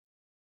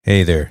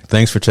Hey there.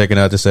 Thanks for checking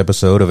out this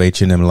episode of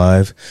H&M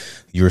Live.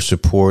 Your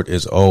support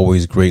is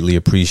always greatly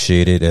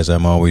appreciated, as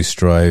I'm always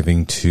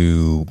striving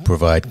to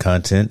provide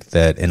content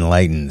that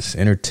enlightens,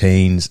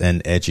 entertains,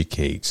 and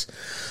educates.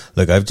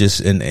 Look, I've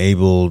just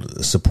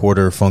enabled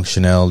supporter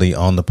functionality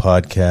on the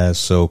podcast,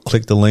 so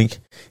click the link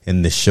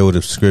in the show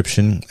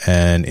description,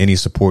 and any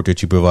support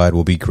that you provide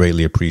will be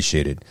greatly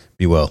appreciated.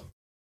 Be well.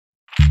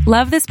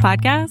 Love this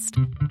podcast?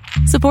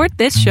 Support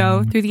this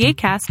show through the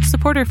Acast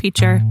supporter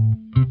feature.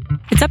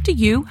 It's up to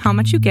you how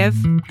much you give,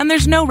 and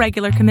there's no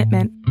regular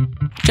commitment.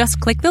 Just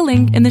click the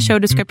link in the show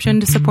description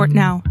to support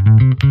now.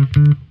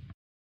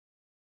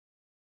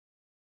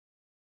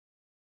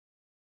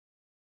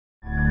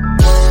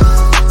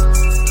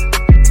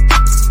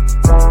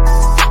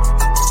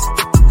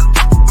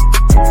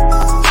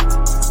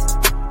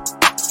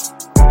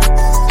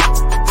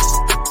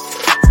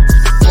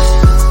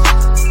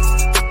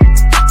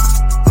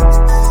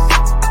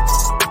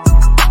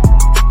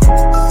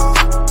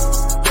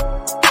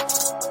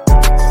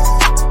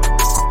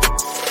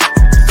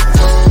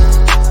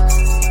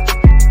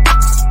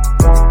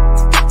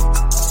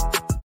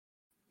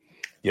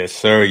 Yes,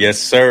 sir. Yes,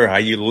 sir. How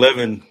you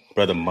living,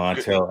 Brother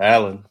Montel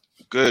Allen?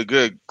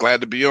 Good.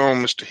 Glad to be on,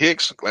 Mr.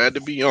 Hicks. Glad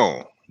to be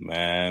on.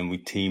 Man, we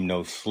team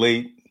no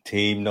sleep.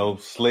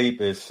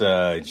 It's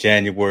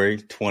January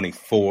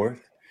 24th.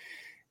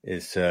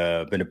 It's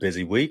been a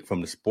busy week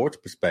from the sports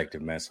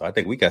perspective, man. So I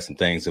think we got some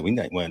things that we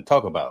want to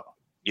talk about.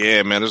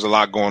 Yeah, man, there's a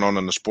lot going on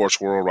in the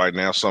sports world right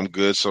now. Some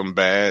good, some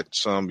bad,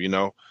 some,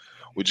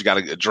 we just got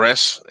to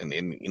address and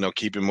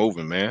keep it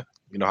moving, man.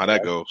 You know how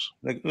that goes.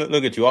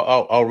 Look at you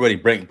already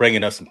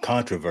bringing us some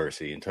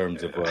controversy in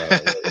terms of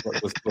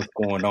what's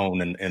going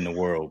on in the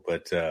world.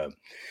 But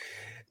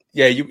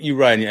yeah, you're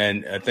right.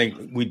 And I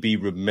think we'd be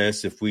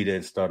remiss if we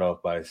didn't start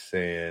off by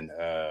saying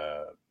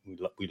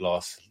we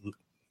lost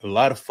a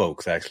lot of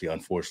folks, actually,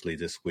 unfortunately,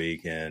 this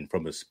week. And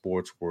from the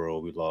sports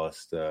world, we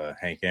lost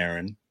Hank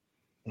Aaron,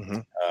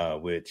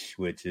 which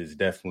is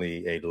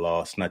definitely a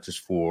loss, not just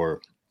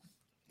for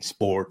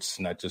sports,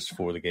 not just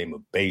for the game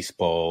of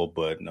baseball,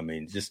 but I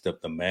mean, just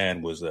the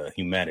man was a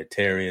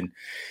humanitarian.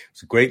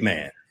 He's a great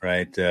man,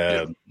 right?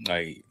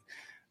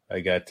 I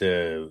got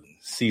to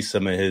see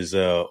some of his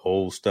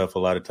old stuff a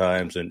lot of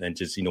times and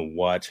just,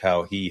 watch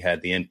how he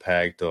had the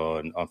impact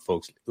on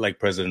folks like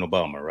President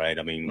Obama, right?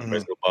 I mean,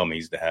 President Obama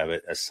used to have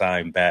a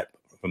signed bat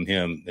from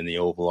him in the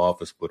Oval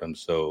Office with him.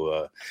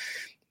 So,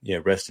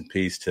 rest in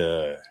peace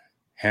to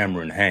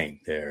Hammer and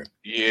Hank there.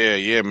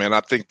 Yeah, man. I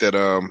think that,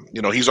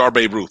 he's our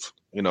Babe Ruth.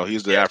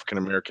 He's the African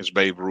American's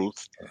Babe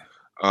Ruth.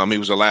 He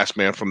was the last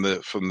man from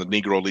the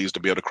Negro leagues to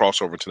be able to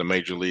cross over to the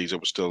major leagues. It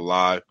was still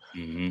alive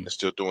and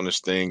still doing this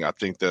thing. I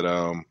think that,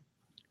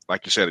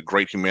 like you said, a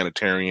great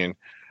humanitarian,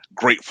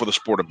 great for the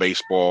sport of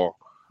baseball,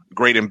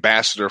 great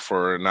ambassador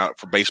for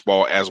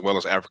baseball as well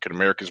as African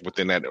Americans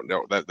within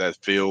that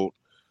field.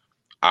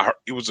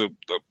 He was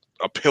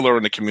a pillar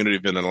in the community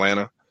of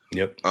Atlanta.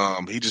 Yep.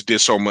 He just did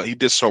so much. He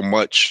did so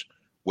much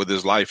with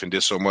his life and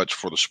did so much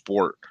for the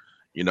sport.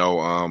 He's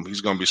going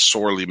to be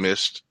sorely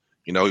missed.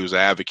 He was an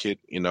advocate,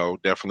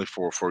 definitely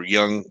for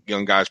young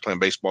guys playing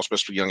baseball,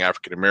 especially young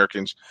African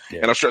Americans.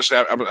 Yeah. And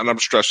I'm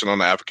stressing on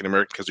the African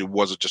American because he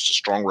wasn't just a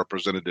strong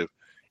representative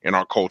in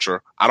our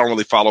culture. I don't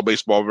really follow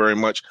baseball very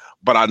much,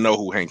 but I know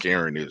who Hank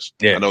Aaron is.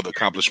 Yeah. I know the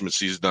accomplishments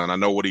he's done. I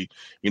know what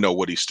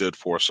he stood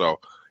for.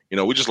 So,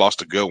 we just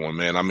lost a good one,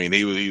 man. I mean,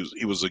 he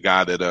was a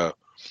guy that,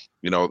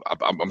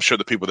 I'm sure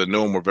the people that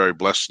knew him were very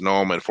blessed to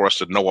know him, and for us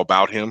to know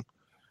about him,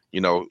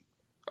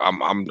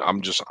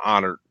 I'm just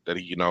honored that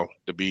he,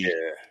 to be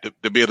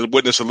able to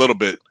witness a little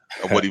bit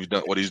of what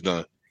he's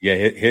done. Yeah,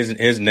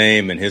 his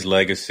name and his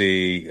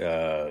legacy,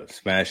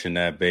 smashing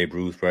that Babe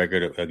Ruth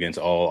record against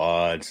all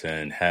odds,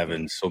 and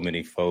having so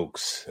many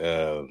folks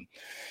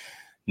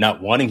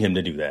not wanting him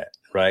to do that,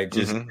 right?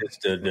 Just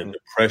the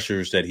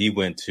pressures that he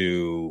went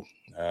to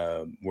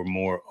were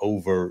more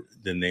overt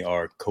than they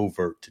are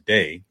covert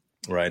today.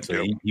 Right.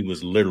 So he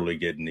was literally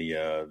getting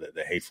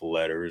the hateful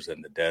letters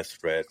and the death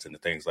threats and the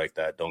things like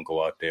that. Don't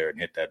go out there and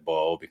hit that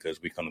ball because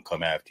we're going to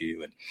come after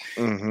you. And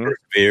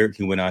persevered.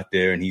 He went out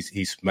there and he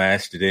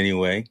smashed it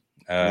anyway.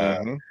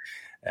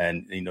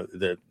 And,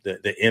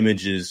 the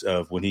images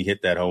of when he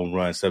hit that home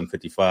run,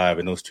 755,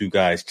 and those two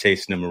guys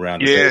chasing him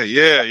around. Yeah.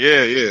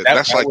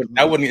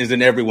 That one is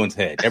in everyone's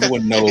head.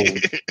 Everyone knows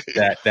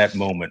that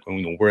moment,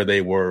 where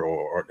they were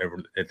or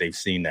if they've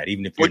seen that,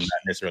 even if you're not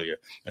necessarily.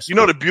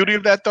 The beauty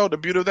of that, though,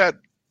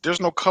 there's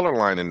no color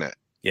line in that.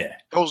 Yeah.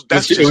 It was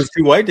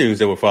two white dudes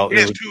that were following.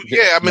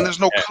 There's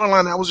no color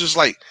line. That was just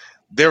like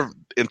their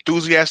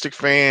enthusiastic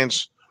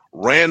fans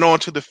ran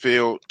onto the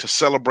field to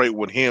celebrate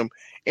with him.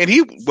 And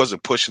he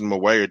wasn't pushing them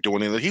away or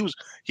doing anything.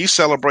 He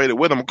celebrated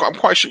with them. I'm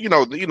quite sure,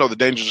 the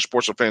dangers of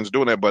sports fans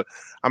doing that. But,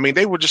 I mean,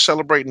 they were just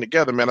celebrating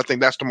together, man. I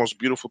think that's the most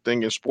beautiful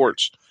thing in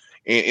sports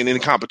and in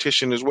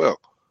competition as well.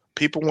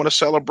 People want to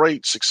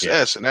celebrate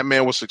success, and that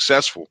man was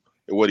successful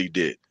at what he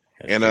did.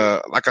 And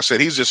like I said,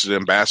 he's just an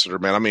ambassador,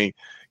 man. I mean,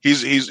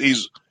 he's us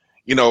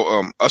in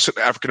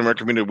the African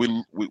American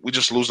community, we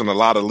just losing a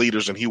lot of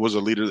leaders, and he was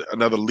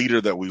another leader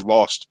that we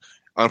lost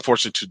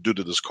unfortunately, due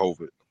to this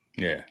COVID.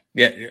 Yeah,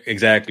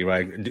 exactly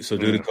right. So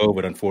due to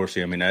COVID,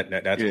 unfortunately, I mean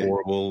that's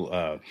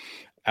horrible.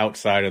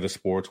 Outside of the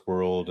sports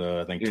world,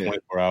 I think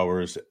 24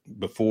 hours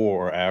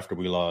before or after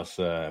we lost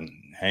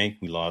Hank,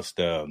 we lost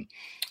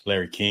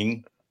Larry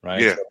King,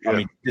 right? Yeah, so, I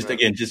mean,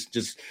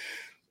 just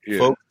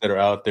folks that are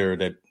out there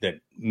that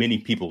many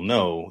people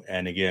know,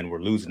 and again,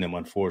 we're losing them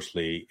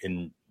unfortunately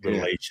in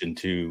relation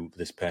to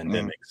this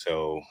pandemic.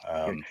 So,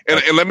 and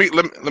let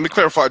me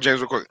clarify, James,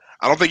 real quick.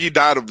 I don't think he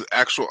died of the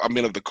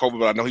COVID,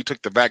 but I know he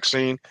took the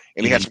vaccine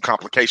and he had some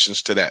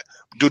complications to that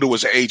due to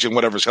his age and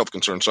whatever his health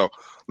concern. So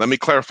let me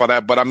clarify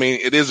that. But I mean,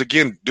 it is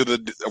again due to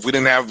if we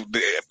didn't have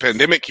the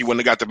pandemic, he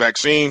wouldn't have got the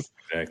vaccine.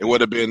 Exactly. It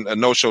would have been a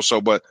no-show.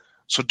 So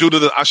due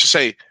to I should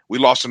say we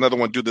lost another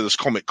one due to this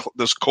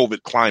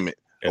COVID climate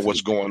of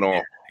what's going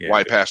on. Why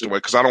he passed away,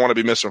 because I don't want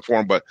to be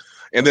misinformed.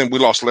 And then we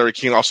lost Larry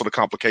King, also the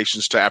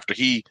complications to after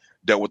he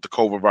dealt with the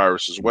COVID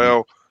virus as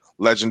well.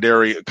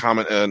 Legendary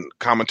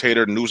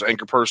commentator, news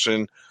anchor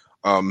person,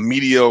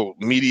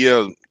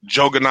 media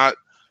juggernaut.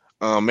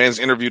 Man's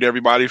interviewed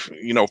everybody,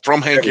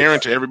 from Hank Aaron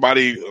to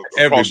everybody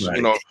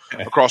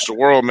across the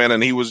world, man.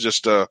 And he was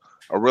just a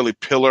really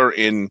pillar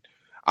in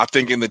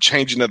the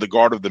changing of the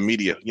guard of the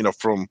media,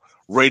 from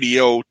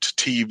radio to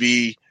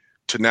TV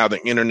to now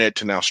the internet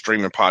to now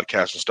streaming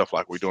podcasts and stuff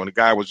like we're doing. The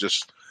guy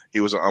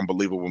he was an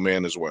unbelievable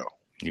man as well.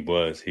 He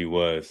was. It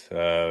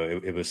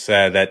was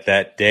sad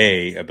that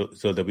day.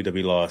 So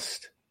WWE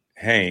lost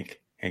Hank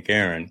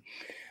Aaron.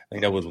 I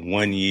think that was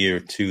 1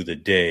 year to the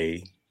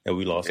day that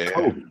we lost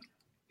Kobe.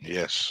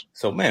 Yes.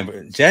 So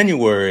man,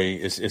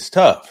 January is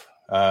tough.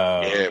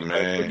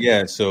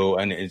 Man. So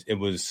and it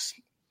was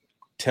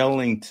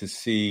telling to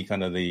see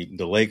kind of the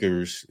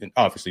Lakers, and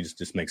obviously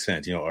this makes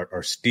sense.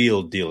 Are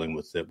still dealing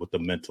with the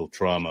mental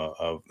trauma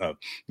of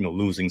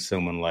losing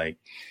someone like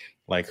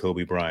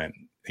Kobe Bryant.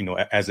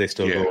 As they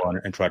still go on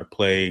and try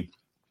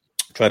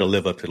to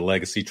live up to the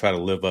legacy, try to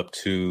live up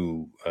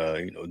to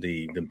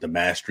the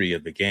mastery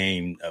of the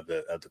game, of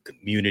the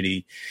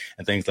community,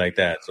 and things like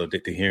that. So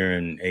to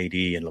hearing AD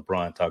and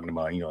LeBron talking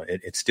about,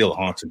 it still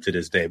haunts them to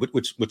this day,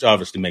 which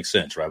obviously makes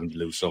sense, right? When you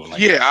lose someone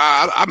like that.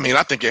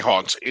 I think it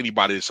haunts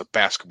anybody that's a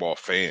basketball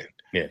fan.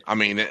 Yeah, I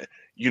mean,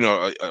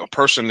 a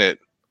person that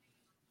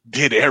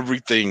did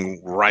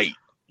everything right.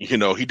 He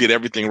did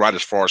everything right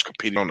as far as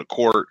competing on the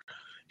court.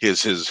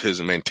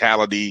 His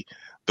mentality,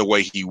 the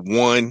way he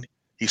won,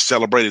 he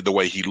celebrated. The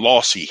way he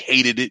lost, he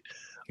hated it,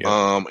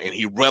 and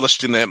he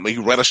relished in that. He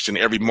relished in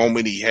every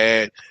moment he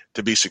had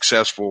to be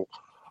successful.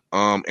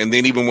 And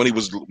then even when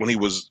he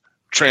was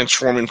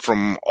transforming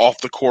from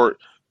off the court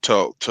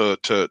to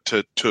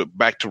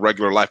back to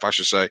regular life, I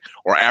should say,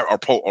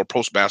 or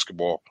post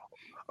basketball,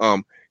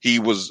 he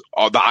was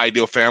the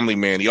ideal family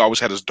man. He always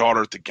had his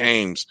daughter at the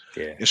games,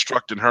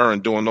 instructing her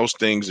and doing those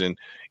things, and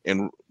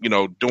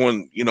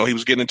doing, he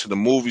was getting into the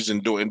movies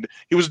and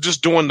he was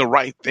just doing the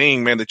right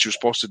thing, man, that you're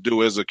supposed to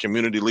do as a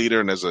community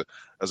leader and as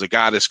a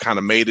guy that's kind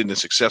of made it and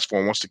successful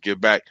and wants to give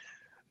back.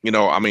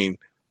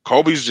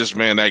 Kobe's just,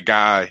 man, that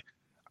guy.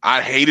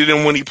 I hated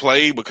him when he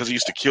played because he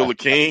used to kill the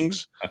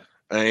Kings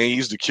and he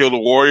used to kill the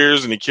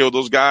Warriors and he killed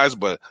those guys.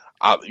 But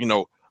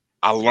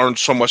I learned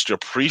so much to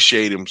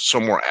appreciate him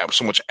so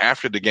much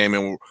after the game,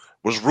 and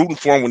was rooting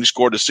for him when he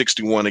scored the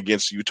 61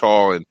 against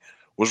Utah, and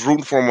was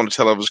rooting for him on the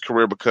tail of his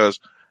career because,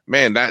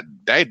 man, that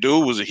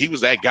dude was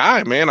that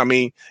guy, man. I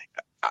mean,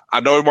 I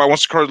know everybody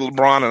wants to credit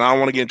LeBron, and I don't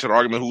want to get into the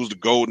argument who's the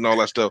GOAT and all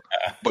that stuff.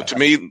 But to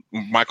me,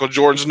 Michael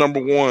Jordan's number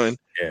one.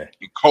 Yeah.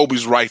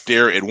 Kobe's right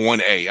there at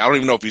 1A. I don't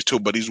even know if he's 2,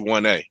 but he's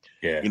 1A.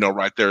 Yeah.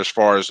 Right there as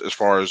far as what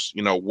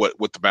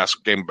the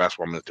game of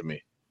basketball meant to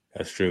me.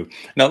 That's true.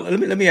 Now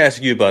let me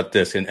ask you about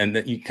this,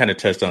 and you kind of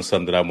touched on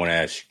something that I want to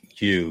ask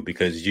you,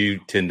 because you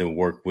tend to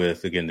work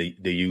with, again,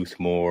 the youth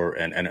more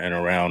and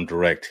around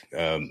direct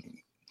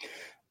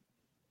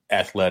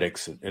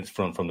athletics and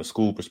from the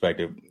school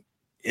perspective.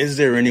 Is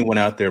there anyone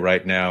out there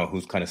right now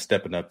who's kind of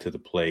stepping up to the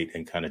plate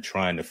and kind of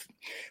trying to,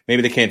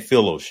 maybe they can't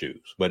fill those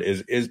shoes, but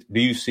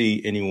do you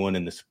see anyone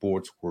in the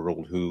sports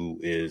world who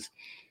is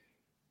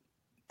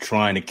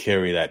trying to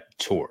carry that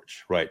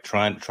torch, right?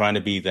 Trying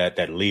to be that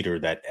leader,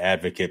 that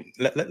advocate.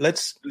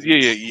 Let's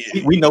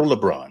We know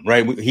LeBron,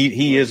 right?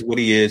 He is what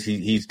he is.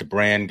 He's the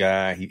brand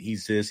guy.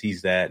 He's this,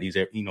 he's that.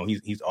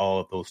 He's all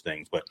of those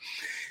things. But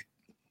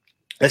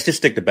let's just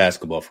stick to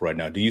basketball for right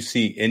now. Do you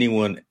see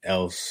anyone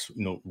else,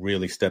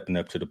 really stepping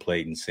up to the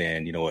plate and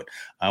saying, you know what,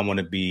 I want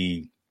to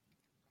be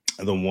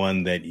the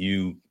one that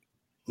you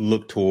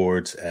look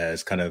towards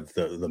as kind of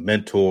the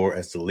mentor,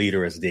 as the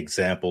leader, as the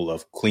example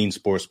of clean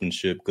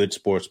sportsmanship, good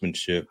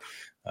sportsmanship,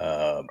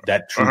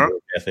 that true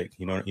work ethic.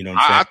 You know what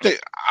I'm saying?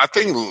 I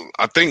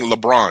think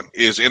LeBron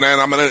is, and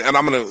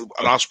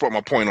I'll support my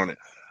point on it.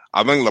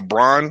 I think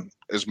LeBron,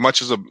 as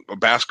much as a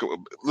basketball,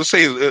 let's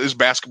say his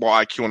basketball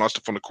IQ and all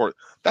stuff on the court,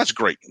 that's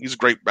great. He's a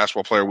great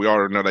basketball player. We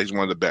already know that he's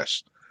one of the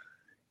best.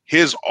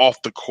 His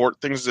off the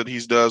court things that he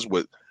does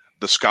with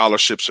the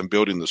scholarships and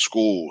building the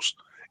schools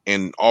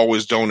and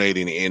always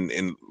donating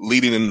and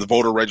leading in the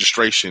voter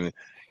registration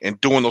and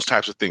doing those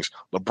types of things.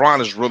 LeBron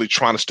is really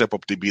trying to step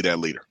up to be that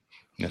leader.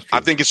 I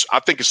think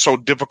it's so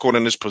difficult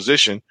in this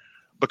position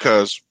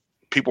because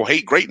people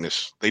hate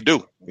greatness. They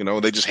do.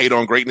 They just hate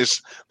on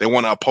greatness. They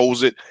want to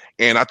oppose it.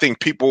 And I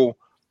think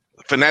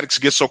fanatics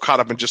get so caught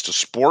up in just a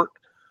sport,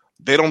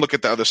 they don't look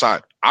at the other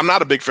side. I'm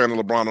not a big fan of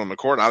LeBron on the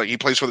court. He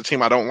plays for the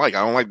team I don't like.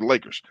 I don't like the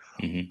Lakers.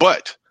 Mm-hmm.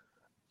 But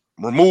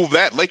remove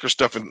that Lakers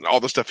stuff and all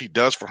the stuff he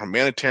does for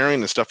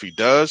humanitarian and stuff he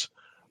does.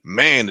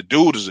 Man, the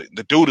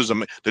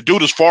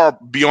dude is far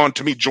beyond,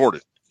 to me, Jordan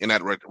in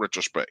that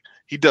retrospect.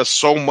 He does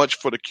so much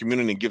for the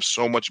community and gives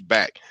so much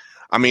back.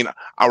 I mean,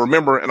 I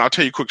remember, and I'll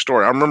tell you a quick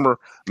story. I remember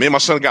me and my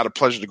son got a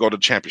pleasure to go to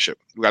the championship.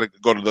 We got to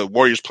go to the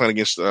Warriors playing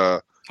against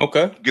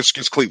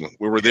Cleveland.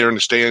 We were there in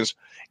the stands,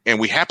 and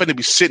we happened to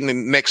be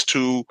sitting next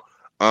to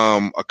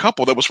a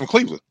couple that was from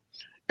Cleveland.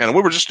 And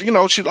we were just, she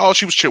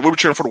was cheering. We were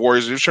cheering for the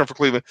Warriors. He was cheering for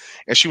Cleveland.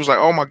 And she was like,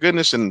 oh, my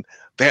goodness. And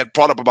they had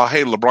brought up about,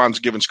 hey, LeBron's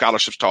giving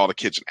scholarships to all the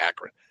kids in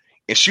Akron.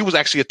 And she was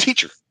actually a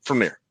teacher from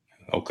there.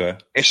 Okay.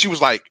 And she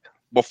was like,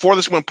 before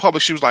this went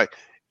public, she was like,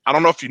 I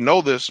don't know if you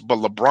know this, but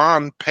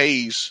LeBron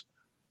pays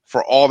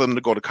for all of them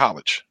to go to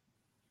college.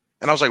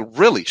 And I was like,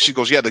 really? She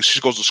goes, yeah.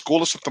 She goes to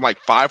school of something like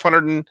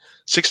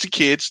 560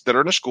 kids that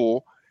are in the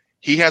school.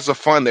 He has a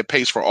fund that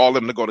pays for all of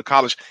them to go to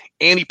college.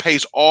 And he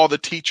pays all the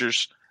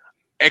teachers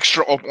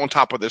extra on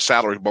top of their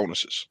salary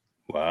bonuses.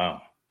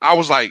 Wow. I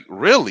was like,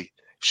 really?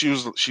 She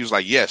was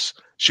like, yes.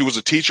 She was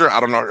a teacher. I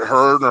don't know.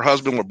 Her and her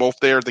husband were both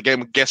there at the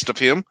game, a guest of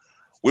him.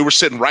 We were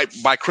sitting right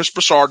by Chris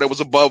Broussard that was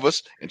above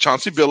us and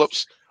Chauncey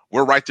Billups.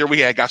 We're right there. We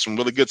had got some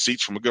really good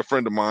seats from a good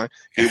friend of mine.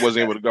 He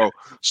wasn't able to go.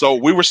 So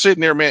we were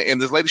sitting there, man.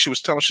 And this lady, she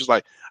was telling, she's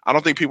like, I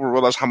don't think people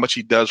realize how much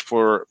he does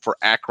for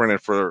Akron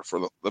and for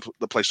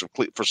the place of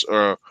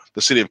the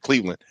city of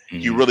Cleveland.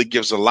 Mm-hmm. He really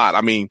gives a lot.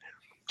 I mean,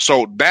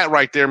 so that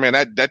right there, man,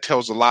 that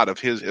tells a lot of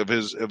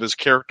his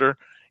character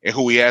and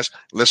who he is.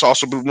 Let's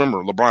also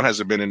remember, LeBron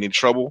hasn't been in any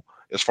trouble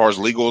as far as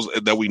legals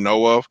that we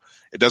know of.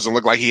 It doesn't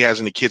look like he has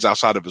any kids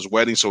outside of his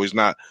wedding, so he's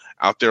not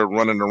out there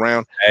running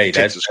around. Hey,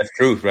 that's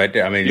truth right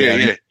there. I mean,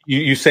 yeah.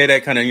 You say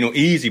that kind of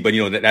easy, but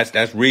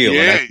that's real.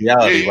 And that's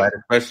reality, right?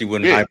 Especially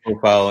when high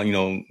profile,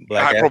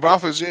 black high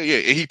profile is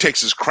He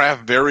takes his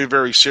craft very,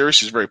 very serious.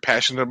 He's very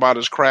passionate about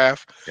his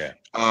craft.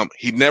 Yeah.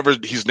 He's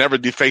never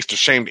defaced or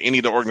shamed any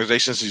of the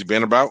organizations he's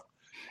been about,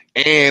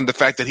 and the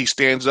fact that he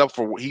stands up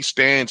for what he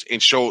stands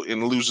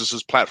and loses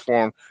his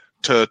platform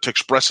to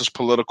express his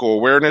political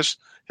awareness,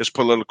 his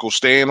political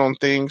stand on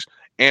things,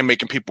 and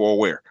making people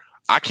aware.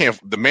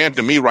 The man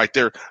to me right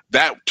there,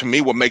 that to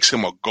me what makes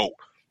him a GOAT.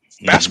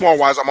 Mm-hmm. Basketball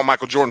wise, I'm a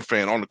Michael Jordan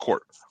fan on the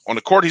court. On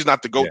the court, he's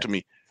not the GOAT to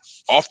me.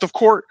 Off the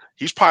court,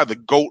 he's probably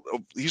the GOAT.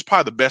 He's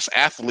probably the best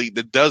athlete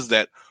that does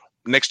that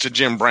next to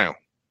Jim Brown.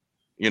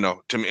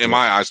 To me, in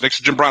my eyes, next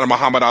to Jim Brown and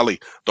Muhammad Ali.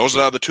 Those are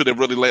the other two that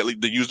really lately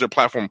use their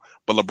platform.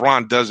 But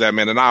LeBron does that,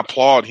 man. And I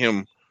applaud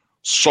him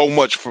so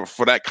much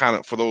for that kind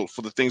of, for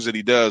the things that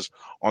he does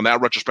on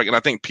that retrospect. And I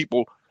think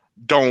people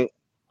don't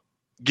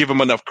give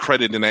him enough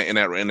credit in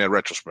that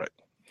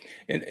retrospect.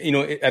 And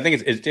I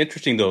think it's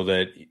interesting though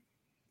that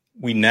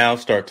we now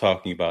start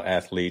talking about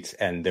athletes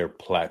and their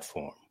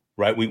platform,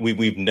 right?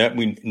 We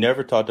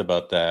never talked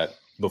about that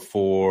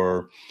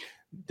before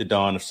the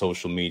dawn of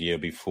social media,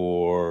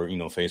 before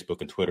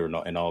Facebook and Twitter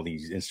and all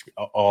these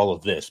all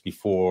of this,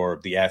 before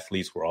the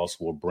athletes were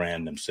also a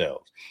brand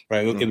themselves,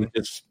 right? Mm-hmm. It was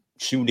just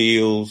shoe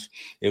deals.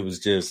 It was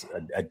just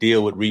a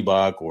deal with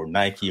Reebok or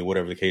Nike or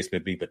whatever the case may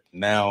be. But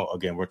now,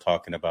 again, we're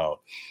talking about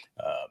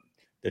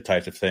the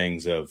types of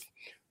things of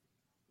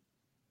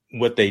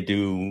what they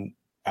do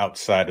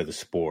outside of the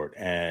sport.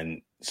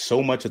 And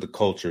so much of the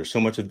culture, so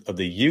much of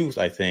the youth,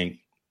 I think,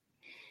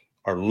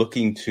 are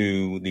looking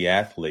to the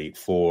athlete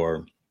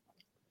for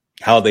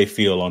how they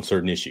feel on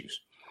certain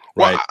issues.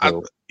 Right.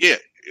 Well,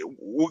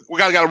 we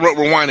got to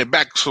rewind it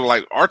back. So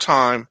like our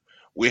time,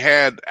 we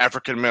had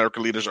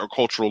African-American leaders or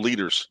cultural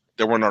leaders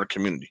that were in our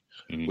community.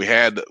 Mm-hmm.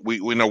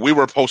 We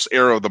were post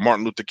era of the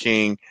Martin Luther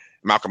King,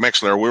 Malcolm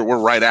X era. We're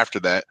right after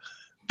that.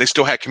 They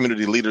still had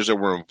community leaders that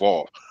were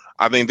involved.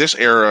 I think this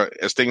era,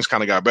 as things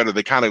kind of got better,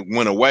 they kind of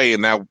went away,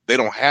 and now they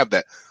don't have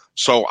that.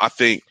 So I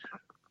think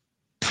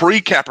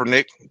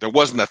pre-Kaepernick, there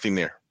was nothing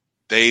there.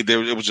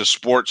 It was just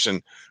sports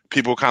and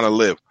people kind of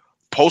live.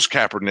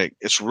 Post-Kaepernick,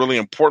 it's really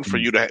important for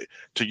you to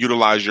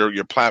utilize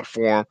your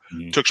platform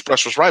to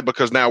express what's right,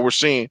 because now we're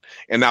seeing,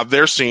 and now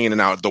they're seeing, and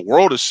now the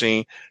world is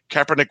seeing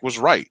Kaepernick was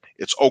right.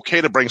 It's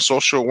okay to bring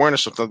social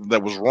awareness of something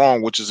that was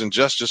wrong, which is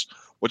injustice,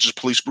 which is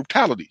police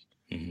brutality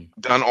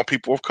done on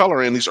people of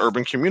color in these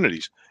urban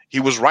communities. He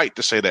was right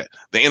to say that.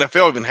 The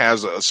NFL even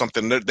has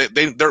something that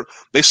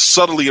they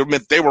subtly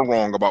admit they were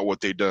wrong about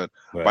what they done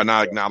by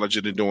not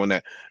acknowledging and doing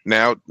that.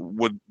 Now,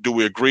 do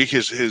we agree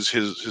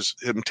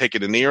him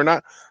taking a knee or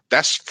not?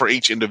 That's for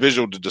each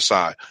individual to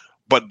decide.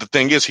 But the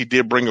thing is, he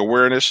did bring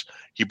awareness.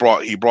 He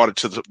brought it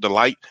to the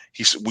light.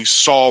 We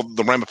saw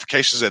the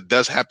ramifications that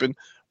does happen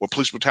with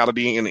police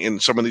brutality in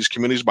some of these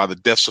communities by the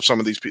deaths of some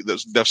of these people,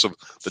 the deaths of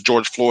the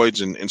George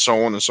Floyds and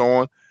so on and so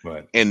on.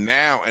 Right. And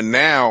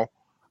now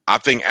I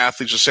think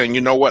athletes are saying,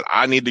 you know what,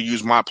 I need to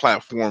use my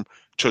platform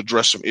to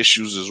address some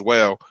issues as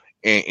well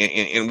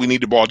and we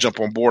need the ball jump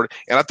on board.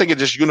 And I think it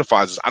just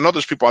unifies us. I know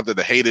there's people out there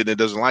that hate it and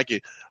doesn't like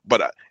it,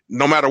 but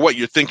no matter what,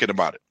 you're thinking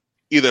about it.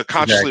 Either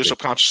consciously or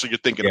subconsciously, you're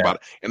thinking about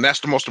it. And that's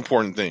the most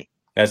important thing.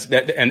 That's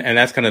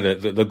that's kind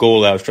of the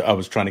goal I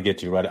was trying to get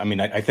to, right? I mean,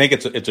 I think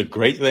it's a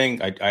great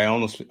thing. I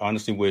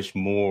honestly wish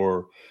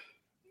more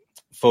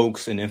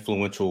folks in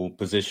influential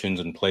positions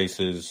and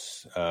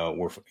places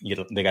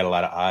they got a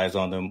lot of eyes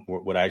on them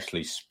would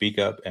actually speak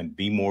up and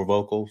be more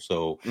vocal.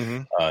 So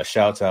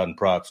shouts out and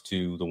props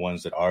to the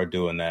ones that are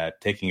doing that,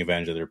 taking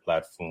advantage of their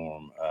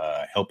platform,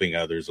 helping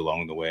others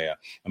along the way.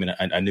 I mean,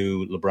 I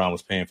knew LeBron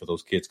was paying for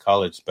those kids'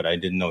 college, but I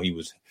didn't know he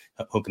was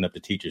hooking up the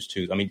teachers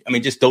too. I mean,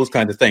 just those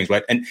kinds of things,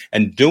 right?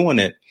 And doing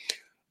it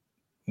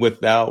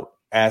without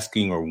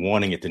asking or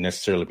wanting it to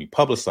necessarily be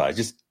publicized,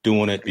 just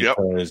doing it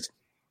because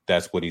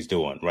that's what he's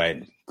doing,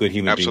 right? Good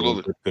human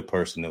being, good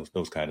person,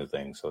 those kind of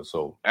things.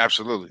 So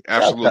absolutely.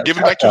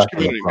 Giving back to his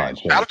community, man.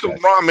 Shout out to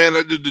LeBron, man.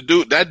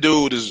 That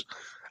dude is,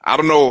 I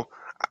don't know.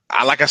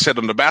 Like I said,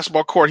 on the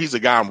basketball court, he's a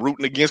guy I'm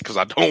rooting against because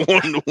I don't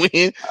want him to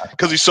win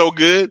because he's so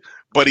good.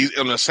 But he's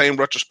in the same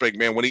retrospect,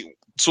 man.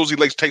 As soon as he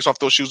takes off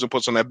those shoes and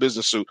puts on that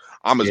business suit,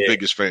 I'm his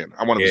biggest fan.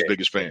 I'm one of his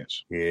biggest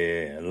fans.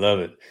 Yeah, I love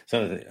it.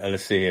 So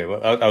let's see here.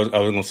 I was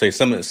going to say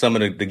some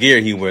of the gear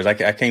he wears. I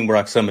can't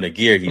rock some of the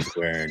gear he's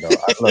wearing.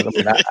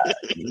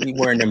 He's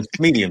wearing them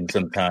mediums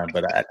sometimes,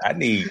 but I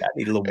need a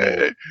little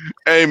more.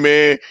 Hey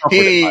man,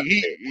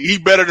 he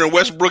better than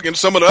Westbrook and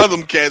some of the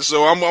other cats.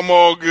 So I'm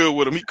all good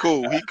with him. He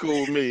cool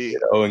with me.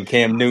 And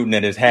Cam Newton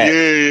and his hat.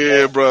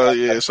 Yeah, bro.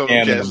 Yeah, some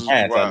of the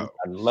cats. Wow.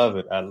 I love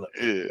it.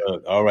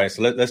 All right,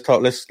 so let's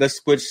talk. Let's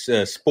switch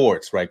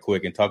sports right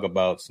quick and talk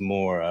about some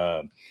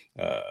more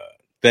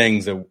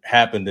things that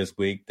happened this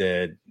week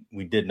that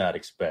we did not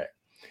expect.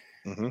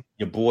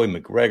 Your boy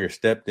McGregor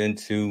stepped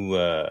into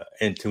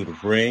the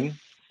ring,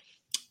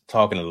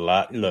 talking a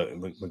lot. Look,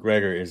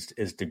 McGregor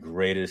is the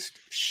greatest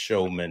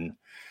showman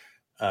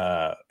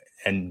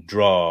and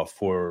draw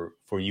for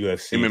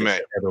UFC MMA.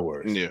 Ever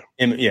was.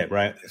 Yeah,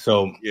 right.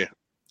 So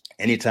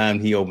anytime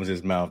he opens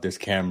his mouth, there's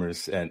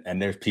cameras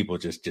and there's people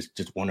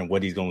just wondering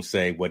what he's going to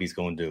say, what he's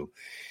going to do.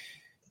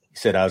 He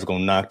said I was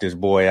going to knock this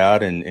boy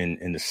out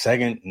in the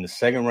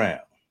second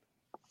round.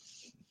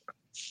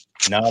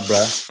 Nah,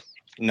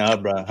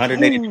 bro.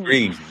 180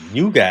 degrees.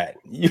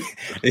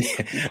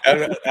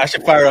 I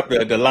should fire up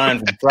the line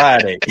from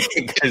Friday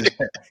because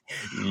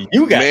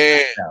you got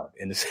out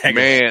in the second.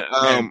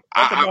 Man,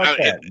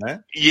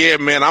 man. Yeah,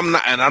 man. I'm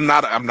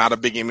not a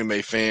big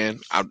MMA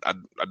fan. I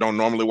don't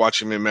normally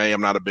watch MMA.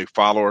 I'm not a big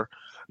follower.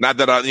 Not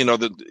that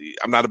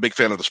I'm not a big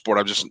fan of the sport.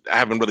 I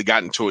haven't really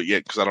gotten to it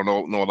yet because I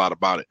don't know a lot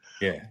about it.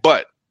 Yeah.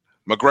 But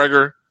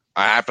McGregor,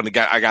 I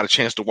got a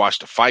chance to watch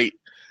the fight.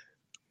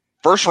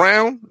 First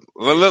round,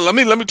 let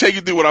me take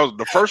you through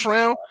the first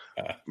round.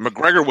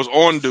 McGregor was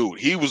on dude.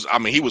 He was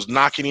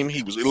knocking him.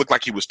 It looked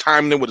like he was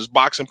timing him with his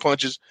boxing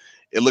punches.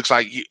 It looks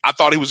like I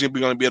thought he was going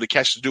to be able to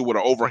catch the dude with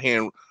an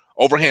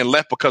overhand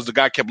left because the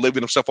guy kept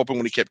leaving himself open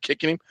when he kept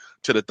kicking him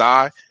to the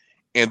thigh.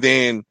 And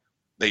then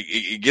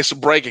it gets a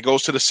break. It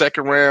goes to the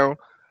second round.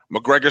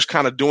 McGregor's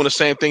kind of doing the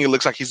same thing. It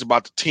looks like he's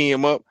about to tee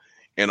him up.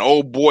 And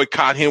old boy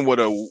caught him with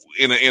a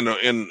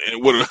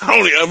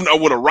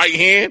right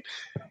hand.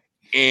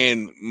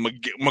 And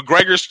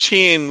McGregor's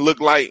chin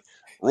looked like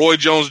Roy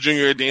Jones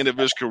Jr. at the end of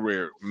his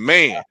career.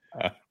 Man,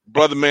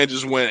 brother man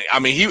just went.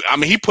 He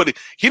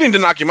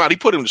didn't knock him out. He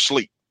put him to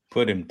sleep.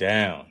 Put him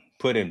down.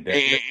 And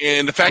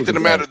the fact of the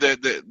matter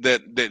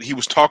that he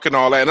was talking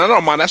all that, and I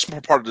don't mind, that's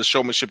part of the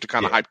showmanship to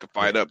kind of hype the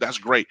fight up. That's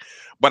great.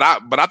 But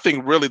I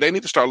think really they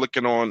need to start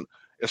looking on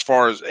as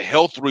far as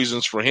health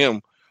reasons for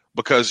him,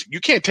 because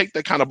you can't take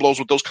that kind of blows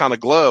with those kind of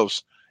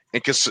gloves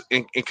and can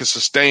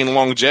sustain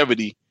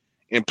longevity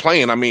in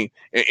playing. I mean,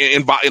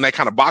 in that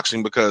kind of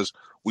boxing, because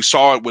we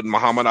saw it with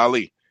Muhammad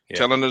Ali.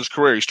 Telling his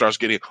career, he starts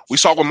getting. We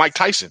saw it with Mike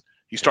Tyson.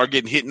 He started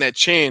getting hit in that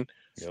chin.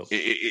 Yep.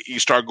 You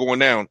start going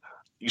down.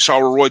 You saw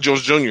with Roy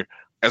Jones Jr.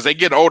 As they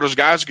get older, as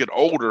guys get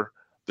older,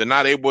 they're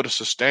not able to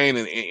sustain,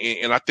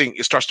 and I think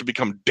it starts to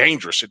become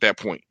dangerous at that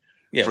point.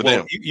 Yeah, for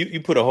them.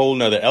 You put a whole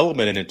nother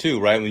element in it too,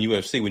 right? When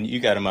UFC, when you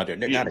got them out there,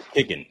 they're not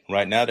kicking,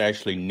 right? Now they're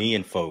actually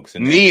kneeing folks,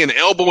 and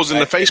elbows in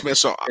the face, man.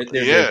 So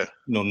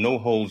no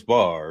holds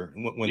bar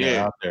when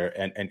they're out there,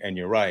 and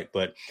you're right.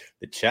 But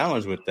the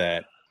challenge with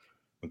that,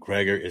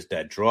 McGregor, is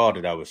that draw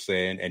that I was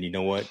saying, and you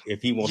know what?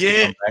 If he wants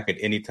to come back at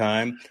any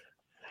time,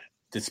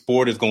 the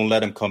sport is going to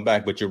let him come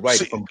back. But you're right.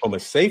 From a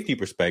safety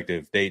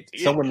perspective,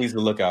 someone needs to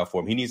look out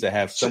for him. He needs to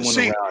have someone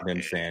around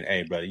him saying,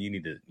 "Hey, brother, you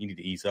need to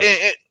ease up."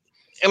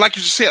 And like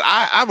you just said,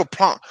 I have a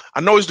problem.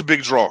 I know he's the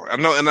big draw. I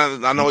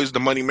know he's the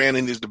money man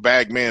and he's the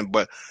bag man.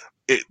 But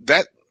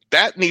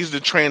that needs to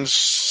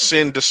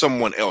transcend to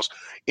someone else.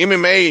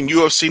 MMA and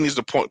UFC needs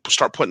to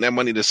start putting that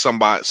money to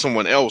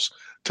someone else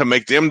to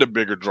make them the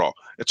bigger draw.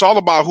 It's all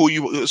about who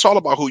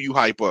you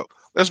hype up.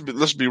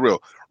 let's be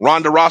real.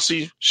 Ronda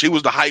Rousey, she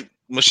was the hype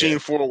machine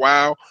for a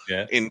while,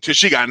 until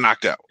she got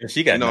knocked out. And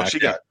she got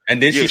knocked out.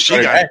 And then she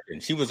started acting.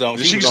 She was on.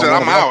 She said,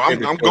 "I'm out.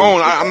 I'm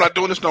going. I'm not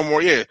doing this no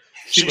more." Yeah,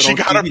 she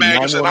got her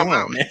bag and said, "I'm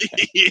out."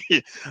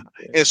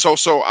 And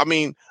so I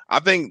mean, I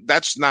think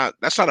that's not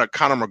a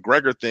Conor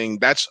McGregor thing.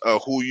 That's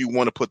who you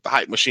want to put the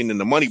hype machine and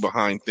the money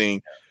behind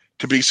thing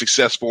to be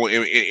successful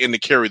and to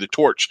carry the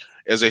torch,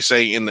 as they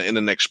say in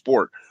the next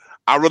sport.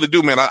 I really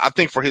do, man. I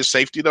think for his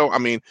safety, though. I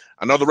mean,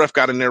 I know the ref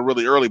got in there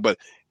really early, but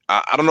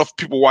I don't know if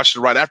people watched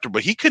it right after,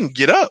 but he couldn't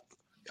get up.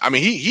 I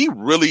mean, he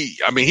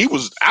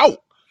was out.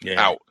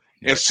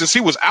 And since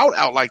he was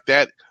out like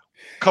that,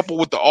 coupled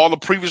with all the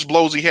previous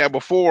blows he had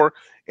before,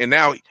 and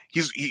now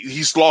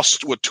he's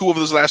lost two of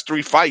his last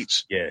 3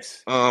 fights.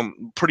 Yes.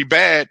 Pretty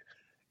bad.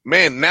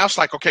 Man, now it's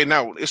like, okay,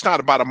 now it's not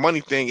about a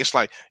money thing. It's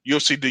like,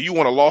 UFC, do you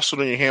want a lawsuit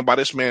in your hand by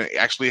this man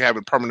actually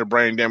having permanent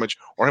brain damage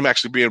or him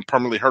actually being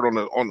permanently hurt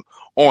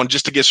on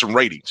just to get some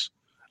ratings?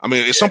 I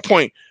mean, at some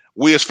point,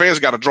 we as fans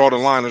got to draw the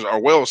line as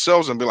well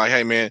ourselves and be like,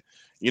 hey, man,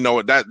 you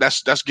know,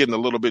 that's getting a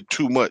little bit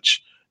too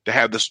much to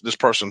have this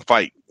person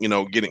fight, you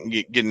know,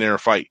 getting there and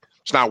fight.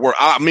 It's not worth.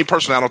 Me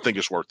personally, I don't think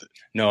it's worth it.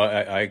 No,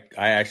 I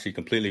actually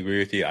completely agree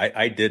with you.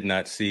 I did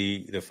not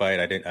see the fight.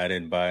 I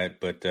didn't buy it,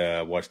 but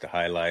watched the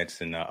highlights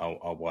and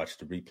I'll watch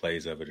the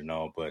replays of it and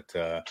all. But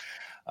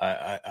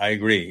I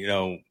agree. You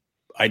know,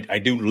 I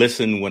do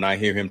listen when I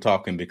hear him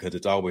talking because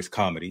it's always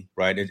comedy,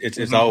 right?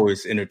 It's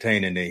always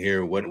entertaining to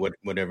hear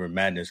whatever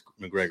madness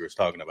McGregor is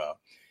talking about.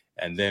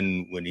 And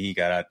then when he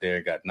got out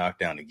there, got knocked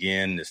down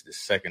again, this the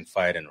second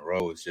fight in a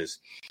row is just,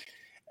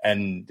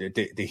 and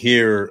to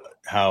hear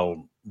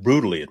how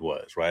brutally it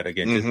was, right?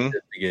 Again,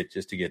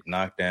 just to get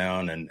knocked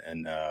down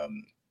and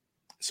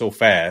so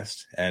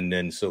fast and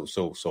then so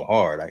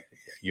hard.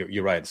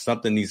 You're right.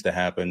 Something needs to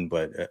happen,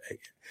 but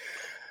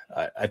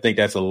I think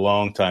that's a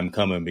long time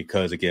coming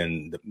because,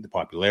 again, the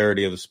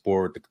popularity of the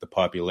sport, the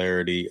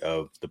popularity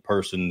of the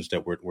persons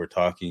that we're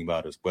talking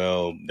about as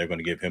well. They're going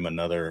to give him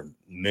another $1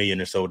 million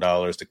or so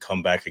to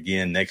come back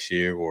again next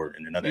year or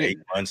in another 8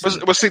 months.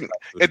 But see,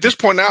 at this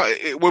point now,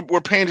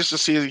 we're paying just to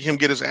see him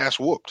get his ass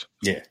whooped.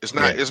 Yeah, it's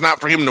not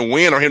for him to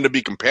win or him to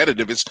be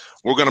competitive.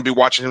 We're going to be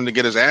watching him to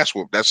get his ass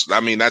whooped. That's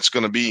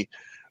going to be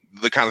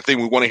the kind of thing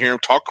we want to hear him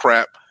talk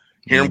crap.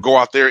 Hear him go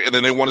out there, and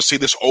then they want to see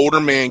this older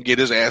man get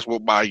his ass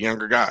whooped by a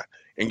younger guy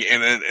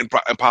and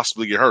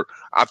possibly get hurt.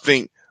 I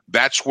think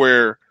that's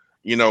where,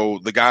 you know,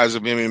 the guys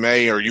of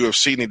MMA or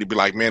UFC need to be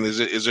like, man, is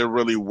it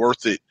really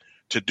worth it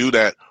to do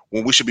that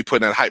when we should be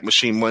putting that hype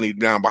machine money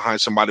down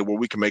behind somebody where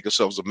we can make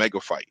ourselves a mega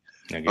fight?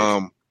 You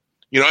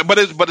know, but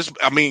it's.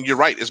 I mean, you're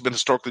right. It's been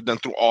historically done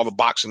through all the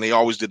boxing. They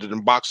always did it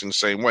in boxing the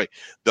same way.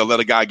 They'll let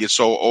a guy get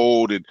so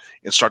old and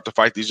start to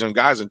fight these young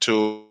guys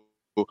until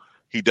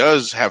he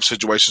does have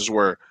situations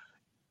where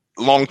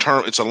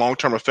long-term, it's a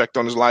long-term effect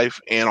on his life,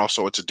 and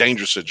also it's a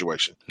dangerous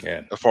situation.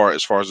 Yeah. As far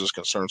as it's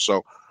concerned.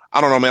 So I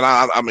don't know, man.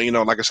 I mean, you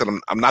know, like I said,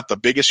 I'm not the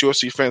biggest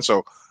UFC fan,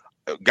 so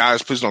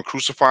guys, please don't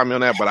crucify me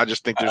on that. But I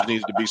just think there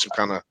needs to be some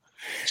kind of,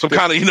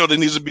 you know, there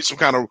needs to be some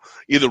kind of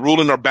either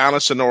ruling or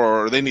balancing,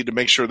 or they need to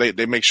make sure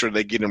they make sure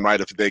they get him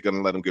right if they're going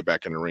to let him get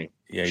back in the ring.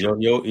 Yeah,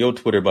 your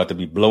Twitter about to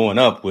be blowing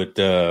up with with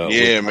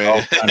man,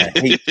 all kind of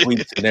hate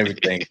tweets and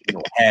everything. You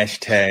know,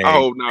 hashtag.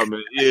 Oh no,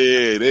 man.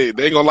 Yeah, they ain't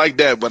gonna like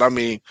that. But I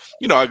mean,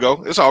 you know,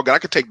 it's all good. I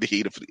could take the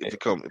heat if it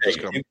comes.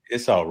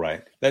 It's all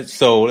right.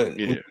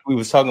 We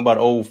was talking about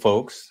old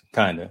folks,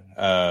 kind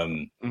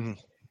of.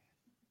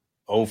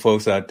 Old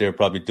folks out there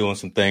probably doing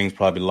some things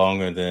probably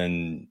longer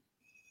than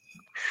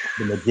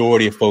the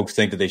majority of folks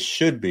think that they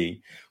should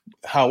be.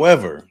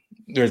 However,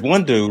 there's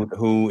one dude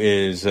who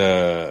is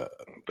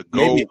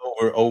maybe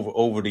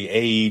over the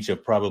age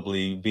of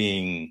probably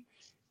being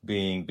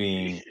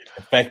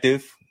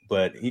effective,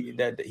 but he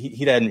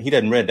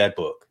hadn't read that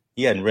book.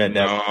 He hadn't read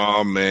that.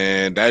 Oh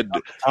man, that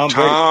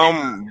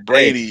Tom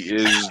Brady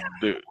is.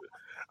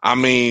 I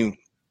mean,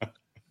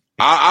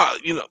 I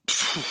you know.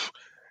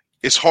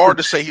 It's hard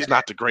to say he's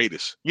not the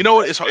greatest. You know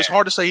what? It's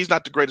hard to say he's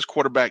not the greatest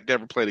quarterback to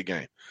ever play the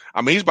game.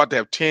 I mean, he's about to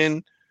have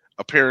 10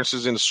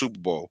 appearances in the Super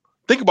Bowl.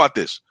 Think about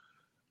this.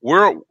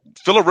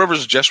 Phillip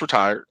Rivers just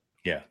retired.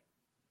 Yeah.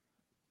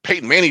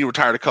 Peyton Manning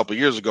retired a couple of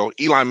years ago.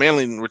 Eli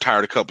Manning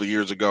retired a couple of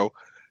years ago.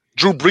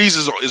 Drew Brees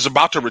is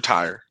about to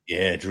retire.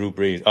 Yeah, Drew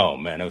Brees. Oh,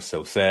 man, that was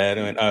so sad.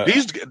 I mean,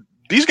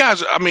 these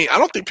guys, I mean, I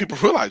don't think people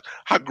realize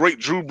how great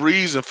Drew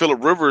Brees and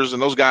Phillip Rivers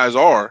and those guys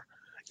are.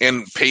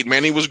 And Peyton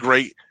Manning was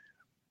great.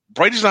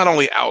 Brady's not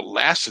only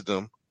outlasted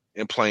them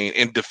in playing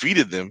and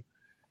defeated them,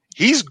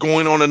 he's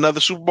going on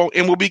another Super Bowl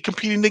and will be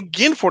competing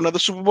again for another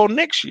Super Bowl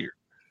next year.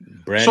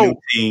 Brand new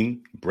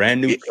team, brand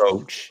new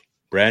coach,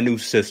 brand new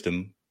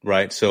system,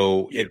 right?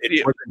 So it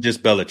wasn't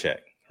just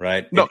Belichick,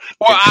 right? No,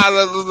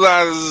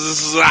 I'll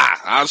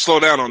slow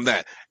down on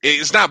that.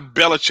 It's not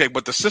Belichick,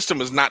 but the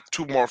system is not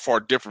too far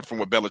different from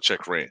what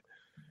Belichick ran.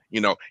 You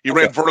know, he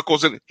ran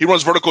verticals and he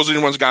runs verticals and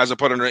he runs guys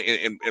up under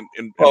and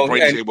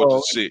Brady's able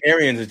to see.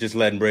 Arians is just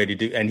letting Brady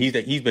do, and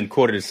he's been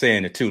quoted as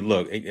saying it too.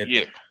 Look,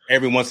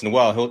 every once in a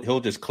while, he'll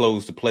just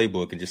close the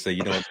playbook and just say,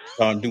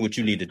 Tom, do what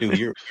you need to do.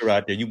 You're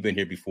out there. You've been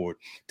here before.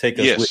 Take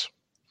us with you.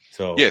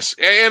 So yes,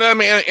 and I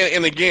mean,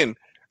 and again,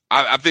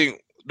 I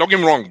think, don't get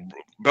me wrong,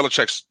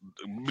 Belichick's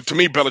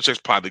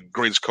probably the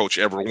greatest coach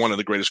ever, one of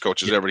the greatest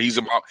coaches ever. He's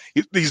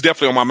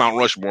definitely on my Mount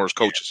Rushmore as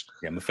coaches.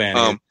 Yeah, I'm a fan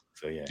of him.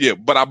 So yeah,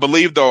 but I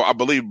believe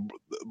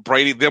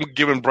Brady, them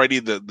giving Brady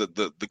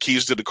the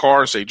keys to the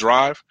car and say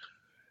drive,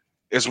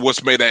 is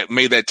what's made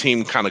that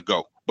team kind of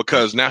go,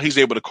 because now he's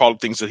able to call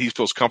things that he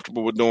feels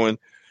comfortable with doing.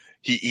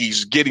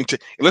 He's getting to,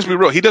 and let's be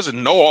real, he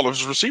doesn't know all of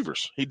his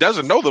receivers. He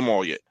doesn't know them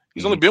all yet.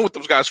 He's only been with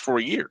those guys for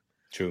a year.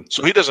 True.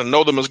 So he doesn't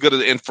know them as good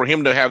as, and for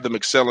him to have them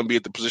excel and be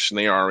at the position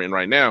they are in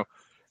right now,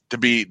 to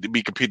be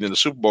competing in the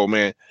Super Bowl,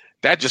 man,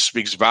 that just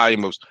speaks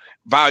volumes.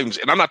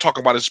 And I'm not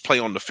talking about his play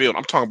on the field.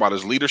 I'm talking about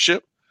his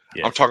leadership.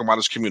 Yeah. I'm talking about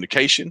his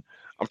communication.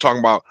 I'm talking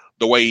about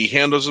the way he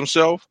handles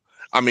himself.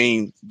 I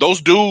mean,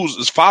 those dudes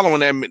is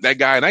following that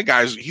guy, and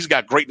he's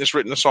got greatness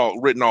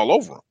written all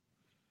over him.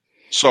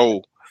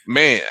 So,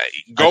 man,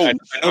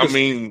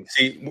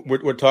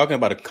 we're talking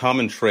about a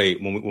common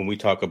trait when we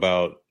talk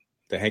about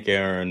the Hank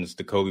Aaron's,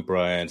 the Kobe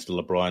Bryant's, the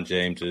LeBron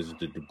Jameses,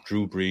 the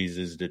Drew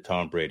Breeses, the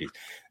Tom Brady's.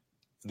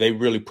 They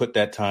really put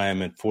that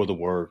time in for the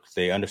work.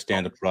 They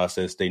understand the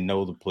process. They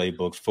know the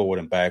playbooks forward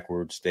and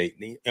backwards. They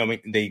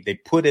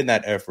put in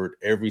that effort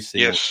every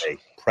single day,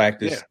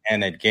 practice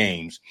and at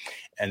games,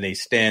 and they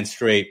stand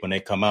straight when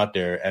they come out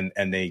there,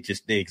 and they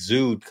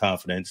exude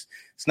confidence.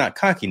 It's not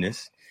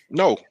cockiness.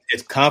 No,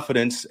 it's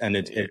confidence, and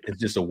it's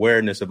just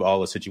awareness of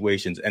all the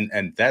situations,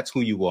 and that's who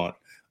you want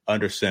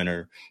under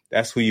center.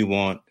 That's who you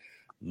want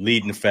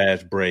leading the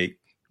fast break.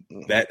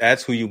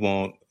 That's who you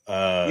want.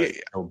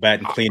 Bat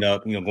and clean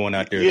up, going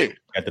out there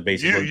at the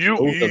base. You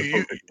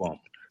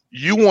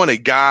want a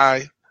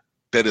guy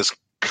that is.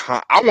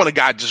 I want a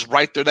guy just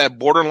right there, that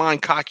borderline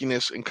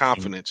cockiness and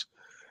confidence,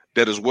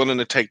 that is willing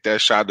to take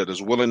that shot, that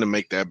is willing to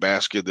make that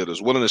basket, that is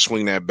willing to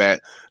swing that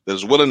bat, that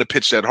is willing to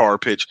pitch that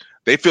hard pitch.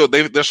 They feel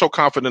they're so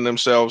confident in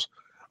themselves.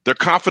 They're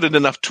confident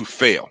enough to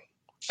fail,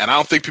 and I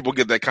don't think people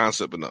get that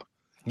concept enough.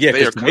 Yeah,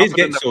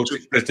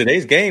 because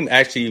today's game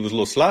actually was a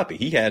little sloppy.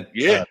 He had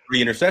 3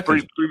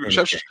 interceptions. Three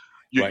receptions.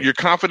 You're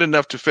confident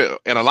enough to fail.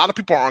 And a lot of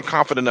people aren't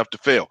confident enough to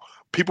fail.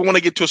 People want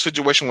to get to a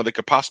situation where they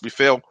could possibly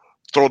fail,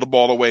 throw the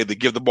ball away, they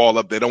give the ball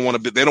up. They don't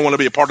want to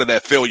be a part of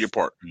that failure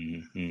part.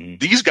 Mm-hmm.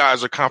 These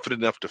guys are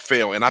confident enough to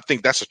fail. And I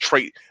think that's a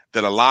trait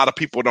that a lot of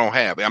people don't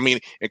have. I mean,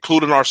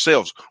 including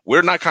ourselves.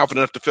 We're not confident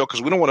enough to fail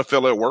because we don't want to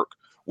fail at work.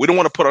 We don't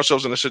want to put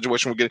ourselves in a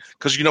situation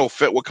because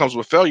what comes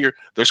with failure,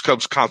 there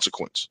comes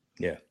consequence.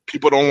 Yeah.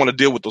 People don't want to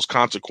deal with those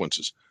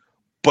consequences.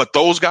 But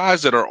those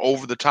guys that are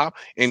over the top,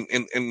 and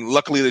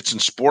luckily it's in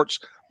sports,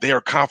 they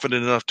are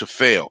confident enough to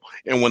fail.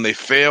 And when they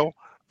fail,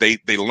 they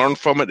learn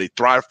from it, they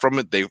thrive from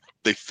it, they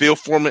feel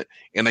from it,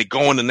 and they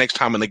go in the next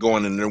time and they go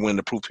in and they're willing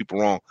to prove people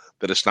wrong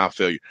that it's not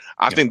failure.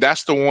 I think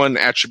that's the one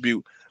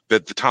attribute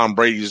that the Tom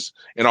Brady's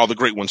and all the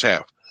great ones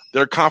have.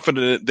 They're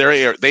confident.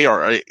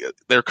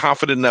 They're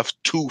confident enough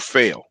to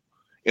fail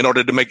in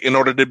order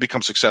to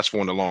become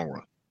successful in the long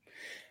run.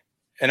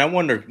 And I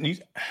wonder,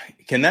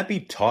 can that be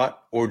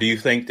taught, or do you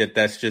think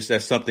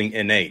that's something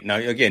innate? Now,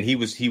 again, he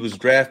was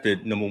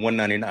drafted number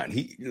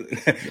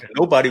 199.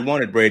 Nobody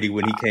wanted Brady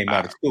when he came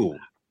out of school.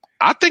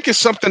 I think it's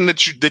something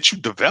that you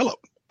develop.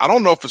 I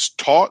don't know if it's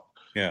taught,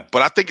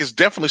 but I think it's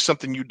definitely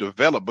something you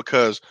develop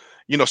because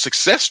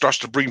success starts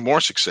to bring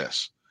more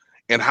success.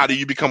 And how do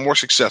you become more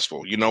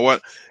successful? You know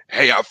what?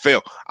 Hey, I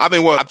failed. I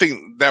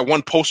think that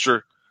one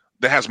poster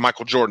that has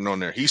Michael Jordan on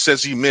there. He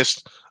says he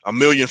missed 1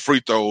 million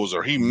free throws,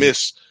 or he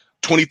missed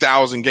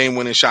 20,000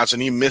 game-winning shots,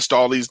 and he missed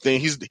all these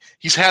things.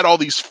 He's had all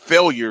these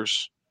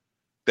failures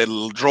that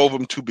drove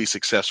him to be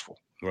successful.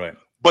 Right.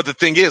 But the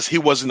thing is, he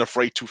wasn't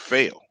afraid to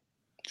fail.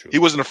 True. He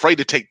wasn't afraid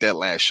to take that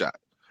last shot.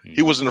 Mm-hmm.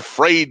 He wasn't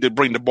afraid to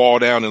bring the ball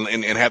down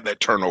and have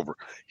that turnover.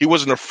 He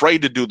wasn't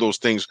afraid to do those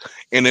things.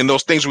 And then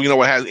those things,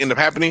 what has ended up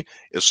happening,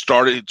 when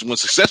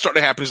success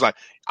started happening, he's like,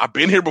 I've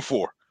been here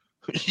before.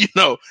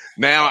 Now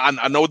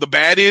I know what the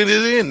bad end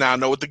is, and now I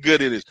know what the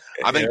good it is.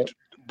 I think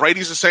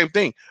Brady's the same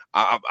thing.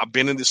 I've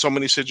been in so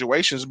many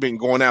situations, been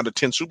going out to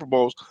 10 Super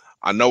Bowls.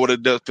 I know what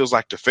it feels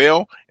like to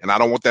fail, and I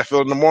don't want that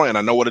feeling no more, and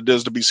I know what it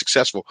does to be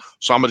successful.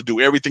 So I'm going to do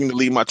everything to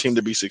lead my team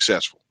to be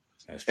successful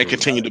and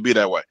continue to be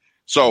that way.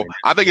 So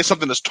I think it's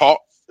something that's taught.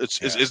 It's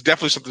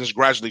definitely something that's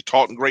gradually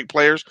taught in great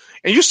players.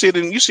 And you see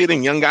it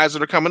in young guys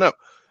that are coming up.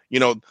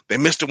 They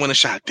missed a winning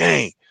shot.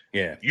 Dang.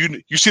 Yeah.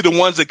 You see the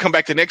ones that come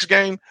back the next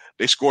game,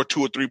 they score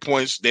 2 or 3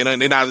 points. They're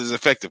not as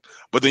effective.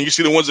 But then you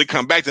see the ones that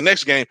come back the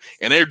next game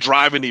and they're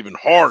driving even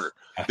harder.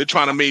 They're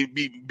trying to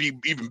be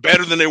even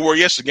better than they were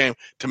yesterday game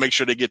to make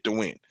sure they get the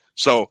win.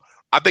 So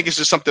I think it's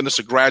just something that's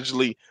a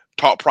gradually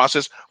taught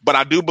process. But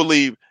I do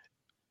believe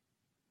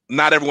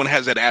not everyone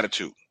has that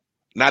attitude.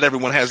 Not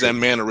everyone has that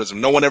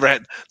mannerism.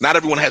 Not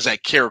everyone has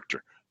that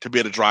character to be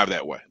able to drive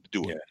that way, to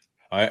do it.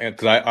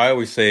 Because I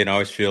always say and I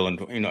always feel, and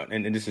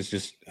and this is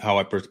just how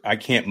I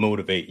can't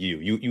motivate you.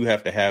 You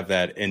have to have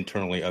that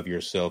internally of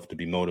yourself to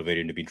be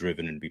motivated and to be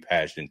driven and to be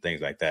passionate and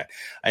things like that.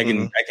 I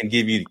can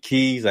give you the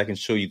keys, I can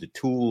show you the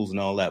tools and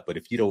all that, but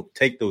if you don't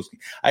take those,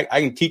 I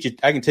can teach you.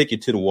 I can take you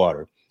to the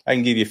water. I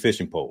can give you a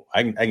fishing pole.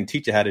 I can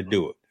teach you how to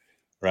do it,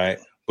 right?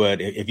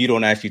 But if you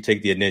don't actually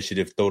take the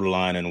initiative, throw the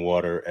line in the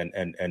water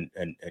and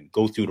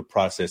go through the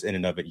process in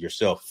and of it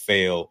yourself,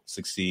 fail,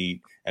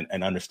 succeed,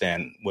 and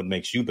understand what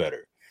makes you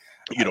better.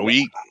 You don't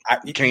eat.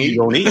 You can't eat.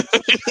 You don't eat.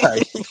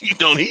 You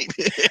don't eat.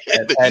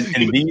 and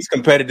in these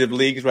competitive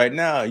leagues right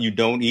now, you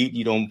don't eat,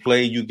 you don't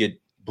play, you get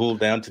pulled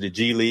down to the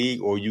G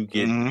League, or you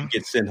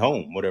get sent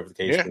home, whatever the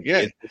case.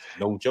 Yeah. It's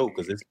no joke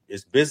because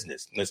it's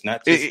business. It's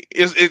not.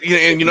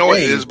 And you know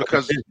what it is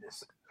because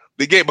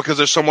the game, because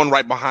there's someone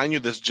right behind you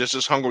that's just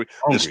as hungry.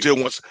 That still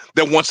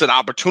wants an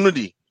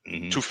opportunity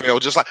to fail,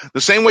 just like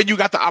the same way you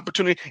got the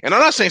opportunity. And I'm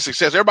not saying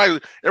success.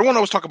 Everyone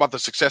always talk about the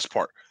success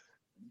part.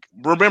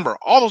 Remember,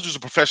 all those dudes are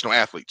professional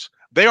athletes.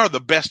 They are the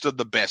best of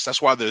the best.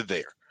 That's why they're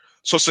there.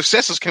 So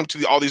success has come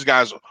to all these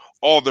guys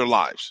all their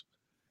lives.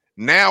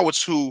 Now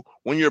it's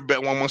when you're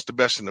amongst the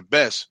best and the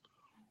best,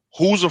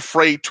 who's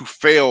afraid to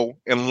fail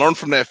and learn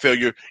from that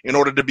failure in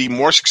order to be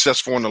more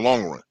successful in the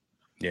long run?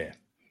 Yeah.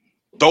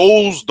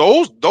 Those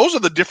are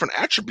the different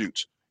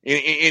attributes.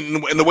 And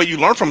the way you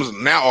learn from is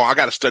now, I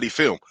got to study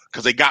film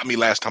because they got me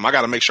last time. I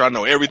got to make sure I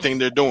know everything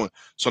they're doing.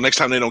 So next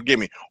time they don't get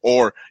me,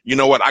 or you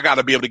know what, I got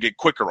to be able to get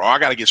quicker, or I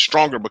got to get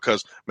stronger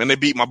because man, they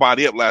beat my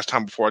body up last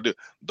time before I did.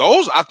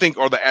 Those I think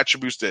are the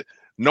attributes that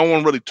no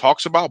one really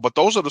talks about, but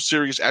those are the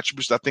serious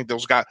attributes that I think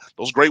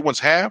those great ones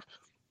have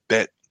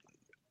that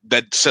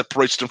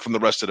separates them from the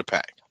rest of the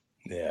pack.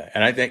 Yeah,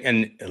 and I think,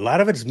 and a lot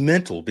of it is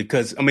mental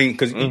because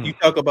you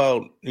talk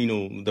about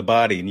the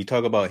body and you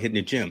talk about hitting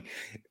the gym.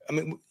 I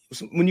mean,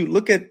 when you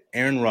look at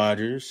Aaron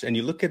Rodgers and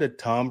you look at a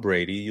Tom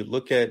Brady, you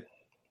look at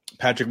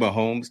Patrick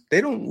Mahomes,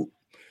 they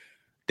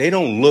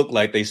don't look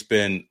like they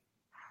spend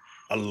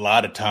a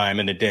lot of time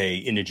in a day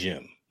in the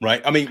gym,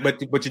 right? I mean,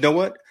 but you know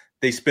what?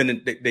 They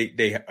spend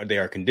they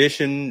are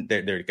conditioned,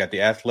 they got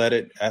the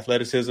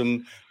athleticism,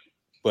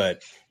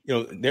 but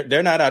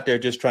they're not out there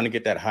just trying to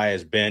get that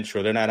highest bench,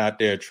 or they're not out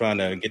there trying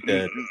to get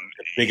the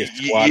biggest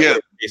squat, whatever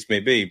the case may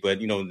be. But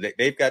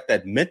they've got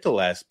that mental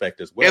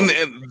aspect as well. And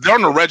they're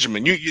on a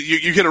regimen. You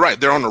hit it right.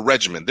 They're on a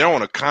regimen. They're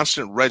on a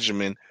constant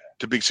regimen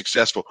to be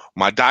successful.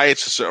 My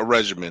diet's a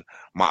regimen.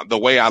 The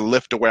way I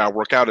lift, the way I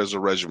work out is a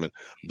regimen.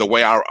 The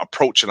way I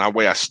approach and the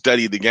way I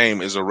study the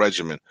game is a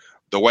regimen.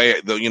 The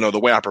way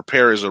I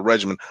prepare is a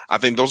regimen. I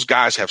think those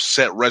guys have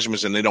set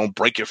regimens and they don't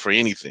break it for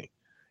anything.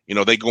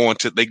 They go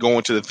into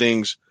the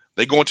things.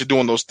 They go into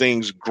doing those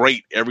things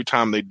great every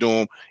time they do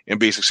them and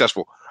be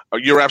successful.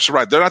 You're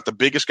absolutely right. They're not the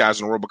biggest guys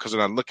in the world because they're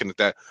not looking at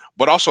that.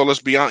 But also,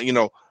 let's be honest,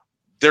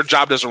 their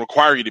job doesn't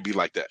require you to be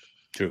like that.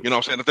 True. You know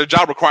what I'm saying? If their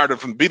job required them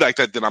to be like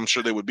that, then I'm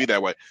sure they would be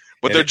that way.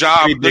 But their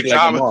job, like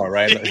Lamar,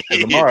 right?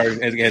 Lamar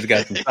has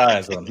got some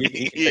size on him.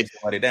 He takes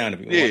somebody down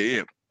if he wants.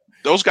 Yeah.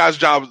 Those guys'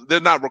 jobs,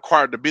 they're not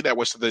required to be that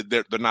way, so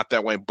they're not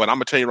that way. But I'm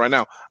gonna tell you right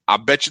now, I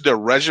bet you their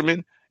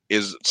regimen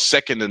is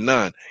second to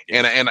none.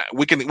 And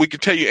we can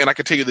tell you, and I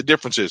can tell you the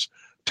differences.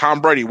 Tom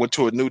Brady went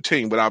to a new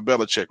team without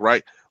Belichick,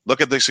 right?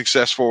 Look at the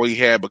successful he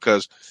had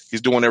because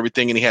he's doing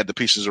everything and he had the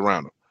pieces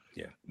around him.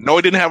 Yeah. No,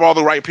 he didn't have all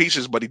the right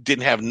pieces, but he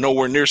didn't have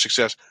nowhere near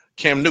success.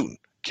 Cam Newton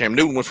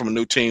went from a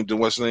new team to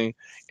what's the name,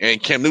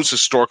 and Cam Newton's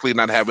historically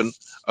not having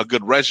a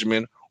good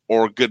regimen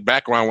or a good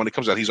background when it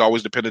comes out. He's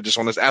always dependent just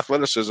on his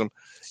athleticism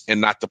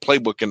and not the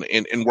playbook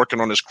and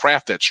working on his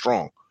craft that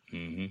strong.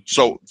 Mm-hmm.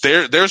 So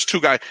there's two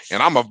guys,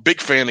 and I'm a big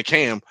fan of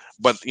Cam,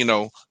 but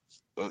it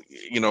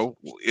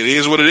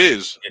is what it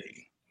is.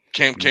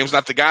 Cam's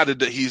not the guy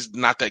he's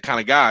not that kind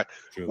of guy.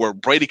 True. Where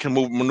Brady can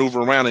maneuver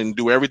around and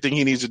do everything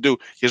he needs to do.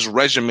 His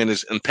regimen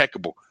is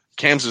impeccable.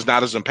 Cam's is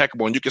not as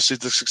impeccable, and you can see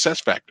the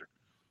success factor.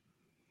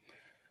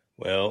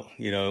 Well,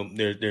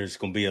 there's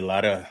going to be a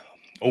lot of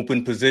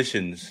open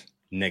positions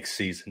next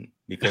season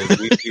because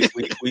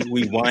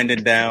we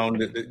winding down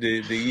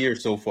the year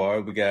so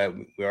far. We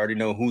already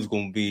know who's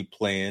going to be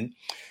playing.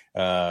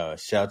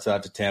 Shouts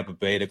out to Tampa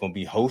Bay. They're going to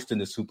be hosting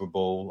the Super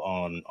Bowl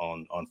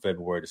on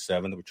February the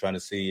 7th. We're trying to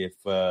see if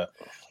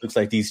looks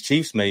like these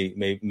Chiefs may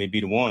be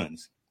the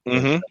ones.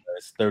 Mm-hmm.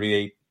 It's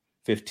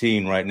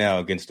 38-15 right now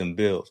against them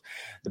Bills.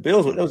 The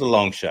Bills, that was a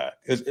long shot.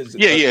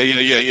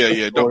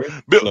 Yeah.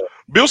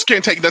 Bills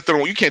can't take nothing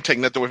away. You can't take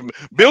nothing away from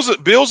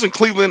Bills and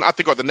Cleveland. I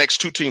think are the next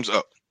two teams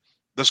up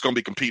that's going to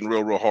be competing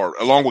real hard,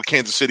 along with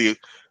Kansas City.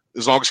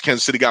 As long as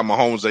Kansas City got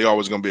Mahomes, they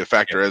always going to be a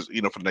factor, as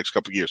for the next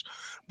couple of years.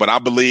 But I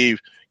believe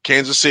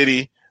Kansas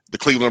City, the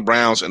Cleveland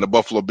Browns, and the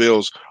Buffalo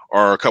Bills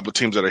are a couple of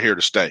teams that are here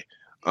to stay,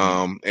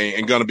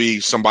 and going to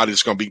be somebody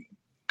that's going to be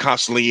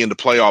constantly in the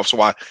playoffs.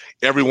 Why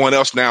everyone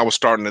else now is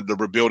starting the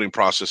rebuilding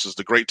processes.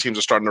 The great teams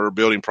are starting the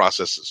rebuilding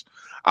processes.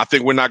 I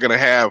think we're not going to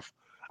have.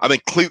 I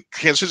think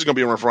Kansas City is going to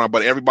be around for a while,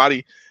 but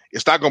everybody,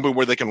 it's not going to be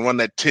where they can run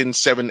that 10,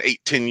 7,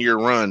 8, 10-year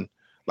run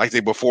like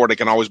they before. They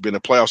can always be in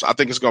the playoffs. I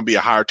think it's going to be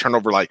a higher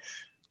turnover, like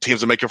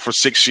teams that make it for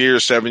 6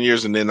 years, 7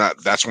 years, and then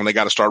that's when they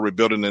got to start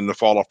rebuilding, and the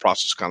fall off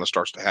process kind of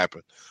starts to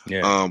happen.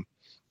 Yeah.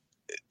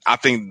 I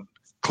think,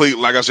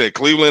 like I said,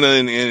 Cleveland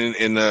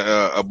and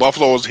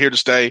Buffalo is here to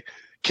stay.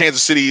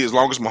 Kansas City, as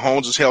long as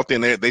Mahomes is healthy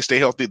and they stay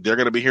healthy, they're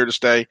going to be here to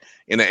stay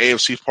in the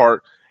AFC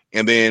part.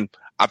 And then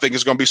I think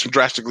it's going to be some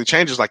drastically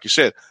changes, like you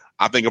said.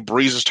 I think a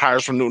Breeze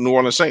retires from New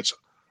Orleans Saints,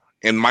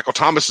 and Michael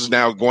Thomas is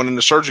now going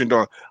into surgery and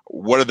doing.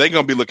 What are they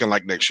going to be looking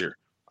like next year?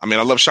 I mean,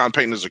 I love Sean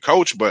Payton as a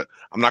coach, but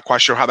I'm not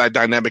quite sure how that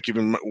dynamic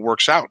even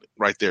works out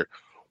right there.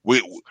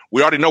 We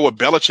already know what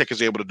Belichick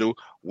is able to do.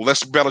 Well,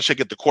 let's Belichick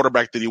get the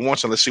quarterback that he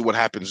wants, and let's see what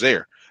happens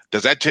there.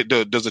 Does that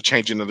does a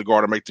change into the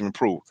guard to make them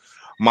improve?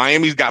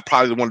 Miami's got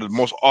probably one of the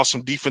most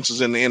awesome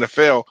defenses in the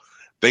NFL.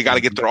 They got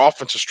to get their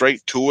offense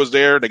straight. Tua's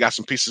there. They got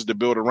some pieces to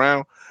build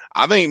around.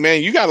 I think,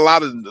 man, you got a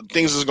lot of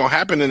things that's going to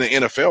happen in the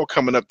NFL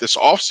coming up this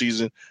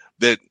offseason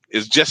that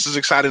is just as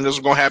exciting as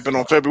going to happen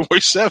on February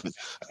 7th.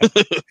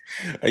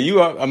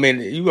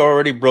 You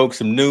already broke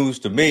some news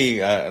to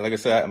me. Like I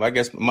said, I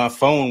guess my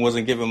phone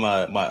wasn't giving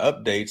my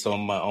updates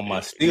on my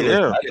Steelers.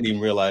 Yeah. I didn't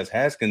even realize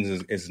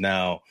Haskins is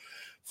now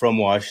from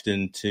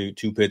Washington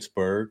to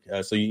Pittsburgh.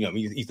 So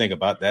you think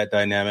about that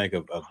dynamic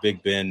of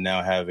Big Ben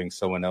now having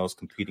someone else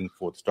competing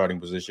for the starting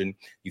position.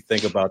 You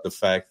think about the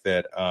fact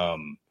that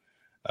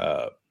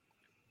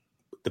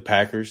the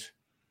Packers,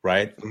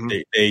 right?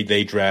 Mm-hmm.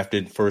 They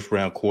drafted first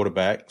round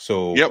quarterback.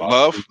 So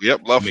Love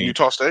from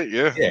Utah State.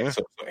 Yeah.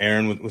 So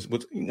Aaron was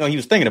he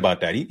was thinking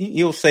about that.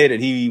 He'll say that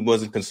he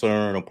wasn't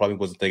concerned or probably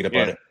wasn't thinking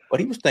about it,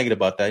 but he was thinking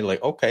about that.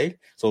 Like, okay,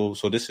 so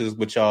this is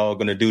what y'all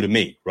gonna do to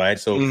me, right?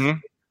 So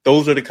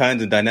those are the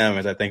kinds of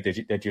dynamics I think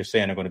that you're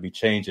saying are going to be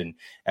changing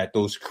at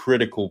those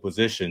critical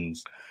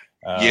positions.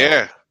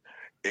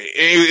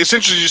 It's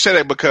interesting you say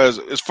that because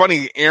it's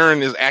funny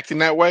Aaron is acting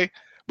that way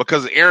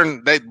because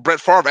Brett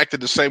Favre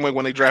acted the same way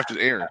when they drafted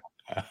Aaron,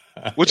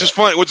 which is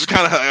funny, which is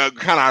kind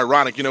of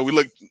ironic. We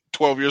look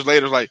 12 years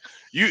later, like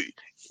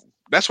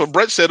that's what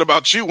Brett said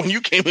about you when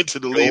you came into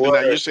the league, and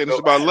now you're saying it's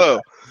about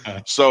love.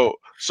 So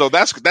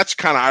that's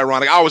kind of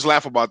ironic. I always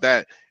laugh about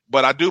that.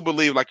 But I do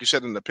believe, like you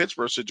said, in the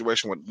Pittsburgh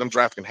situation with them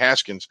drafting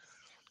Haskins,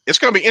 it's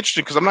going to be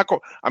interesting because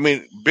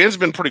Ben's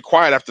been pretty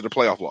quiet after the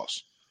playoff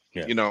loss,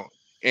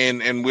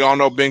 and we all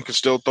know Ben can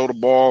still throw the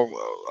ball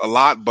a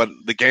lot, but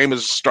the game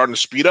is starting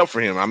to speed up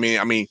for him.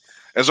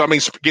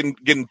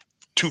 Getting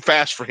too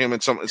fast for him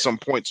at some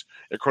points,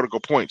 at critical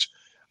points.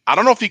 I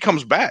don't know if he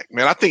comes back,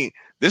 man. I think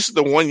this is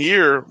the 1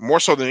 year more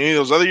so than any of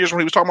those other years when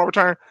he was talking about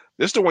retiring.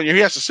 This is the 1 year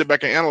he has to sit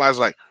back and analyze,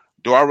 like,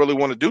 do I really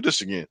want to do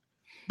this again?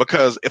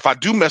 Because if I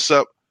do mess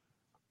up,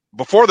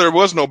 before there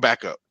was no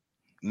backup.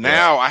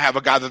 Now I have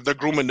a guy that they're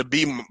grooming to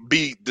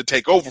be to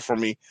take over for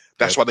me.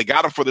 That's why they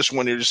got him for this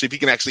 1 year to see if he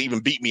can actually even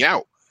beat me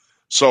out.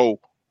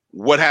 So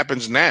what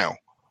happens now?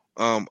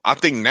 I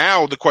think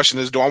now the question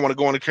is, do I want to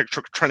go into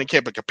training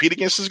camp and compete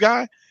against this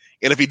guy?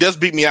 And if he does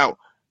beat me out,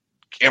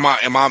 am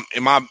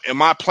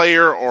I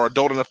player or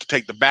adult enough to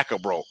take the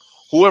backup role?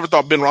 Whoever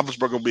thought Ben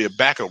Roethlisberger would be a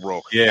backup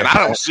role? Yeah, and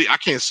I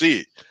can't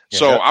see it. Yeah,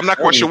 so I'm not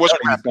quite sure what's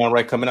going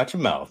right coming out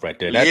your mouth right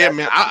there.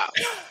 Man.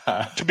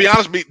 To be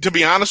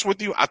honest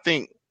with you, I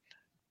think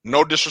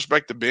no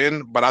disrespect to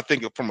Ben, but I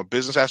think from a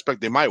business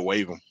aspect, they might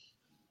waive him.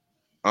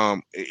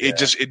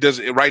 It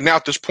does right now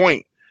at this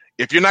point.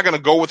 If you're not going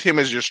to go with him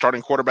as your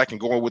starting quarterback and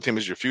going with him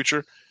as your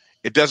future,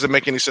 it doesn't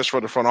make any sense for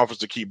the front office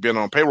to keep Ben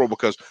on payroll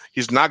because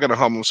he's not going to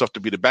humble himself to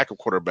be the backup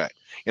quarterback.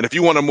 And if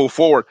you want to move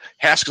forward,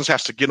 Haskins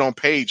has to get on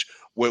page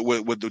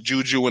with the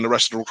Juju and the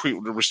rest of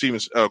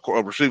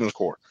the receiving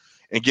core.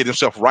 And get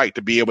himself right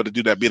to be able to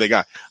do that, be the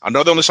guy. I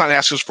know they only signed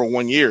Haskins for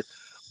 1 year,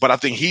 but I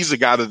think he's the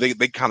guy that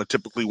they kind of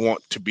typically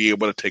want to be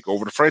able to take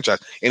over the franchise.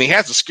 And he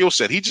has the skill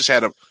set. He just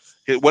had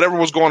whatever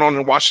was going on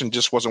in Washington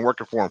just wasn't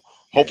working for him.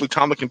 Hopefully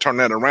Tomlin can turn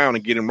that around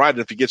and get him right. And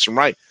if he gets him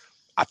right,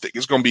 I think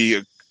it's going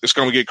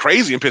to get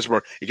crazy in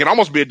Pittsburgh. It can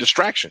almost be a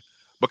distraction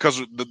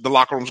because the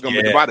locker room's going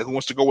to be divided. Who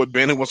wants to go with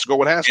Ben? Who wants to go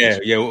with Haskins?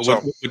 Yeah. So,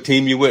 what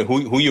team you with?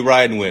 Who you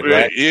riding with?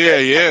 Right?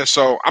 Yeah.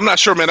 So I'm not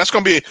sure, man. That's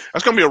gonna be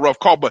a rough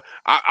call, but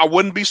I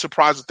wouldn't be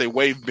surprised if they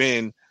waived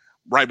Ben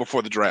right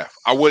before the draft.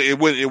 It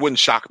wouldn't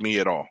shock me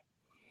at all.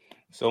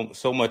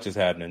 So much is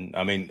happening.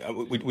 I mean,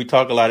 we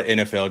talk a lot of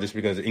NFL just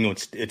because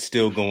it's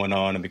still going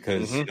on and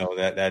because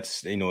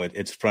that's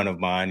it's front of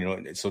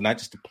mind. So not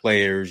just the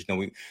players.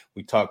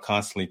 We talk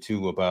constantly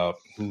too about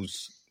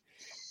who's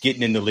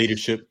getting into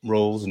leadership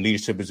roles and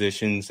leadership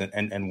positions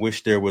and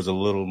wish there was a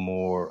little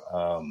more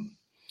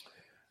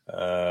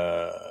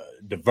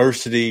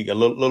diversity, a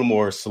little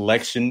more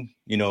selection,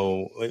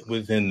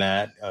 within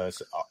that.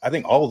 So I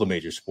think all the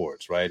major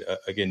sports, right?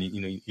 Again,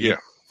 you look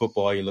at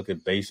football, you look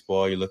at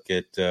baseball, you look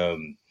at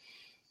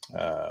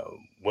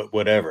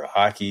whatever,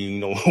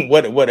 hockey,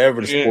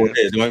 whatever the sport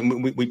is.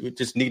 We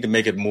just need to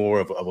make it more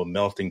of a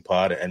melting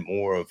pot and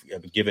more of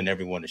giving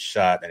everyone a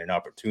shot and an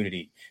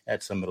opportunity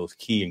at some of those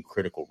key and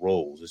critical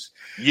roles.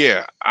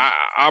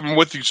 I'm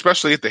with you,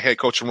 especially at the head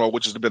coaching role,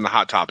 which has been the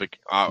hot topic,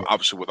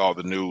 obviously with all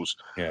the news.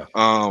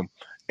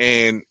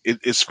 And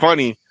it's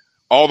funny,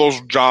 all those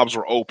jobs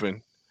were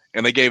open,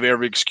 and they gave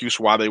every excuse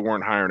why they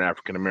weren't hiring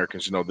African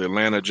Americans. You know, the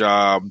Atlanta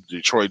job, the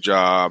Detroit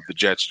job, the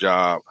Jets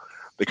job.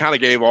 They kind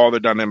of gave all their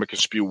dynamic and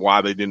spew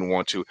why they didn't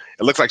want to.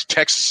 It looks like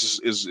Texas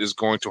is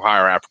going to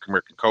hire an African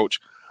American coach.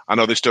 I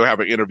know they still have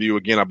an interview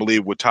again, I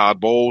believe, with Todd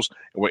Bowles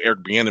and with Eric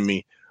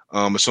Bieniemy.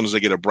 As soon as they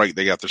get a break,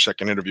 they got their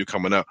second interview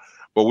coming up.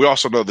 But we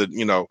also know that,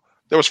 you know,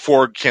 there was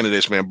 4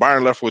 candidates, man.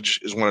 Byron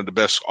Leftwich is one of the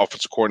best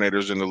offensive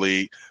coordinators in the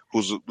league,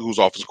 who's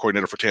offensive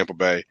coordinator for Tampa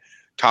Bay.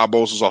 Todd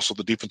Bowles is also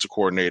the defensive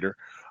coordinator.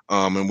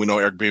 And we know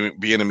Eric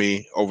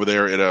Bieniemy over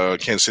there at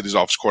Kansas City's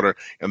offensive coordinator.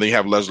 And then you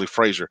have Leslie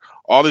Frazier.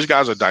 All these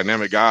guys are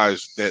dynamic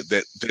guys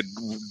that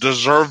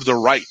deserve the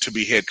right to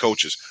be head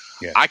coaches.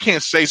 Yeah. I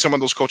can't say some of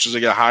those coaches that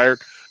get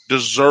hired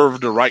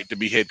deserve the right to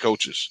be head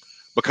coaches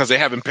because they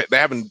haven't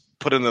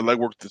put in the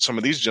legwork that some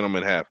of these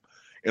gentlemen have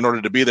in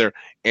order to be there.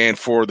 And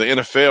for the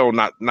NFL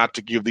not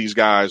to give these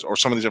guys, or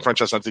some of these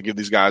franchises not to give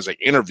these guys an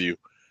interview,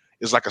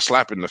 is like a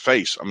slap in the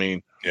face. I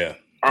mean, yeah.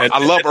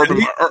 I love Urban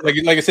Meyer.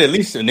 Like I said, at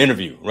least an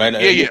interview, right?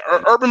 Yeah.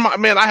 Urban Meyer,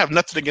 man, I have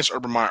nothing against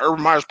Urban Meyer.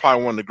 Urban Meyer is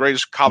probably one of the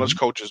greatest college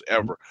coaches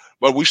ever.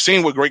 But we've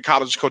seen with great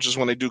college coaches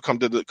when they do come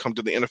to the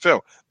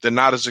NFL, they're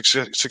not as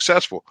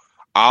successful.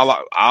 A la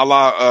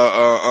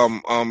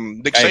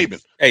Nick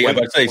Saban. Hey, I'm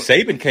about to say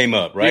Saban came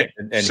up, right?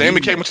 Yeah. And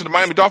Saban came into the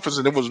Miami Dolphins,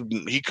 and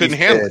he couldn't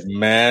handle it.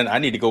 Man, I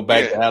need to go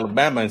back to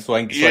Alabama so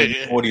I can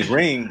get all these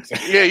rings.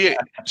 Yeah.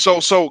 So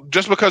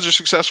just because you're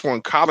successful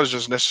in college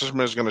doesn't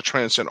necessarily is going to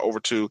transcend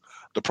over to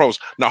the pros.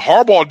 Now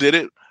Harbaugh did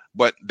it,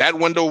 but that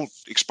window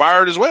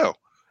expired as well.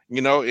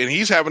 You know, and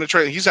he's having a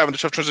tough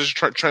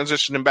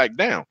transitioning back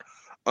down.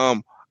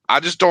 I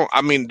just don't.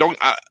 I mean,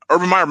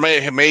 Urban Meyer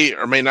may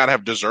or may not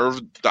have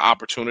deserved the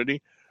opportunity,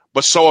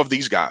 but so have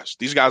these guys.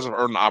 These guys have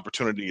earned the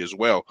opportunity as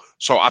well.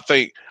 So I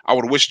think I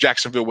would wish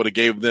Jacksonville would have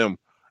gave them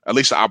at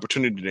least an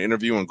opportunity to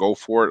interview and go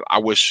for it. I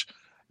wish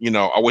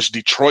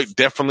Detroit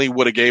definitely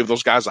would have gave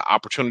those guys an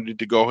opportunity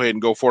to go ahead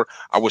and go for it.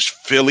 I wish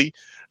Philly's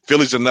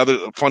another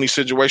funny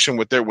situation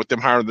with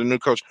them hiring the new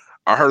coach.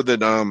 I heard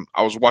that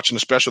I was watching a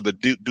special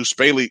that Deuce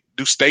Staley,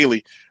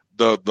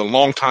 the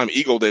longtime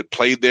Eagle that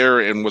played there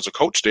and was a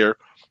coach there,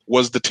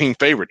 was the team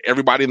favorite.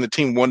 Everybody in the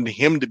team wanted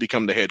him to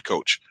become the head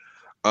coach.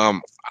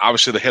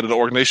 Obviously, the head of the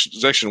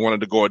organization wanted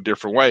to go a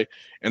different way,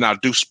 and now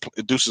Deuce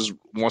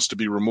wants to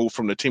be removed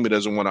from the team. He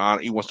doesn't want to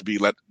honor. He wants to be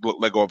let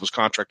go of his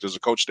contract as a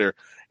coach there,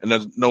 and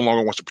then no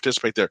longer wants to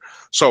participate there.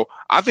 So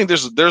I think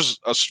there's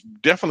a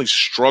definitely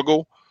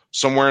struggle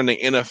somewhere in the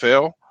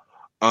NFL,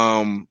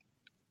 and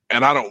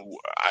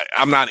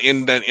I'm not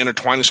in that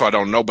intertwining, so I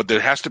don't know. But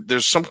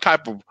there's some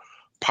type of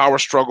power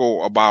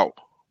struggle about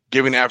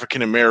giving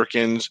African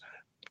Americans,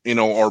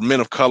 or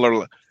men of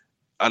color,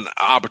 an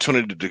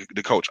opportunity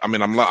to coach. I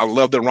mean, I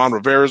love that Ron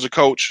Rivera is a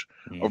coach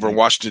over in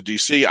Washington,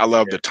 D.C. I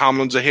love that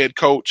Tomlin's a head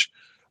coach.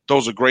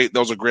 Those are great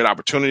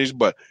opportunities.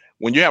 But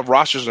when you have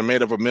rosters that are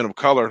made up of men of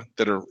color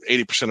that are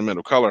 80% of men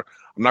of color,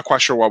 I'm not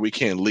quite sure why we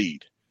can't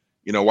lead.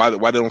 Why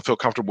they don't feel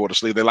comfortable with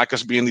us lead. They like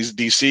us being these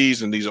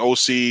DCs and these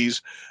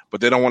OCs, but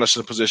they don't want us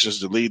in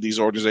positions to lead these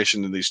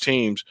organizations and these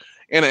teams.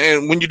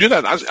 And when you do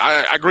that,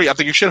 I agree. I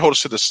think you should hold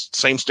us to the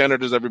same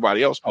standard as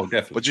everybody else. Oh,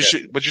 definitely.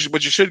 But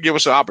you should give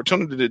us an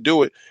opportunity to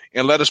do it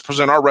and let us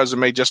present our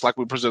resume just like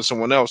we present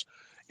someone else,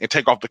 and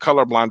take off the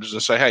color blinders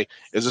and say, hey,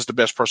 is this the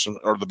best person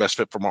or the best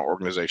fit for my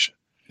organization?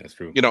 That's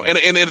true.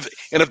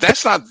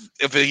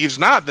 If he's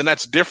not, then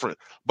that's different.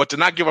 But to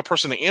not give a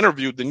person an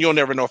interview, then you'll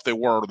never know if they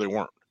were or they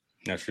weren't.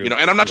 That's true. And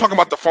I'm not talking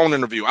about the phone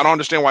interview. I don't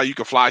understand why you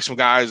could fly some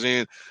guys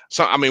in.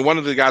 One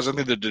of the guys, I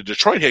think the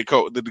Detroit head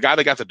coach, the guy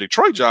that got the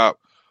Detroit job,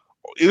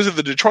 either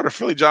the Detroit or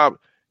Philly job,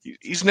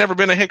 he's never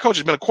been a head coach.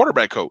 He's been a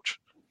quarterback coach.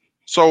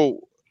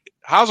 So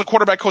how's a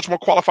quarterback coach more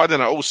qualified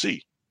than an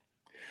OC?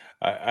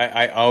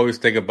 I always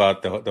think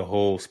about the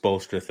whole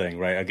Spoelstra thing,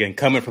 right? Again,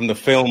 coming from the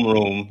film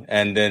room,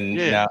 and then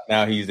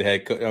now he's the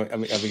head coach. I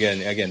mean,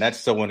 again, that's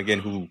someone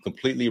who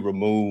completely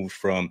removed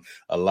from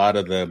a lot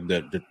of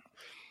the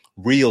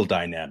real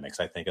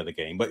dynamics, I think, of the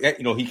game. But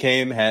he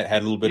came, had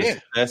a little bit of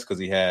success because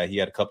he had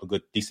a couple of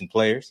good, decent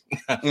players,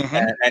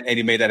 and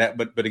he made that.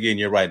 But again,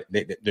 you're right.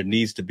 There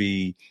needs to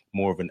be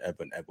more of an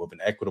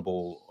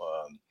equitable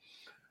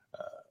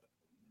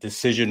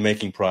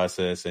decision-making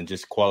process and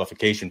just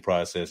qualification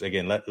process.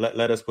 Again,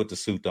 let us put the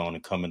suit on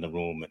and come in the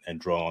room and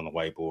draw on the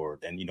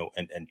whiteboard and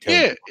tell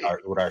you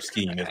what our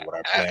scheme is, what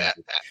our plan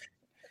is.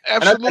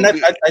 Absolutely.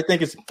 And I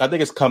think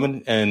it's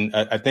coming, and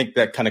I think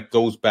that kind of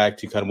goes back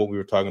to kind of what we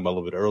were talking about a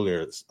little bit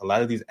earlier. A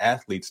lot of these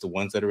athletes, the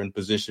ones that are in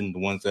position, the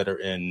ones that are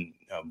in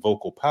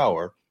vocal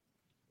power,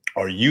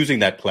 are using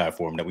that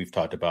platform that we've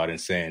talked about and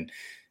saying,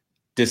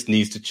 this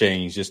needs to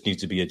change. This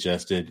needs to be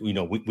adjusted. We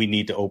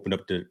need to open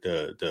up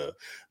the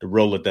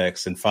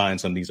Rolodex and find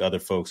some of these other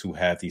folks who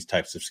have these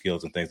types of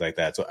skills and things like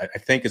that. So I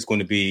think it's going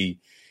to be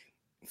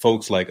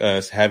folks like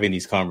us having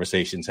these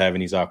conversations, having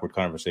these awkward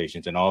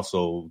conversations, and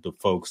also the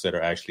folks that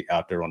are actually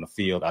out there on the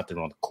field, out there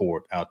on the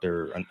court, out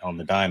there on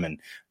the diamond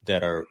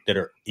that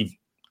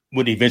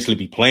would eventually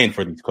be playing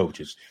for these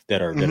coaches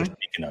that are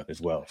speaking up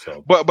as well.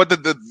 So, but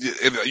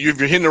you're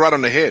hitting it right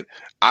on the head.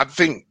 I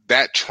think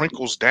that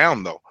trickles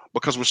down though.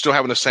 because we're still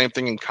having the same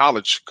thing in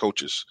college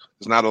coaches.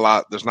 There's not a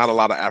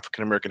lot of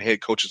African American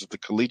head coaches at the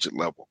collegiate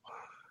level.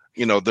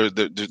 You know, there's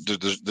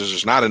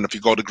just not. And if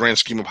you go to the grand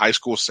scheme of high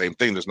school, same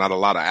thing. There's not a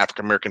lot of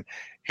African American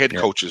head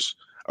coaches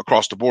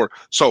across the board.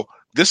 So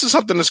this is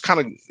something that's kind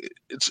of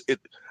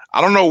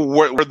I don't know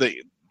where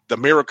the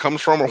mirror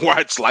comes from, or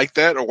why it's like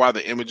that, or why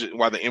the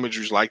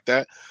imagery is like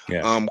that.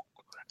 Yeah.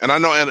 And I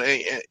know,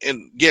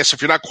 and yes,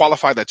 if you're not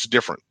qualified, that's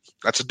different.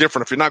 That's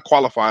different. If you're not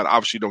qualified,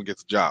 obviously you don't get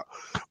the job.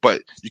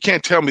 But you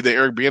can't tell me that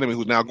Eric Bieniemy,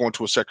 who's now going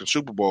to a second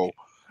Super Bowl,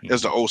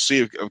 as the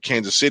OC of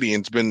Kansas City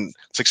and's been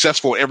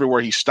successful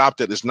everywhere he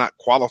stopped at, is not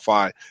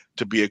qualified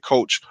to be a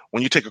coach.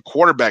 When you take a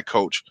quarterback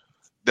coach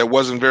that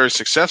wasn't very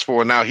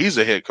successful and now he's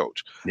a head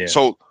coach. Yeah.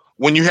 So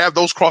when you have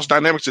those cross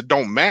dynamics that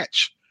don't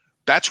match,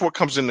 that's what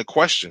comes into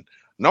question.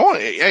 No,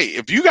 hey,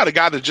 if you got a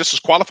guy that's just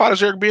as qualified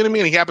as Eric Bieniemy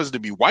and he happens to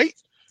be white,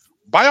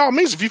 by all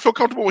means, if you feel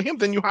comfortable with him,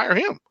 then you hire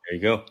him. There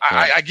you go.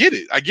 I get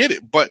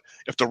it. But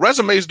if the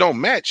resumes don't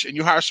match and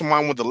you hire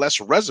someone with a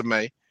lesser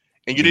resume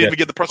and you didn't even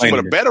get the person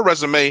with a better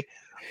resume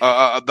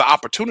the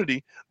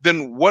opportunity,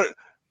 then what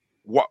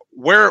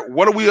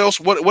else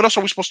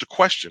are we supposed to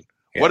question?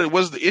 Yeah. What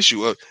is the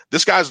issue?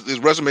 His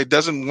resume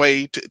doesn't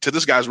weigh to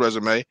this guy's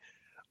resume.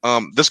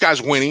 This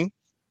guy's winning.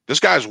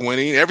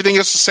 Everything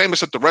is the same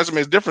except the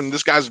resume is different.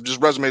 This guy's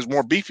just resume is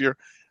more beefier,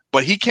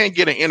 but he can't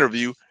get an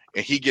interview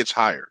and he gets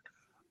hired.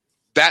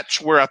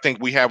 That's where I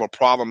think we have a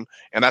problem,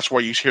 and that's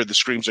where you hear the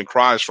screams and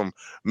cries from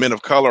men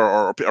of color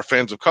or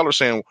fans of color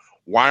saying,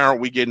 why aren't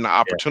we getting the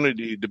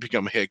opportunity to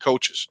become head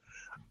coaches?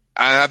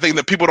 And I think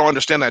that people don't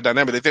understand that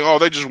dynamic. They think,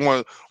 they just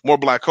want more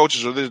black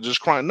coaches, or they're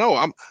just crying. No,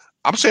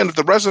 I'm saying if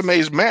the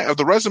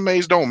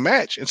resumes don't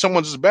match and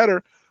someone's is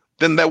better,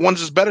 then that one's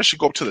is better should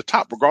go up to the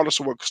top, regardless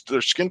of what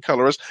their skin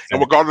color is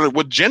and regardless of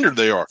what gender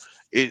they are.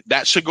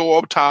 That should go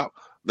up top.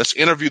 Let's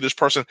interview this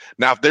person.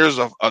 Now, if there's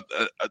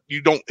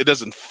it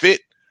doesn't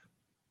fit,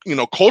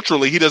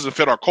 culturally, he doesn't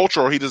fit our culture,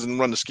 or he doesn't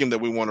run the scheme that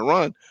we want to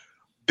run,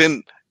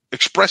 then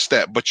express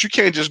that. But you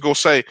can't just go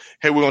say,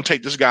 hey, we're going to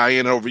take this guy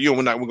in over you,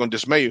 and we're going to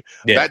dismay you.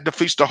 Yeah. That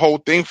defeats the whole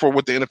thing for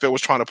what the NFL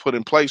was trying to put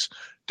in place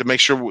to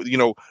make sure,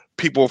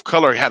 people of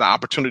color had an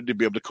opportunity to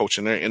be able to coach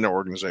in their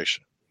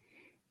organization.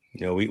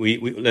 We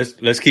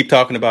let's keep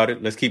talking about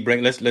it. Let's keep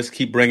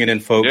bringing in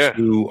folks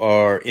who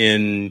are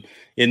in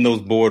those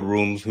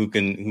boardrooms who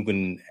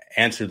can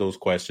answer those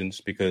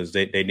questions, because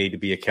they need to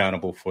be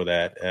accountable for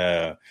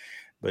that.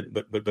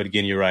 But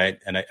again, you're right,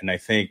 and I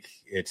think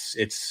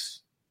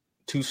it's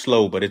too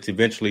slow, but it's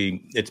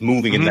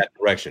moving in that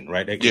direction,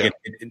 right? Again,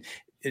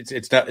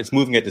 it's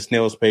moving at the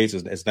snail's pace.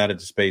 It's not at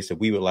the pace that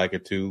we would like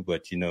it to,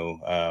 but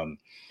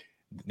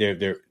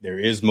there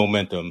is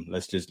momentum.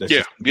 Let's just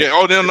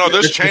Oh no,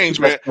 there's change,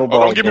 man.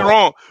 Don't get me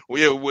wrong.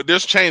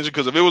 There's change,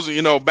 because if it was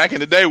back in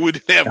the day, we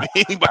didn't have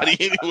anybody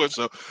anywhere.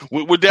 So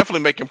we're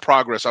definitely making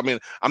progress. I mean,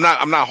 I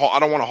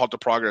don't want to halt the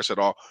progress at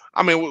all.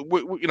 I mean,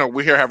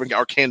 we're here having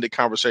our candid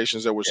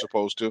conversations that we're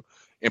supposed to,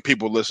 and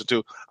people listen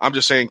to. I'm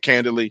just saying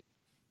candidly,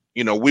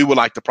 we would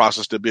like the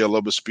process to be a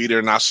little bit speedier,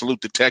 and I salute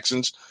the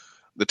Texans.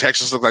 The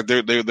Texans look like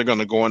they're going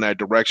to go in that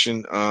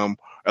direction.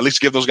 At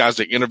least give those guys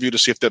the interview to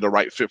see if they're the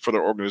right fit for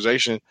their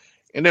organization.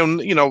 And then,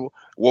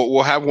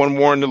 we'll have one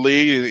more in the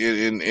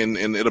league, and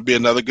it'll be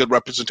another good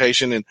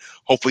representation. And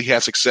hopefully he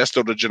has success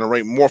to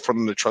generate more for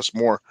them to trust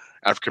more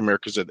African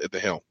Americans at the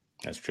helm.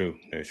 That's true.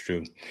 That's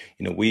true.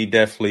 We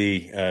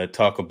definitely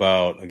talk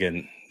about,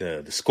 again,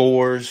 the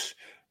scores.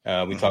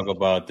 We talk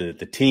about the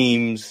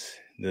teams,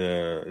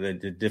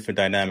 the different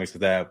dynamics of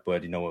that.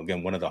 But,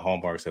 again, one of the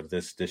hallmarks of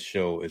this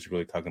show is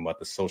really talking about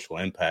the social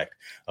impact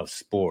of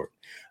sport.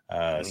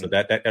 So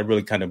that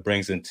really kind of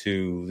brings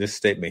into this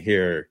statement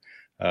here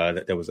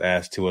that was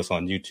asked to us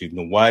on YouTube.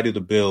 Why do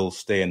the Bills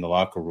stay in the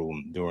locker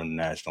room during the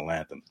national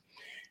anthem?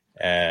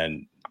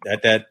 And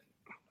that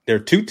there are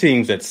two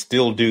teams that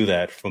still do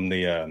that from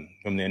the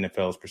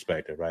NFL's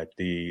perspective, right?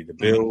 The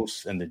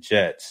Bills and the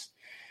Jets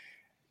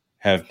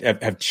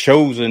have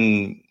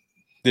chosen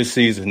this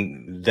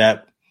season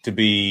that to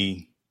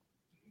be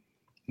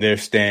their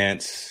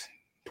stance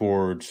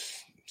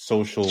towards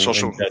social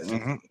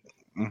injustice.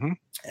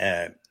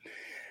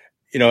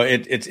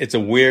 It's a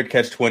weird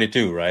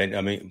catch-22, right?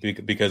 I mean,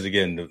 because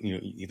again,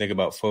 you think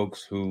about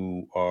folks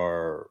who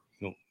are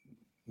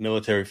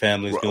military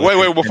families.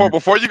 Wait,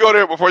 before you go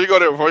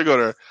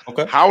there.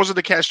 Okay. How is it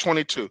the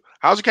catch-22?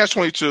 How is it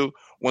catch-22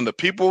 when the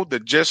people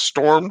that just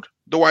stormed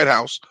the White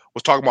House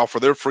was talking about for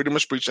their freedom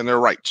of speech and their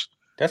rights?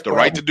 That's the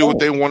right to do what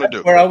they want to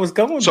do. Where I was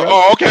going.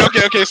 So, okay.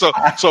 So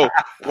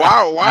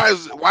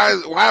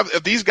why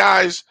if these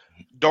guys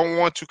don't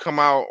want to come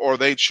out, or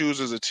they choose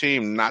as a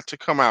team not to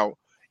come out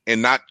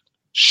and not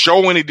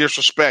show any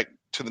disrespect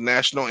to the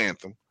national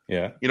anthem,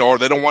 or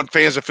they don't want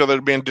fans to feel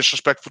they're being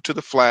disrespectful to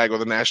the flag or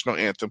the national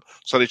anthem,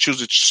 so they choose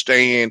to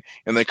stay in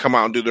and they come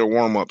out and do their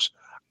warm-ups.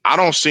 I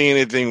don't see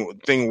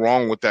anything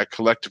wrong with that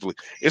collectively.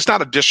 It's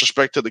not a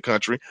disrespect to the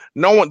country.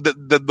 No one,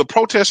 the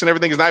protest and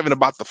everything is not even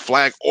about the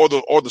flag or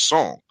the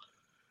song,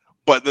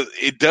 but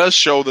it does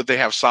show that they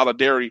have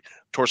solidarity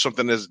towards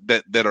something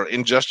that are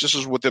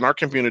injustices within our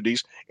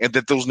communities, and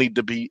that those need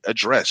to be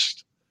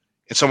addressed.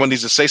 and someone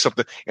needs to say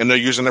something, and they're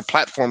using their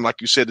platform,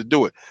 like you said, to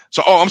do it.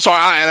 So, I'm sorry,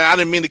 I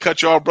didn't mean to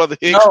cut you off, Brother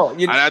Hicks. No,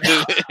 I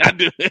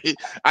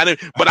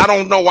didn't. But I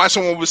don't know why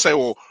someone would say,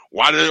 well,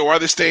 why are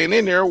they staying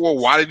in there? Well,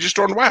 why did you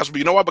storm the White House? But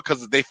you know what?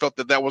 Because they felt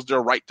that was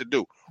their right to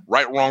do,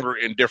 right, wrong, or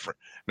indifferent.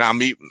 Now,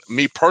 me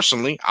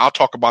personally, I'll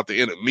talk about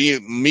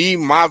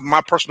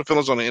my personal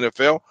feelings on the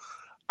NFL.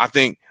 I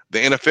think the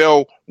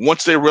NFL,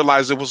 once they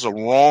realized it was a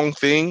wrong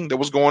thing that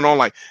was going on,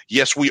 like,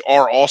 yes, we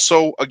are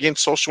also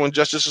against social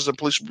injustices and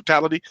police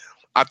brutality.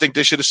 I think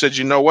they should have said,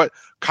 you know what,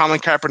 Colin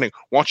Kaepernick,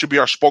 why don't you be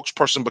our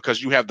spokesperson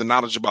because you have the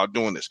knowledge about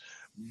doing this.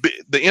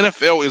 The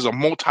NFL is a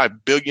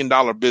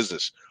multi-billion-dollar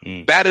business.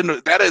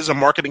 That is a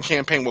marketing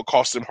campaign will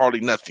cost them hardly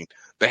nothing.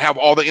 They have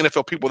all the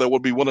NFL people that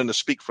would be willing to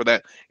speak for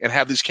that and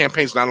have these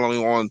campaigns not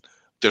only on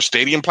their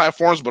stadium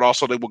platforms, but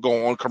also they will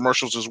go on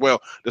commercials as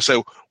well to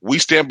say, we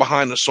stand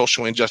behind the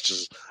social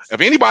injustices. If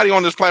anybody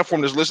on this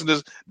platform that's listening to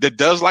this that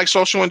does like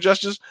social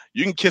injustice,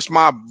 you can kiss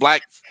my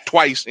black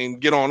twice and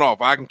get on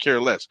off. I can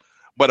care less.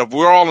 But if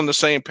we're all on the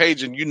same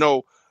page and you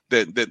know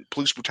that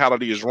police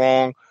brutality is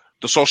wrong,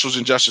 the social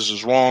injustice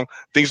is wrong,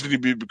 things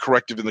need to be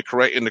corrected in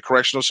the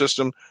correctional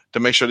system to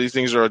make sure these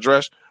things are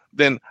addressed,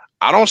 then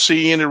I don't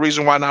see any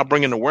reason why not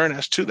bringing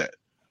awareness to that.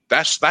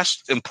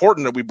 That's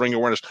important that we bring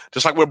awareness,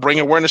 just like we're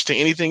bringing awareness to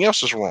anything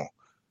else that's wrong.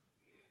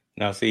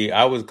 Now, see,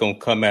 I was going to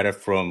come at it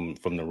from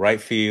the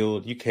right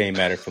field. You came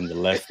at it from the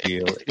left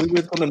field. We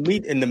were going to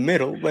meet in the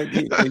middle, but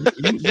you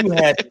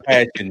had the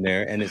passion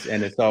there, and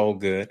it's all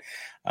good.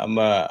 I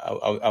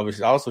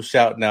was also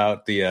shouting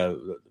out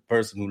the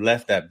person who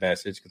left that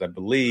message because I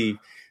believe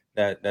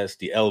that's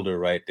the elder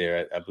right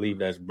there. I believe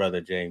that's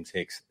Brother James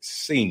Hicks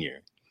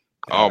Sr.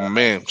 Oh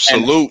man,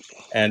 salute!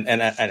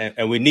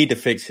 And we need to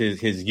fix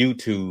his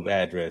YouTube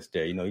address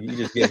there. You know, you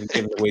just giving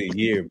away the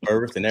year of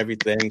birth and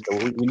everything.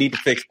 So we need to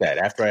fix that.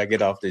 After I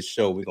get off this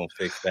show, we're gonna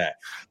fix that.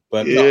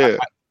 But yeah.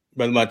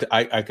 No,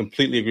 I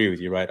completely agree with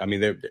you. Right? I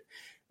mean,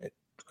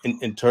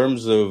 in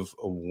terms of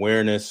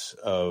awareness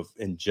of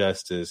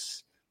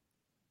injustice,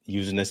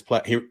 using this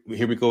here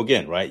we go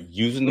again. Right?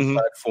 Using the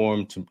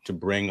platform to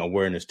bring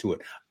awareness to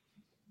it.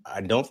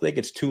 I don't think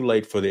it's too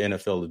late for the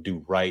NFL to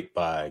do right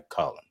by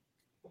Colin.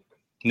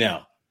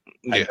 Now,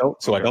 I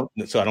don't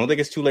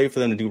think it's too late for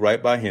them to do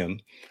right by him.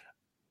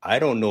 I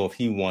don't know if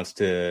he wants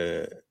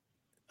to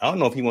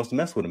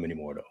mess with him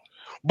anymore, though.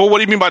 But what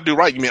do you mean by do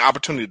right? You mean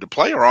opportunity to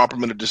play or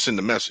opportunity to send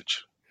a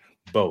message?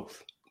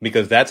 Both,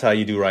 because that's how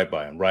you do right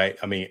by him, right?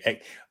 I mean,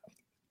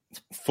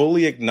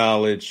 fully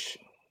acknowledge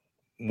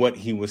what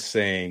he was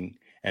saying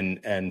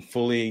and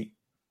fully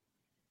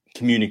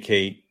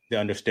communicate the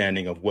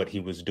understanding of what he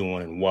was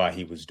doing and why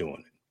he was doing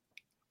it.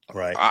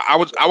 Right.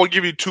 I would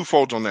give you two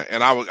folds on that,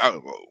 and I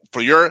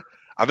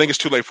think it's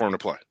too late for him to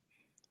play.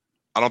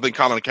 I don't think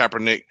Colin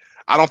Kaepernick.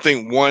 I don't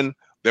think one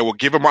they will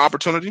give him an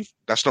opportunity.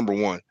 That's number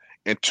one,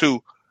 and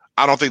two,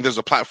 I don't think there's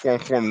a platform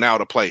for him now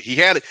to play. He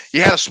had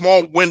a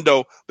small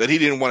window that he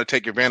didn't want to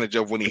take advantage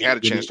of when he had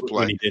a chance to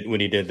play. When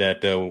he did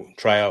that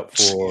tryout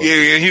for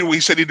he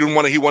said he didn't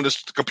want to. He wanted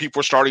to compete for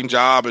a starting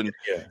job and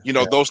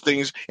those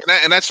things,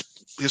 and that's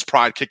his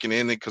pride kicking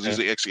in because he's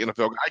an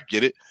ex-NFL guy. I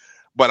get it.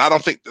 But I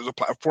don't think there's a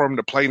platform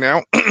to play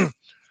now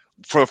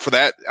for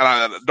that.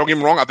 And don't get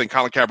me wrong, I think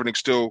Colin Kaepernick's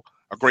still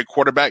a great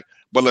quarterback.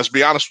 But let's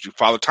be honest with you,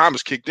 Father Time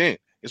has kicked in.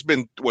 It's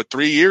been,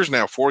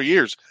 4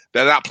 years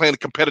they're not playing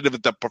competitive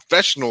at the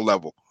professional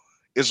level.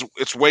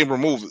 It's way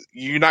removed.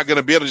 You're not going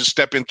to be able to just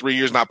step in 3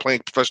 years not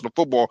playing professional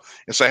football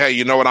and say, hey,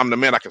 you know what, I'm the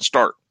man, I can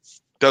start.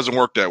 Doesn't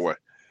work that way.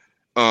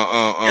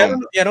 I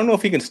don't know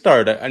if he can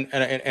start. I think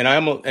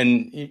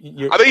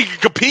he can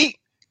compete.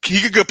 He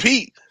can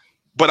compete.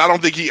 But I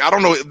don't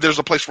know if there's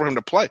a place for him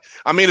to play.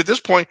 I mean, at this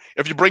point,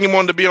 if you bring him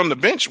on to be on the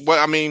bench, what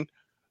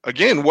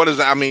is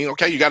that? I mean,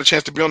 okay, you got a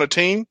chance to be on a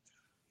team.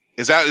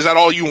 Is that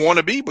all you want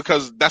to be?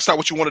 Because that's not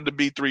what you wanted to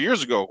be 3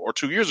 years ago or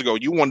 2 years ago.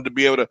 You wanted to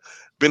be able to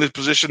be in a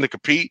position to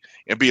compete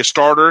and be a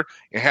starter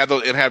and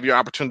have your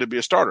opportunity to be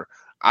a starter.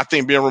 I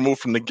think being removed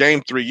from the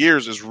game 3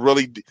 years is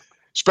really,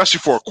 especially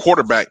for a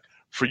quarterback,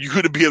 for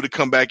you to be able to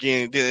come back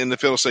in the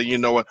field and say, you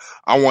know what,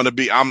 I want to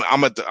be. I'm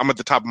at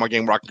the top of my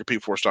game where I can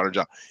compete for a starting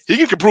job.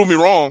 He can prove me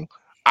wrong.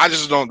 I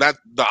just don't. That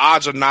the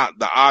odds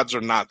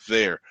are not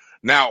there.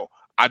 Now,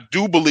 I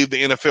do believe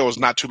the NFL is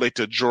not too late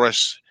to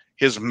address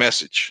his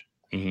message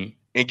and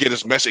get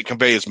his message,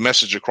 convey his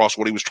message across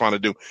what he was trying to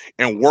do,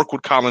 and work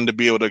with Colin to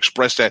be able to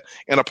express that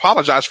and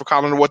apologize for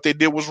Colin. What they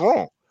did was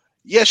wrong.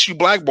 Yes, you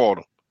blackballed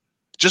him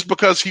just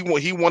because he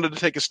wanted to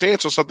take a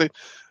stance on something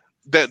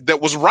that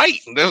was right.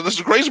 That's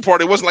the crazy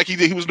part. It wasn't like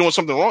he was doing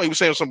something wrong. He was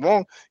saying something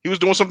wrong. He was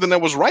doing something that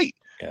was right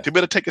to be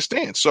able to take a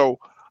stand. So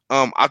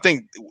I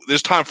think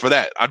there's time for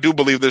that. I do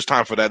believe there's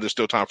time for that. There's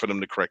still time for them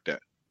to correct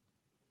that.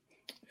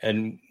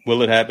 And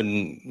will it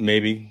happen?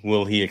 Maybe.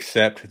 Will he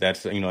accept?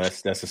 That's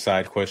a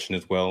side question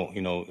as well.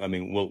 I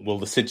mean, will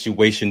the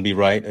situation be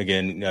right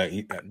again?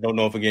 I don't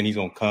know if he's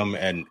going to come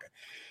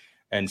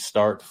and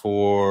start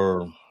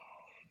for,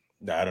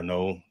 I don't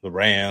know, the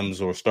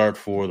Rams or start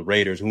for the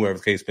Raiders, whoever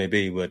the case may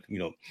be. But,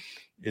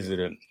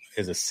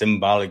 is a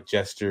symbolic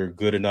gesture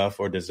good enough,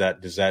 or does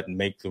that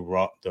make the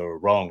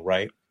wrong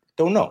right?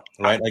 Don't know,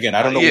 right? Again,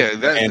 I don't know.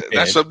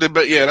 That's something,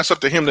 but that's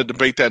up to him to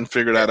debate that and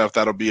figure that out. If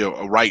that'll be a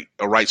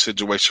right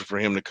situation for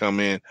him to come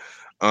in.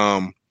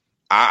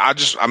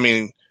 I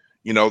mean,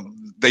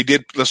 they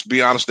did. Let's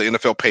be honest. The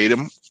NFL paid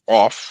him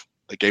off.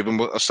 They gave him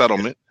a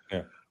settlement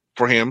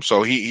for him,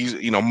 so he's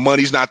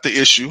money's not the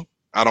issue.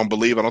 I don't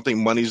think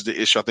money's the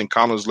issue. I think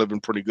Colin's living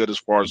pretty good as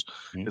far as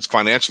his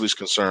financially is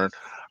concerned.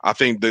 I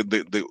think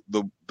the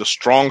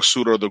strong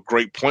suit or the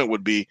great point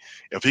would be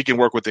if he can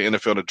work with the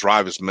NFL to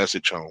drive his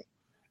message home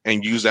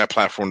and use that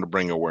platform to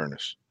bring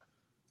awareness.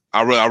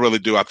 I really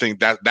do. I think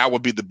that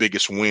would be the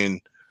biggest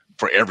win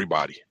for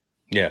everybody.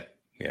 Yeah.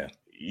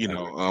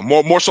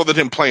 More so than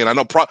him playing. I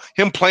know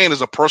him playing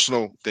is a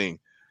personal thing,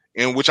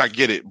 in which I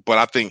get it, but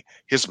I think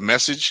his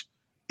message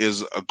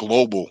is a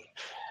global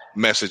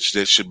message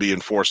that should be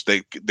enforced.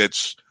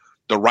 That's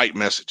the right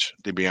message,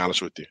 to be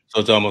honest with you.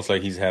 So it's almost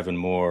like he's having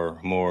more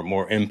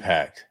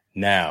impact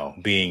now,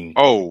 being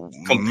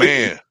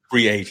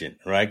free agent,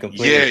 right?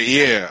 Completely.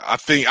 Yeah. I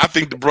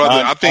think the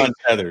brother.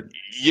 Untethered.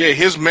 Yeah,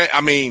 his man.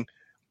 I mean,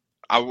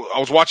 I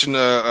was watching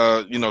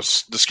the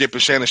Skip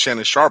and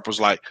Shannon Sharp was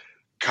like,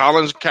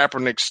 Colin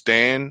Kaepernick's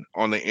stand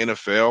on the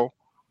NFL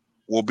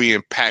will be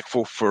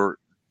impactful for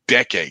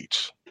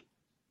decades.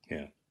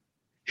 Yeah.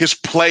 His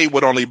play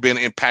would only been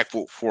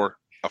impactful for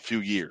a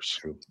few years.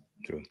 True.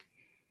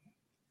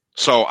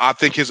 So I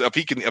think if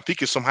he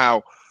can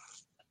somehow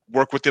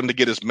work with them to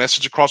get his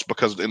message across,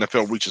 because the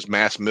NFL reaches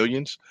mass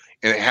millions,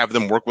 and have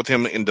them work with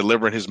him in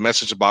delivering his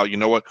message about,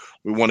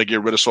 we want to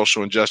get rid of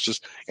social injustice,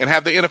 and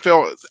have the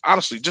NFL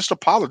honestly just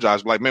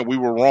apologize, like, man, we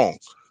were wrong.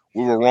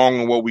 We were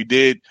wrong in what we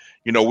did.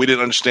 We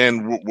didn't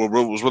understand what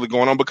was really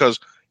going on, because,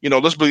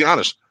 let's be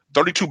honest,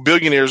 32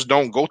 billionaires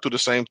don't go through the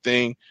same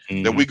thing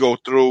that we go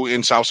through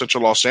in South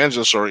Central Los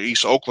Angeles or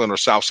East Oakland or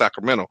South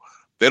Sacramento.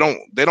 They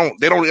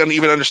don't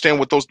even understand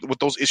what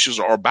those issues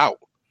are about.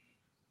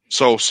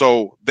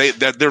 So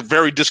they're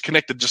very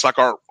disconnected, just like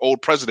our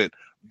old president,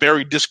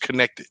 very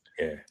disconnected.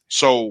 Yeah.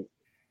 So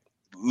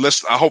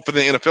I hope for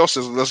the NFL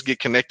says, let's get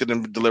connected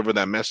and deliver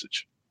that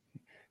message.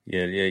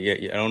 Yeah.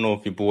 I don't know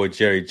if your boy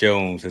Jerry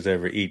Jones has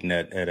ever eaten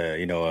at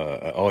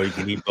a all you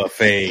can eat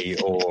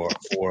buffet or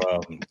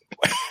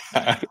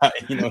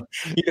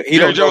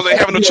Jerry Jones ain't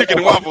having no chicken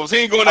and waffles. He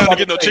ain't going out to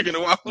get no chicken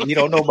and waffles. You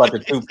don't know about the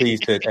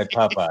 2-piece at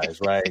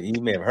Popeyes, right?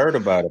 You may have heard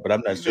about it, but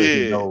I'm not sure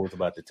he knows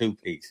about the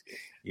 2-piece.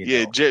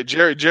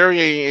 Jerry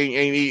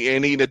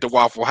ain't eating at the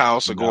Waffle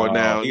House or going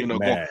down. He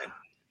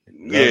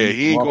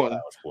ain't going.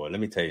 Boy,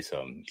 let me tell you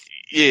something.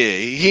 Yeah,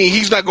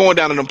 he's not going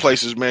down in them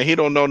places, man. He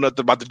don't know nothing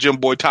about the Jim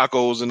Boy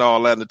tacos and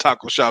all that, and the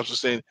taco shops and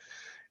saying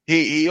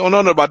he don't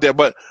know nothing about that.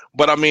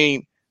 But I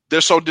mean,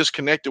 they're so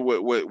disconnected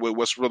with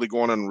what's really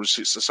going on in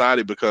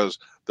society because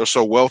they're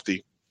so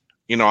wealthy.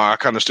 I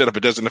kind of said, if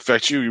it doesn't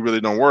affect you, you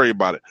really don't worry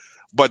about it.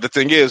 But the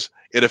thing is,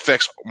 it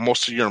affects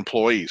most of your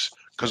employees,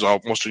 because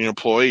most of your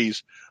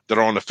employees that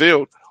are on the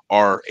field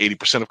are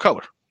 80% of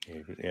color.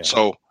 Yeah.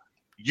 So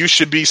you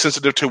should be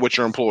sensitive to what's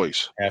going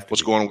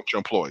on with your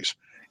employees.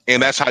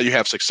 And that's how you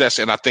have success.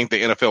 And I think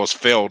the NFL has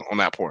failed on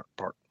that part.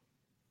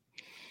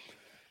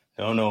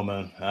 I don't know,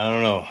 man. I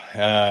don't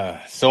know.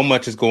 So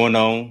much is going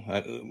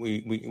on.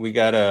 We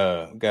got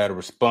a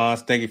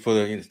response. Thanks for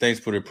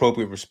the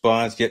appropriate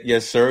response.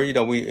 Yes, sir.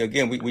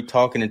 We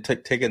talking and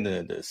taking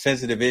the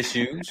sensitive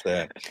issues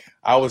that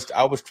I was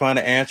trying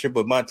to answer,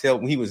 but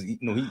Montel, he was,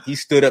 he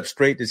stood up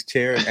straight in his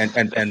chair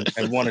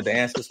and wanted to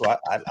answer. So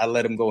I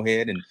let him go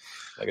ahead. And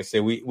like I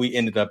said, we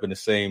ended up in the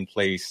same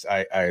place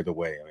either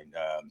way. I mean,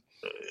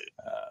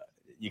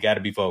 you got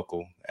to be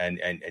vocal and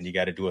you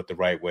got to do it the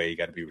right way. You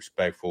got to be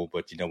respectful,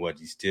 but you know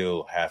what? You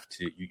still have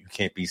to. You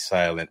can't be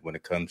silent when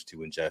it comes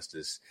to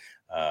injustice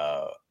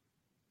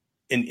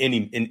in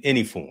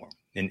any form.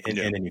 In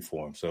any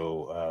form.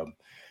 So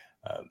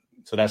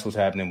that's what's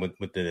happening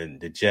with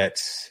the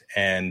Jets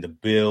and the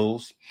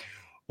Bills.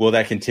 Will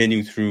that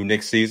continue through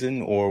next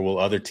season, or will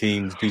other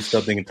teams do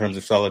something in terms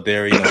of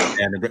solidarity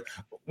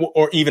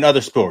or even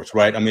other sports?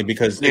 Right? I mean,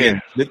 because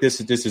again,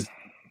 this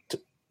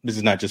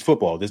is not just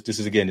football. This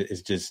is again,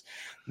 it's just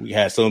we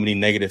had so many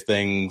negative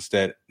things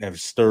that have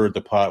stirred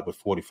the pot with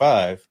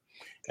 45,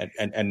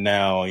 and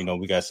now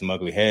we got some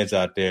ugly heads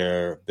out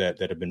there that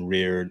have been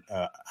reared.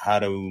 How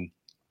do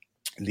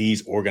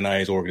these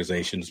organized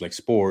organizations like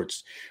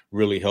sports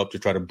really help to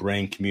try to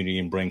bring community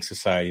and bring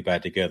society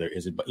back together?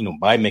 Is it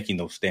by making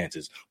those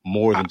stances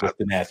more than just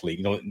an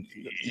athlete? More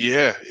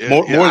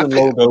than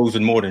logos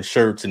and more than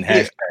shirts and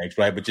hashtags,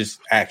 right? But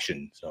just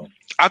action. So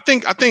I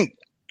think.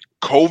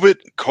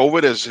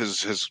 COVID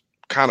has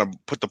kind of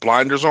put the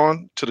blinders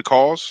on to the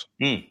cause,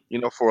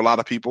 for a lot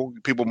of people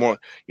more,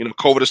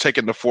 COVID has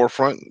taken the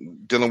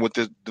forefront dealing with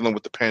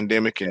the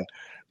pandemic and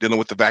dealing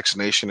with the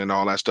vaccination and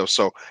all that stuff.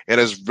 So it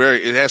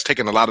has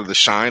taken a lot of the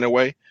shine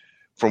away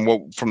from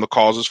the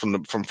causes,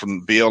 from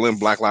BLM,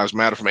 Black Lives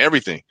Matter, from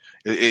everything.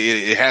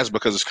 It has,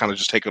 because it's kind of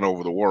just taken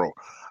over the world.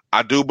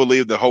 I do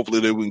believe that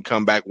hopefully that we can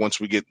come back once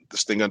we get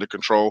this thing under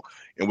control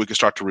and we can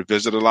start to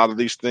revisit a lot of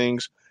these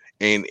things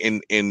and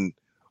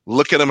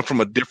look at them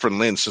from a different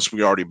lens since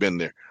we already been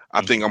there.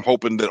 I'm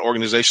hoping that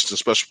organizations and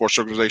special sports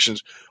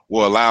organizations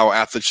will allow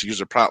athletes to use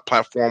a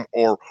platform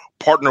or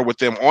partner with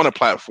them on a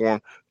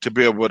platform to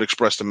be able to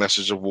express the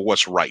message of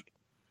what's right.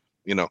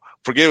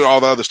 Forget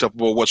all the other stuff.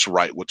 Well, what's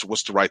right?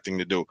 What's the right thing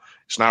to do?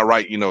 It's not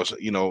right.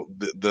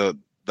 The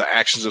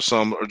actions of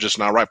some are just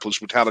not right. Police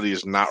brutality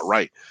is not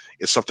right.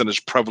 It's something that's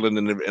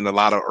prevalent in a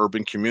lot of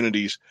urban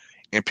communities,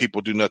 and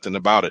people do nothing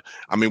about it.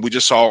 I mean, we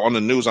just saw on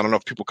the news, I don't know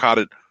if people caught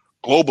it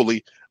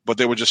globally, but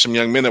there were just some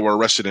young men that were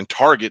arrested in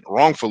Target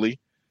wrongfully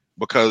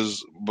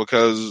because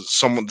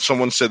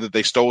someone said that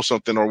they stole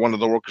something, or one of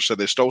the workers said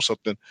they stole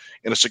something,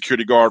 and a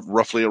security guard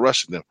roughly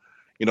arrested them.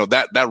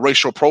 That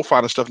racial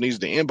profiling stuff needs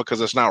to end, because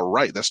that's not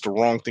right. That's the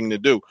wrong thing to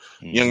do.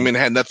 Mm-hmm. Young men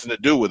had nothing to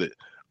do with it.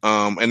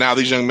 And now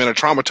these young men are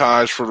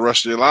traumatized for the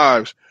rest of their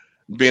lives,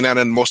 being out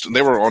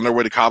they were on their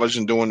way to college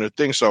and doing their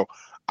thing. So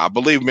I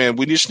believe, man,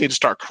 we just need to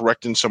start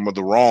correcting some of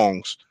the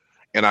wrongs,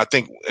 and I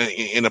think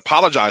and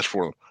apologize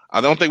for them. I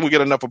don't think we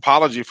get enough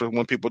apology for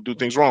when people do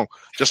things wrong.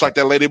 Just like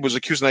that lady was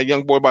accusing that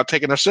young boy about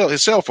taking his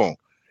cell phone,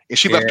 and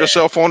she left her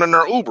cell phone in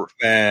her Uber.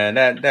 Man,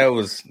 that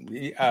was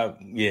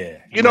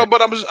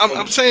But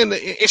I'm saying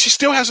that, and she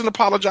still hasn't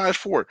apologized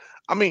for it.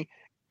 I mean,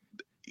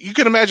 you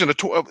can imagine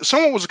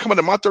someone was coming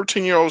to my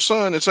 13-year-old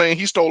son and saying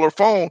he stole her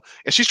phone,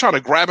 and she's trying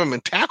to grab him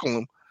and tackle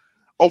him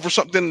over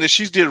something that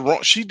she did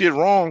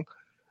wrong.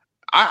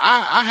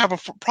 I have a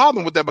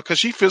problem with that, because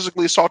she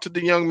physically assaulted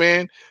the young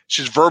man.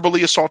 She's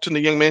verbally assaulting the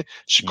young man.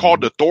 She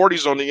called the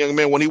authorities on the young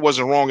man when he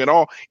wasn't wrong at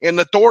all. And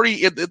the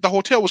authority at the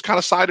hotel was kind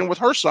of siding with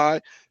her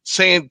side,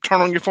 saying,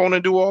 turn on your phone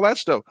and do all that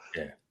stuff.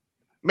 Yeah.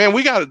 Man,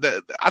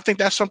 I think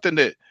that's something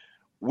that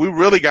we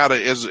really got to,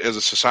 as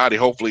a society,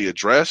 hopefully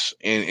address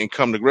and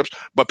come to grips.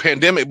 But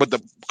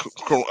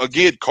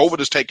COVID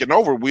is taking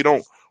over. We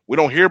don't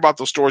hear about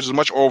those stories as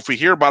much, or if we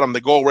hear about them, they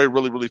go away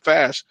really, really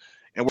fast.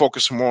 And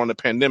focus more on the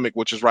pandemic,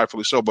 which is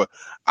rightfully so. But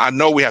I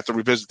know we have to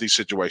revisit these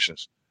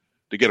situations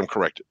to get them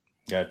corrected.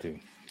 Got to.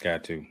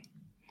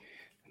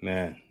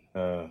 Man.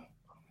 I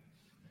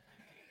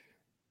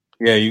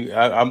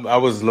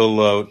was a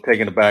little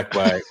taken aback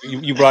by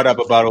you brought up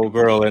about old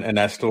girl and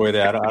that story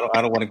there.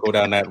 I don't want to go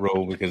down that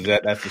road, because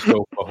that's a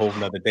show for a whole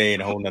nother day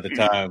and a whole nother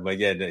time. But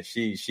yeah,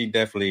 she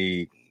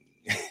definitely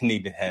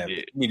needed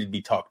to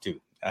be talked to.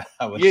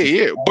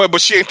 But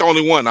she ain't the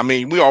only one. I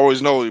mean, we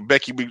always know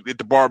Becky be at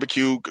the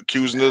barbecue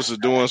accusing us of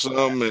doing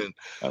something,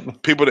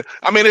 and people.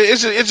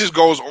 It just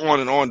goes on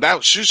and on.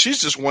 That she's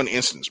just one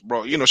instance,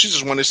 bro. She's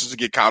just one instance to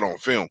get caught on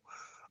film.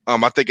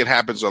 I think it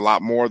happens a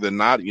lot more than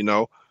not.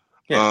 And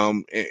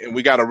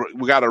we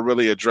gotta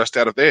really address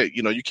that. If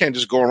you can't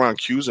just go around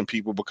accusing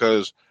people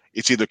because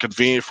it's either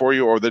convenient for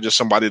you or they're just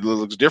somebody that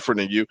looks different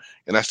than you,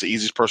 and that's the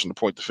easiest person to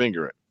point the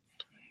finger at.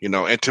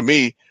 And to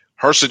me,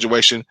 her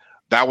situation,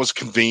 that was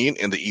convenient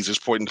and the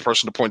easiest person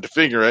to point the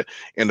finger at.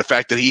 And the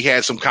fact that he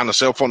had some kind of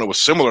cell phone that was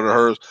similar to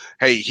hers,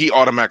 hey, he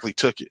automatically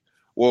took it.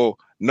 Well,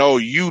 no,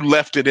 you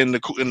left it in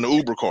the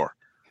Uber car.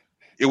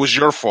 It was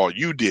your fault.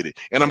 You did it.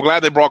 And I'm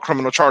glad they brought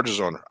criminal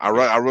charges on her.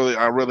 I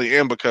really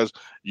am, because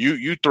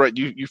you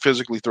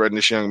physically threatened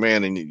this young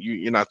man, and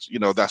you're not,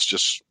 that's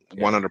just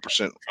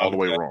 100% all the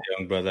way wrong.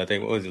 Young brother, I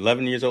think, what was it,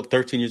 11 years old,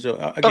 13 years old?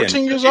 Again,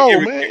 13 years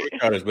old, man.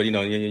 But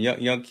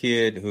young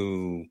kid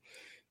who,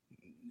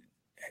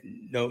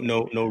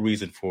 no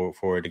reason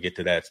for it to get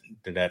to that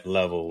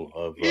level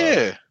of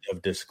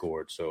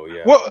discord. So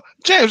yeah. Well,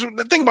 James,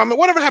 think about it.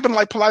 Whatever happened,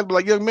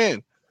 polite, young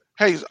man,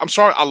 hey, I'm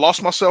sorry, I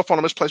lost my cell phone.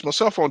 I misplaced my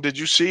cell phone. Did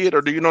you see it,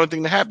 or do you know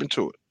anything that happened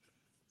to it?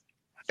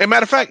 And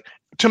matter of fact,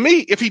 to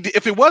me, if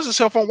it was a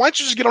cell phone, why don't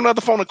you just get on the other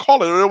phone and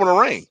call it, or it would have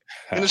rang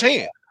in his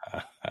hand?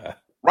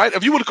 Right?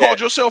 If you would have called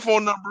your cell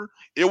phone number,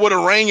 it would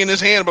have rang in his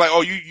hand, like,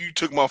 oh, you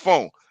took my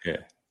phone. Yeah.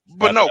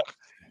 But no.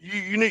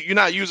 You're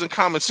not using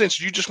common sense.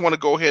 You just want to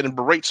go ahead and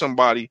berate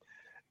somebody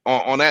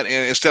on that,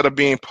 and instead of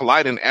being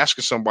polite and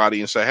asking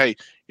somebody and say, hey,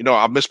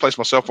 I misplaced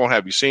my cell phone.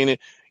 Have you seen it?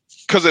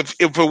 Because if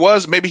it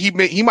was, maybe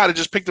he might have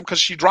just picked it because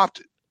she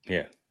dropped it.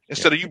 Yeah.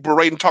 Instead of you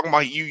berating, talking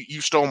about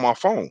you stole my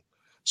phone.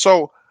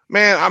 So,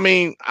 man, I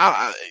mean,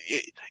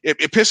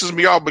 it pisses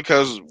me off,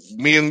 because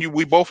me and you,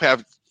 we both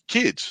have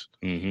kids.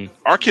 Mm-hmm.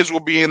 Our kids will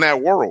be in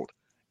that world,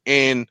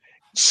 and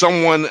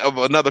someone of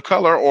another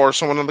color or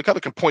someone of another color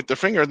can point their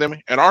finger at them,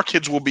 and our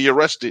kids will be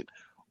arrested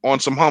on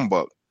some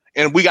humbug.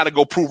 And we got to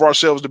go prove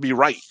ourselves to be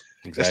right.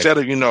 Exactly. Instead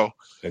of,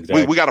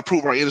 exactly. we got to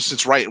prove our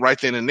innocence right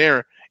then and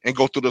there, and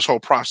go through this whole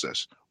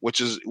process,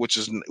 which is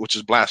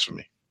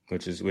blasphemy.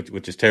 Which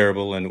is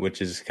terrible, and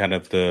which is kind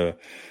of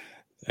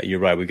you're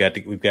right. We've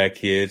got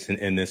kids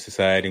in this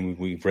society.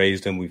 We've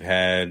raised them. We've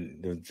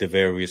had the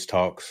various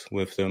talks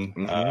with them,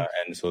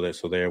 and so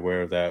they're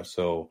aware of that.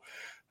 So,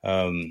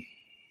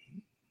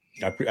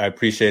 I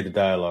appreciate the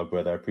dialogue,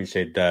 brother. I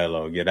appreciate the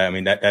dialogue. Yeah, I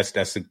mean that's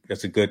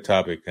a good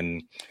topic,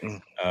 and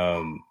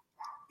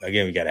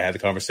again, we got to have the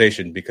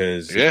conversation,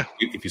 because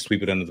if you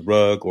sweep it under the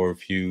rug, or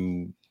if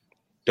you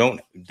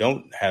don't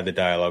have the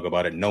dialogue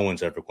about it, no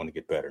one's ever going to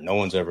get better. No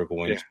one's ever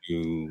going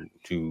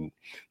to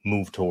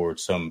move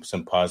towards some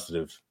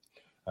positive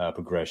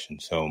progression.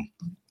 So,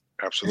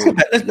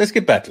 Absolutely. Let's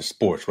get back to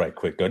sports right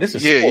quick, though. This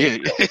is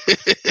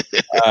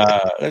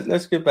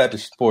let's get back to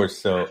sports.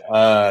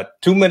 So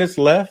 2 minutes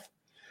left.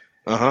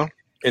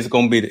 It's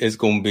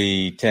gonna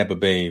be Tampa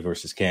Bay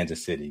versus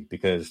Kansas City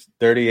because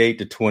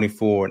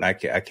 38-24, and I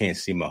can't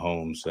see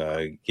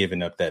Mahomes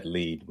giving up that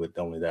lead with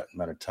only that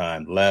amount of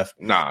time left.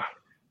 Nah.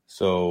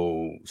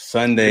 So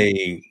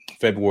Sunday,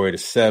 February the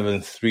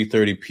 7th,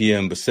 3:30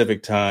 p.m.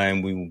 Pacific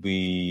time,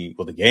 the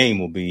game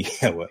will be.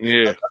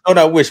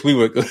 I wish we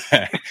were.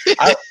 I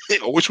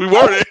wish we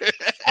were.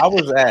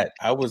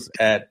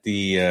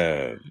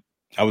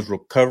 I was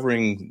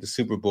recovering the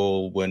Super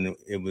Bowl when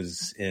it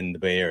was in the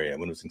Bay Area,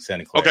 when it was in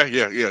Santa Clara. Okay,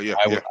 yeah.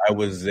 I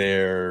was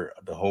there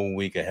the whole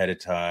week ahead of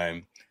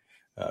time,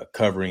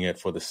 covering it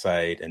for the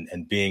site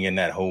and being in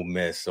that whole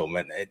mess. So,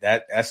 man,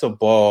 that's a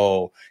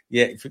ball.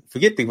 Yeah,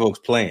 forget the folks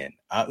playing.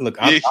 I'm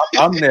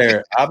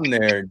there. I'm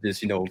there.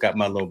 Just got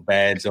my little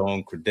badge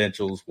on,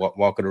 credentials,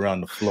 walking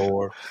around the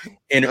floor,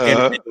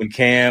 interviewing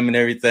Cam and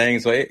everything.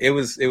 So it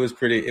was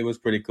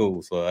pretty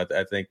cool. So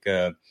I think.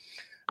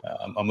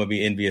 I'm gonna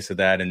be envious of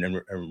that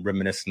and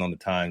reminiscing on the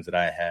times that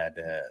I had.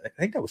 I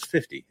think that was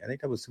 50. I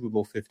think that was Super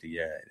Bowl 50.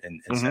 Yeah,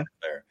 in Santa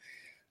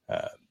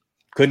Clara.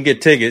 Couldn't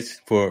get tickets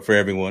for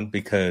everyone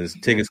because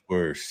tickets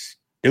were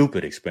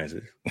stupid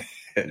expensive.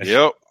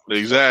 Yep,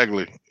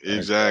 exactly.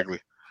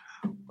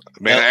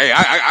 Man, hey,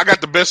 I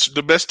got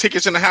the best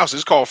tickets in the house.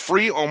 It's called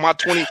free on my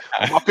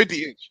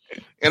 50 inch,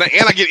 and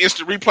I get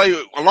instant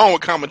replay along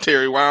with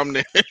commentary while I'm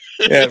there.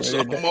 Yeah,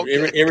 so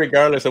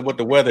regardless of what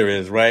the weather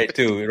is, right?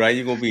 Too right,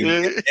 you're gonna be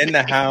in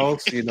the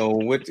house,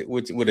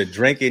 with a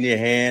drink in your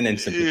hand and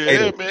some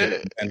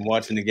potatoes and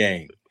watching the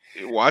game.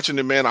 Watching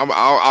it, man.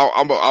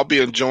 I'll be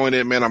enjoying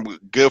it, man. I'm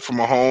good for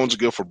Mahomes,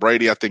 good for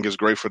Brady. I think it's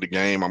great for the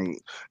game. I'm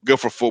good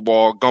for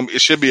football.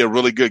 It should be a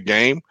really good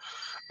game.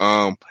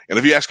 And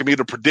if you're asking me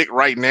to predict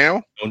right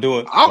now, don't do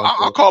it.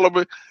 I'll call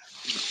it.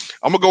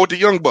 I'm gonna go with the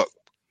young buck.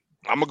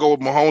 I'm gonna go with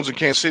Mahomes and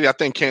Kansas City. I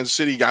think Kansas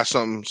City got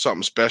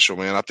something special,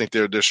 man. I think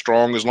they're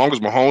strong. As long as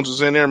Mahomes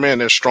is in there, man,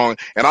 they're strong.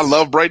 And I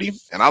love Brady,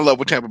 and I love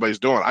what Tampa Bay's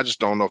doing. I just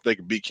don't know if they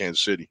can beat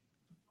Kansas City.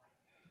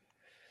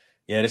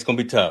 Yeah, it's gonna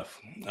be tough.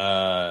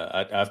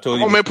 I've told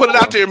you. Oh man, put it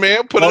out there,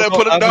 man. Put it.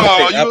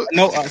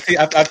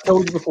 I've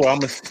told you before.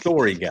 I'm a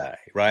story guy,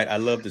 right? I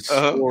love the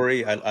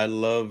story. I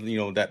love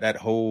that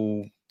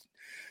whole.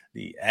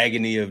 The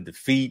agony of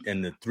defeat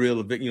and the thrill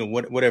of it,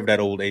 whatever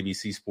that old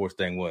ABC Sports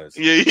thing was.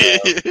 Yeah.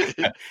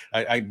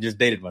 I just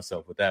dated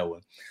myself with that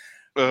one.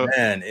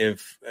 Man,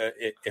 if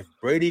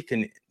Brady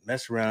can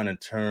mess around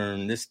and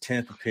turn this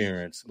 10th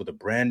appearance with a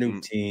brand new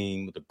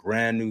team, with a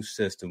brand new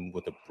system,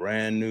 with a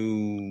brand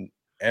new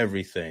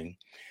everything,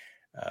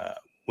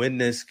 win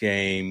this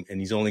game,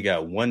 and he's only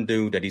got one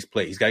dude that he's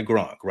played. He's got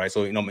Gronk, right?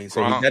 So so he's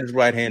got his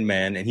right hand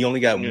man, and he only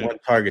got one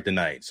target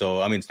tonight.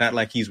 So it's not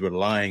like he's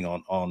relying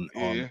on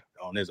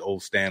his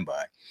old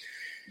standby.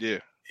 Yeah.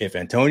 If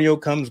Antonio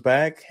comes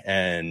back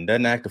and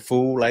doesn't act a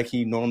fool like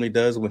he normally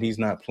does when he's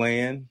not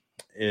playing,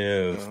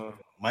 if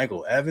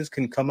Michael Evans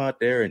can come out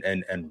there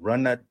and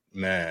run that,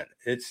 man,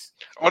 it's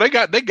they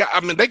got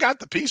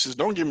the pieces.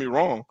 Don't get me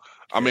wrong.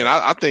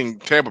 I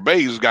think Tampa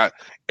Bay's got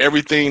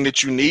everything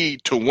that you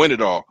need to win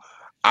it all.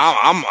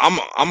 I'm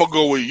gonna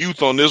go with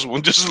youth on this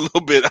one just a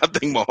little bit. I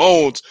think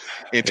Mahomes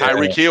and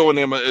Tyreek Hill and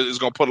them is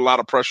gonna put a lot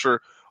of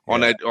pressure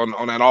on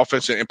that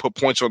offense and put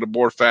points on the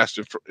board fast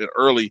and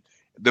early.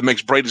 That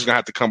makes Brady's gonna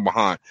have to come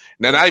behind.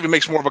 Now that even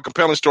makes more of a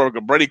compelling story.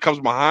 If Brady comes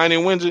behind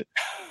and wins it,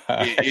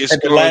 it's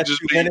gonna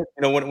just be man.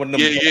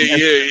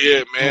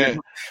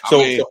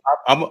 So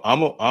I'm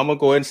gonna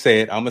go ahead and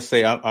say it. I'm gonna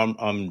say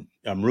I'm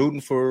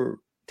rooting for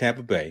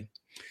Tampa Bay.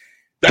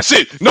 That's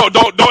it. No,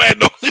 don't add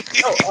no.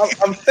 No,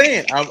 I'm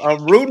saying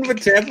I'm rooting for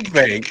Tampa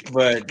Bay,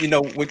 but you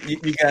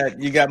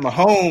got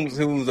Mahomes,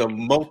 who's a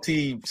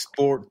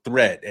multi-sport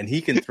threat, and he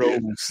can throw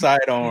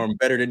sidearm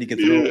better than he can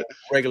throw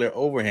regular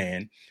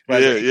overhand.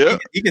 Right?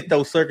 He can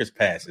throw circus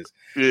passes.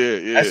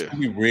 Yeah. That's gonna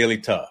be really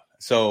tough.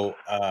 So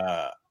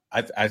I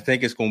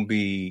think it's gonna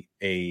be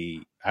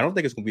I don't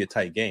think it's gonna be a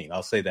tight game.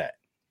 I'll say that.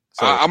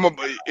 So I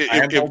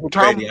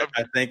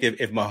think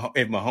if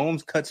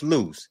Mahomes cuts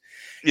loose,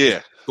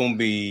 it's gonna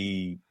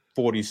be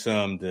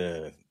 40-some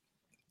to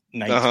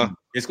 19.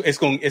 It's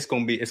gonna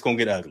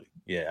get ugly.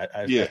 Yeah,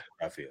 that's what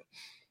I feel.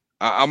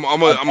 I'm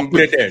gonna put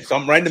it there. So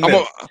I'm right in the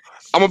middle.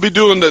 I'm gonna be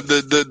doing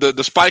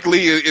the Spike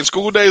Lee in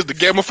school days, the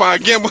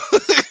gamified gamble.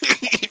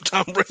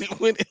 Tom Brady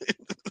winning.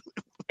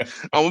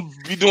 I'm gonna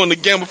be doing the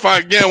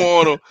gamified gamble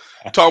on him,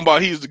 talking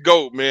about he's the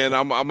GOAT, man.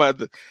 I'm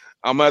gonna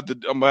have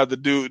to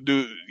do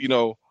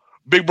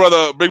Big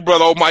brother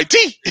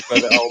Almighty.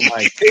 Brother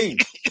Almighty.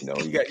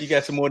 You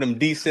got some more of them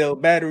D-cell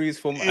batteries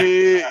from.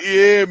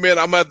 Yeah, man.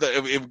 I'm at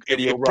the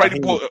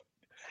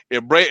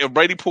if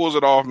Brady pulls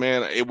it off,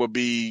 man, it would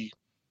be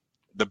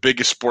the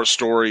biggest sports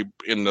story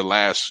in the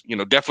last,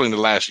 definitely in the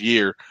last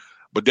year,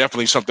 but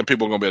definitely something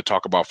people are gonna be able to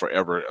talk about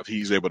forever if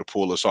he's able to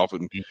pull this off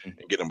and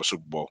get them a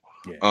Super Bowl.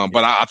 Yeah.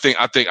 But I think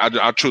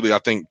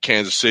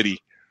Kansas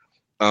City.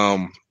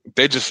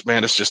 They just,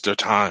 man, it's just their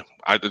time.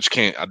 I just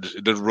can't.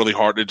 They're really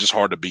hard. They're just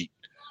hard to beat.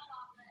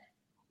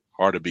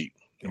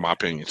 in my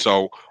opinion.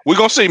 So we're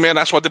gonna see, man.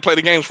 That's what they play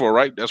the games for,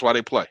 right? That's why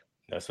they play.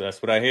 That's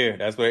what I hear.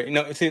 That's what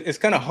it's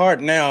kind of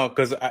hard now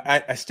because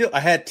I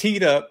had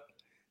teed up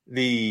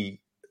the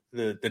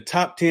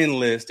top 10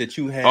 list that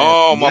you had.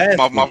 Oh,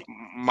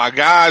 my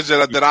guys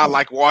that I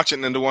like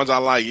watching and the ones I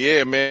like.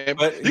 Yeah, man.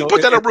 But, you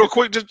put that up real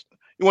quick. Just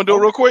you want to do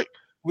it real quick?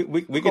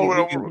 We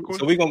can.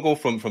 So we're gonna go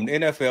from the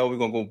NFL. We're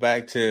gonna go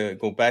back to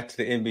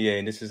the NBA,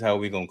 and this is how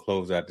we're gonna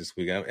close out this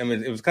week. I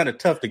mean, it was kind of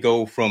tough to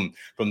go from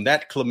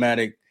that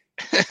climatic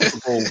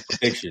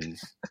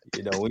predictions.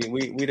 You know,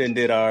 we didn't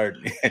did our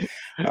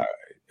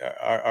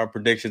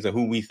predictions of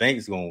who we think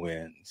is going to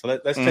win. So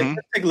let's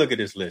take a look at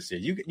this list here.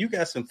 You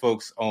got some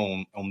folks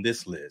on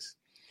this list,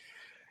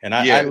 and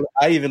I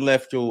even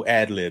left your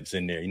ad libs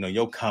in there. You know,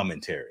 your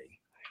commentary.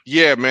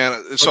 Yeah,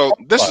 man. So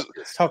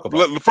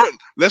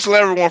let's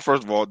let everyone,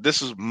 first of all,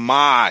 this is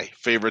my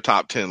favorite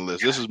top 10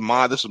 list. This is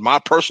my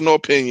personal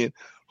opinion,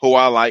 who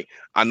I like.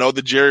 I know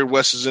the Jerry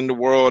West is in the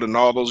world and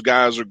all those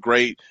guys are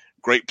great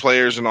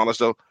players and all that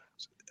stuff.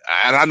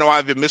 And I know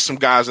I've missed some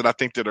guys that I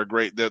think that are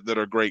great, that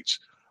are greats,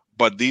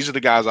 but these are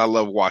the guys I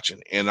love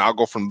watching. And I'll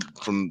go from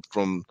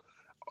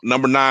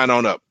number 9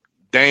 on up.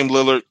 Dame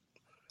Lillard,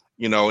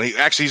 you know,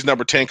 he's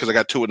number 10 because I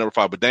got 2 at number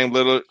 5, but Dame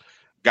Lillard,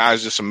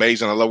 guy's just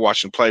amazing. I love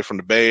watching him play from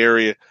the Bay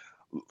Area.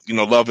 You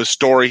know, love his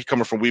story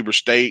coming from Weber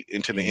State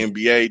into the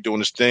NBA, doing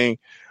his thing.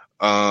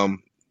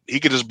 He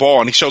could just ball,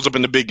 and he shows up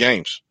in the big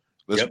games.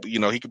 You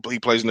know, he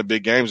plays in the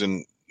big games,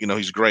 and you know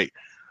he's great.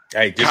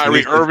 Hey,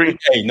 Kyrie Irving.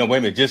 Hey, no, wait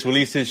a minute. Just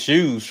released his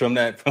shoes from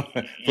that.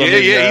 He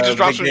just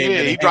dropped some.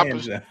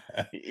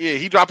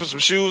 He dropping some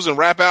shoes and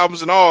rap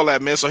albums and all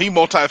that, man. So he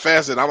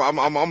multifaceted.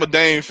 I'm a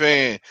Dame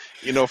fan,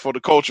 you know, for the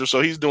culture.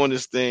 So he's doing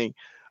this thing.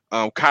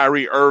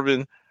 Kyrie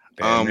Irving.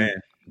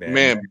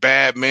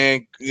 Bad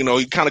man. You know,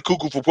 he kind of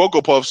cuckoo for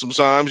Poco Puff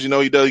sometimes. You know,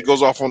 he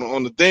goes off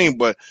on the thing.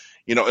 But,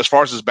 you know, as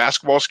far as his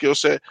basketball skill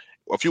set,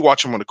 if you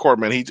watch him on the court,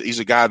 man, he's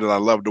a guy that I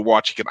love to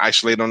watch. He can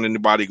isolate on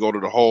anybody, go to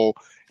the hole.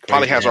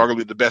 Probably has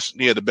arguably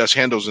the best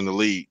handles in the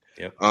league.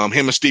 Yep.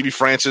 Him and Stevie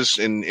Francis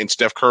and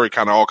Steph Curry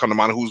kind of all come to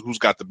mind. Who's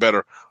got the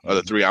better of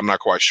the three? I'm not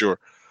quite sure.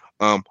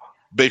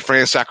 Big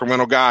fan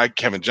Sacramento guy,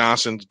 Kevin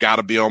Johnson's got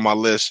to be on my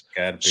list.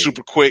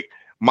 Super quick.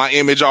 My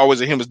image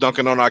always of him is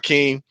dunking on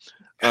Akeem.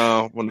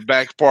 On the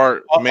back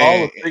part,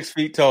 man, all 6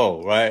 feet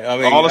tall, right? I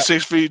mean, all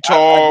 6 feet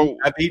tall.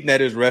 I've eaten at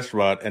his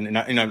restaurant, and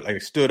I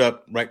stood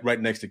up right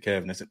next to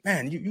Kevin. I said,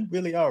 "Man, you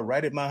really are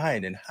right at my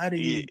height. And how did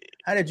you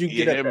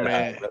get up there,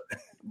 man?"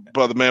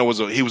 Brother, man,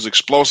 he was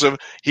explosive.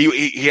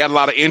 He had a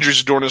lot of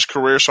injuries during his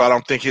career, so I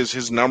don't think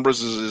his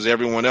numbers is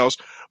everyone else.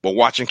 But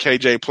watching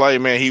KJ play,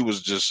 man, he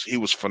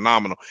was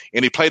phenomenal,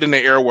 and he played in the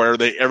era where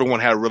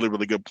everyone had really,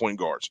 really good point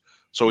guards,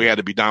 so he had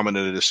to be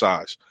dominant at his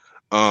size.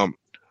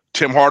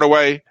 Tim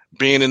Hardaway,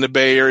 being in the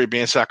Bay Area,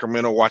 being in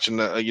Sacramento, watching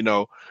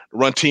the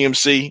Run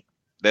TMC,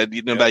 that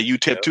that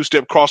UTEP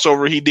 2-step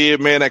crossover he did,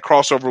 man, that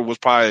crossover was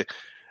probably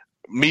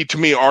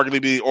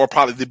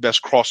arguably the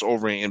best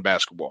crossover in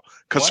basketball.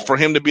 Because for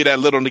him to be that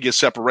little and to get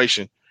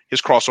separation,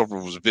 his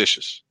crossover was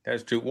vicious.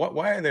 That's true.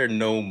 Why are there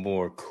no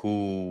more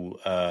cool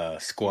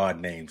squad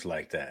names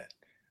like that?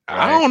 Right?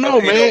 I don't know,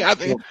 man. I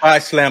think Phi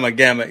Slamma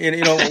Gamma.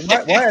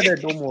 Why are there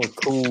no more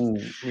cool?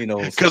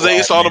 Because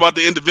it's all about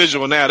the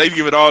individual now. They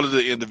give it all to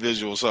the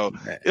individual, so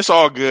it's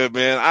all good,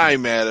 man. I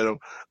ain't mad at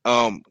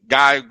him.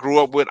 Guy grew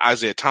up with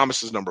Isaiah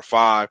Thomas is number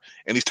 5,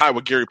 and he's tied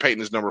with Gary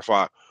Payton as number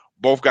 5.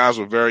 Both guys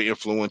were very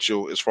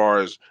influential as far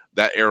as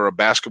that era of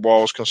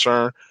basketball is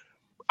concerned.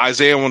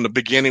 Isaiah in the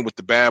beginning with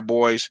the Bad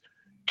Boys.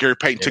 Gary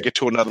Payton took it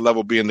to another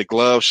level, being the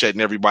glove,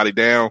 shutting everybody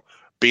down,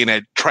 being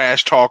that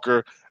trash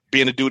talker,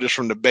 being a dude that's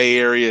from the Bay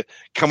Area,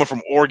 coming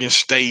from Oregon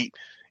State,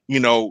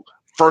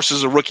 first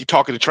as a rookie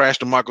talking to trash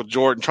to Michael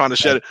Jordan, trying to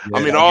shut it.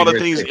 I mean, all the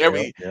things,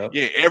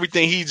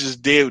 everything he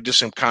just did,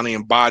 just kind of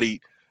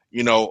embodied,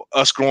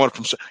 us growing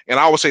from.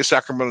 And I would say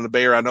Sacramento and the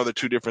Bay Area. I know they're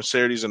two different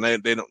cities, and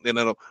they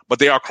don't, but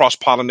they are cross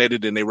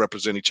pollinated and they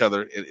represent each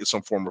other in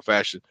some form or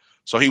fashion.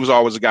 So he was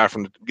always a guy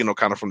from,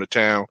 kind of from the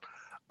town.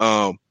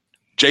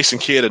 Jason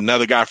Kidd,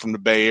 another guy from the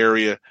Bay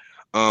Area.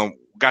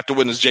 Got to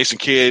witness Jason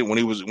Kidd when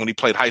he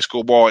played high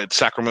school ball at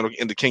Sacramento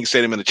in the King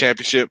Stadium in the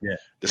championship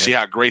to see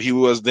how great he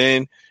was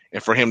then,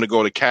 and for him to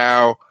go to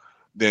Cal,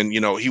 then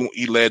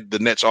he led the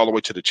Nets all the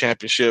way to the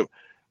championship.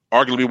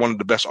 Arguably one of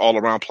the best all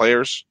around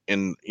players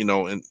in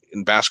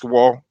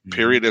basketball.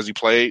 Period. As he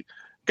played,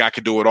 guy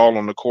could do it all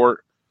on the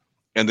court.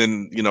 And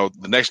then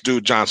the next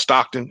dude, John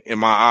Stockton, in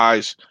my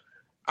eyes,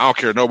 I don't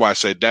care what nobody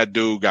said, that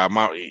dude got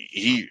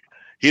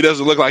He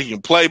doesn't look like he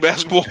can play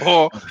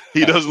basketball.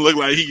 He doesn't look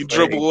like he can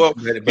dribble up.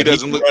 He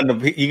doesn't look.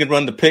 He can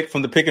run the pick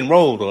from the pick and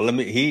roll. Though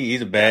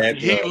he's a bad.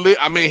 He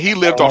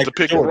lived off the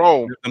pick and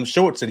roll. Them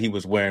shorts that he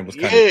was wearing was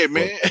kind of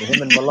man.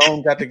 Him and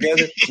Malone got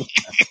together.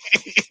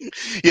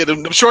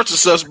 Them shorts are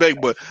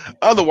suspect, but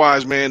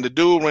otherwise, man, the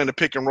dude ran the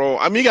pick and roll.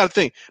 I mean, you got to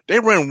think they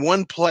ran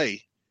one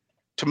play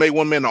to make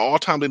one man the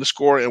all-time leading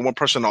scorer and one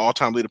person the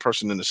all-time leading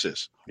person in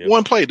assists. Yep.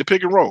 One play, the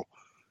pick and roll.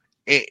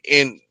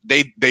 And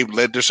they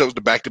led themselves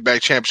to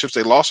back-to-back championships.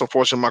 They lost,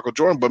 unfortunately, Michael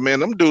Jordan. But, man,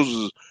 them dudes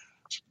was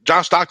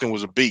John Stockton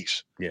was a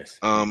beast. Yes.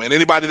 And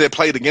anybody that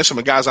played against him,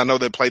 and guys I know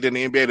that played in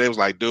the NBA, they was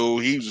like,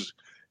 dude, he's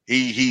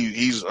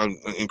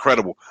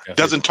incredible. That's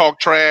doesn't talk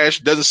trash,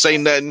 doesn't say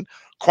nothing,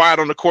 quiet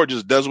on the court,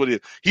 just does what he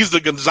is. He's the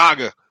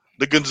Gonzaga of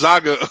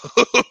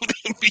the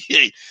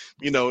NBA.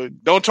 You know,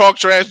 don't talk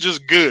trash,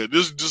 just good.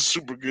 This is just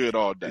super good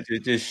all day.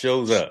 It just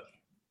shows up.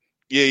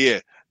 Yeah.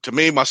 To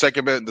me, the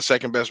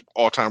second best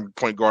all-time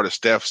point guard is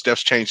Steph.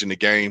 Steph's changing the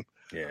game.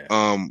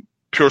 Yeah.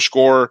 Pure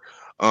scorer.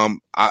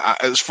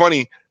 It's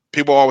funny.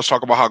 People always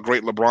talk about how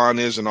great LeBron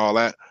is and all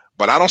that,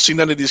 but I don't see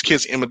none of these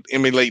kids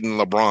emulating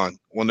LeBron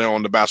when they're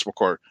on the basketball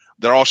court.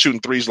 They're all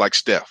shooting threes like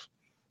Steph.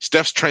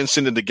 Steph's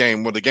transcended the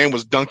game. When the game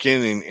was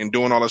dunking and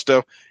doing all that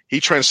stuff, he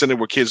transcended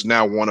where kids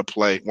now want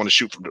to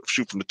shoot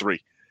from the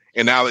three.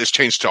 And now it's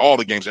changed to all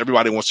the games.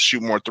 Everybody wants to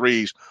shoot more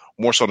threes,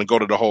 more so than go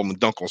to the hole and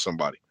dunk on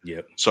somebody.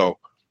 Yep. So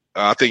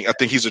I think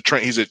he's a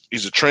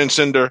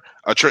transcender.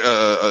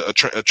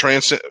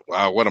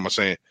 What am I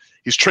saying?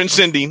 He's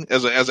transcending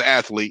as an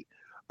athlete.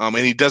 And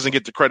he doesn't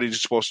get the credit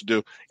he's supposed to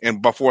do.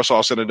 And before it's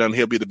all said and done,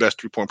 he'll be the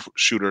best 3-point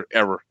shooter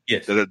ever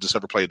that just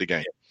ever played the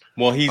game.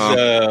 Well, he's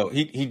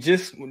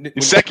he's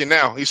second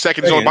now. He's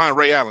second. He's only behind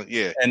Ray Allen.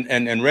 Yeah.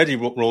 And Reggie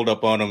rolled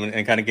up on him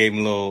and kind of gave him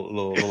a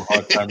little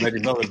hard time. Reggie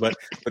Miller, but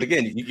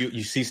again,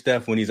 you see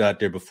Steph when he's out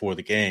there before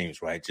the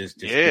games, right?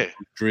 Just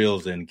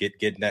drills and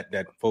getting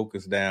that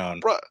focus down.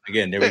 Bruh,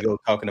 again, there we go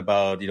talking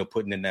about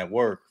putting in that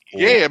work.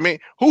 Yeah, I mean,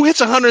 who hits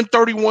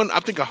 131?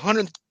 I think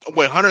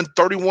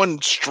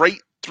 131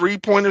 straight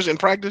 3-pointers in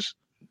practice.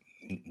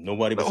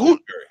 Nobody but Steph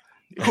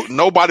Curry.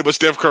 Nobody but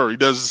Steph Curry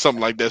does something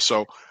like that.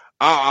 So,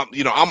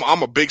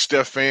 I'm a big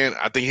Steph fan.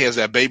 I think he has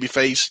that baby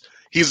face.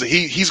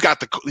 He's got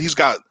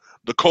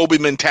the Kobe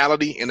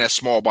mentality in that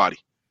small body,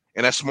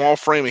 and that small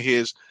frame of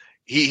his.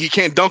 He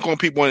can't dunk on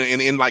people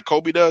in like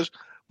Kobe does,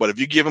 but if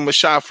you give him a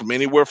shot from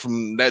anywhere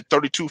from that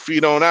 32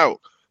 feet on out,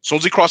 as soon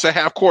as he crosses that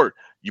half court,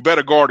 you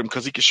better guard him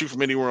because he can shoot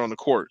from anywhere on the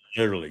court.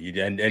 Literally,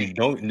 and it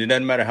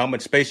doesn't matter how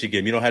much space you give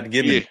him. You don't have to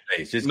give him any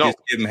space. Just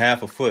give him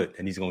half a foot,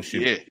 and he's going to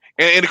shoot. Yeah,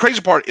 and the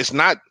crazy part, it's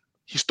not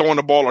he's throwing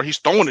the ball or he's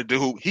throwing it to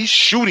who. He's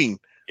shooting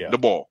the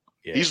ball.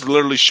 Yeah. He's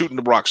literally shooting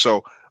the rock.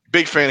 So,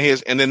 big fan of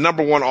his. And then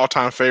number one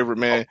all-time favorite,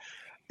 man,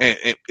 and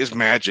it's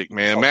Magic,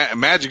 man.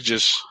 Magic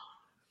just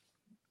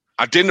 –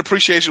 I didn't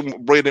appreciate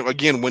him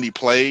again when he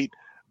played.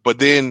 But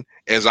then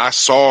as I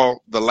saw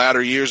the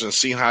latter years and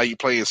see how he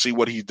played and see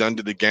what he's done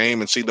to the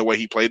game and see the way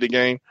he played the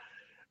game,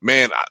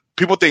 man,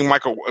 people think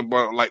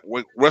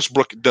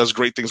Westbrook does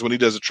great things when he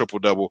does a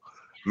triple-double.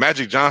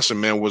 Magic Johnson,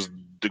 man, was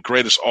the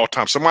greatest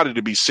all-time. Somebody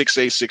to be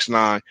 6'8",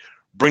 6'9",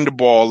 bring the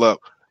ball up,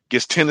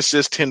 gets 10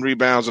 assists, 10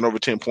 rebounds, and over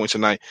 10 points a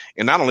night.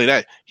 And not only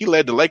that, he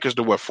led the Lakers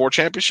to, 4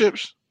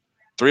 championships?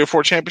 3 or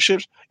 4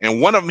 championships? And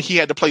one of them he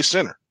had to play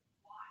center.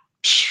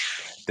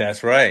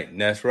 That's right.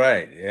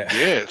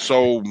 Yeah.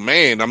 So,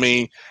 man, I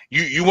mean,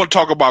 you want to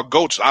talk about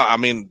GOATs. I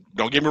mean,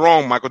 don't get me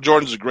wrong. Michael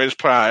Jordan's the greatest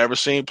player I ever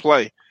seen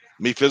play.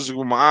 Me physically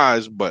with my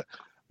eyes. But,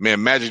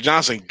 man, Magic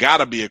Johnson got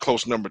to be a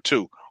close number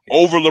 2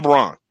 over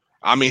LeBron.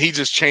 I mean, he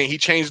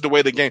changed the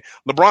way the game.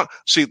 LeBron,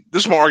 see,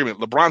 this is my argument.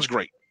 LeBron's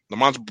great.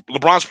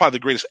 LeBron's probably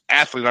the greatest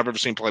athlete I've ever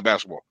seen play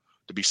basketball.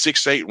 To be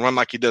 6'8", run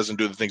like he does, and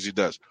do the things he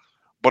does.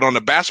 But on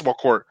the basketball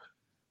court,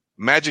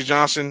 Magic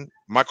Johnson,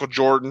 Michael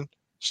Jordan,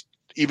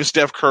 even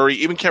Steph Curry,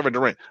 even Kevin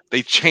Durant,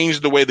 they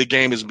changed the way the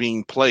game is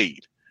being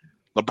played.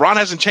 LeBron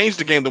hasn't changed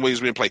the game the way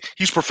it's being played.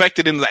 He's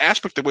perfected in the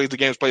aspect of the way the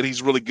game is played.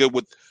 He's really good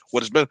with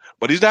what it's been,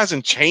 but he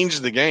hasn't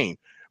changed the game.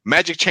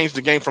 Magic changed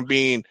the game from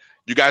being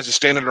you guys are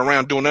standing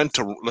around doing nothing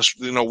to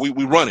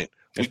we run it,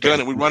 we gun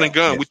it, we run and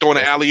gun, we throwing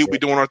an alley-oop, we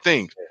doing our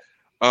things.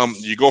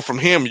 You go from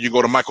him, you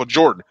go to Michael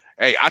Jordan.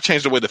 Hey, I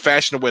changed the way the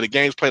fashion, the way the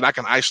game's played. I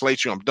can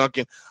isolate you. I'm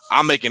dunking.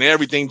 I'm making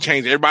everything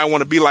change. Everybody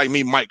want to be like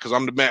me, Mike, because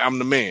I'm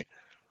the man.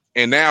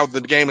 And now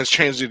the game has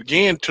changed it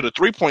again to the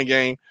 3-point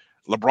game.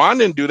 LeBron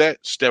didn't do that.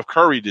 Steph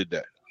Curry did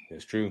that.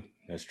 That's true.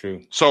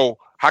 So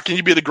how can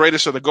you be the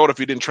greatest of the GOAT if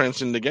you didn't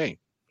transcend the game?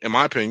 In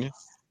my opinion,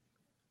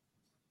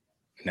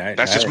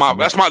 that's my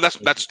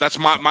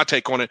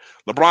take on it.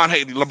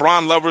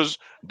 LeBron lovers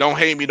don't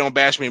hate me, don't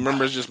bash me.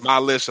 Remember, it's just my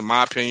list and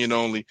my opinion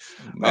only.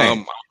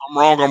 I'm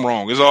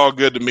wrong. It's all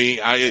good to me.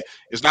 In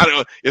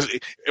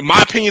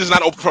my opinion, it's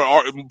not open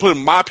for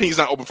my opinion is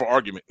not open for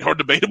argument or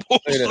debatable.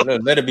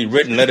 Let it be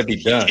written. Let it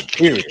be done.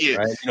 Period. Yeah,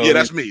 right?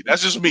 That's me.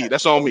 That's just me.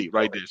 That's on me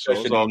right there. So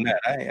it's all that.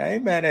 I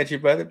ain't mad at you,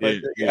 brother. But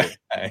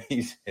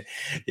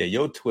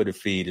your Twitter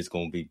feed is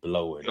gonna be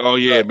blowing. Oh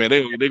yeah, man,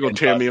 they're gonna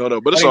tear me on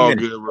up, but it's all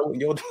good, bro.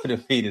 Your Twitter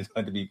feed is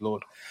going to be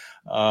blowing.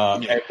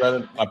 Hey,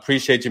 brother, I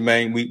appreciate you,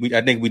 man.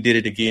 I think we did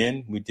it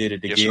again.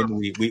 Yes,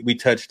 we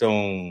touched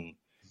on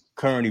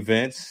current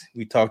events.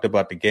 We talked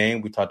about the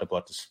game. We talked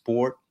about the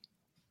sport.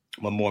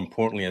 But more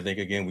importantly, I think,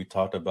 again, we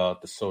talked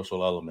about the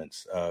social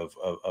elements of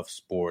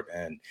sport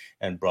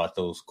and brought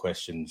those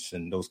questions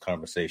and those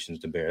conversations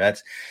to bear.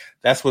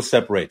 That's what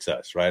separates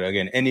us, right?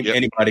 Again,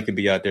 anybody can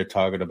be out there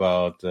talking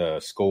about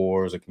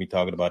scores. It can be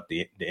talking about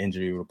the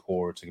injury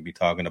reports. It can be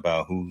talking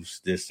about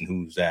who's this and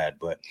who's that.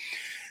 But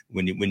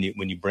when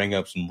you bring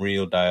up some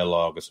real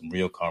dialogue or some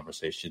real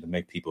conversation to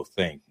make people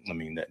think. I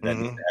mean, that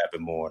needs to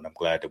happen more, and I'm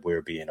glad that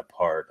we're being a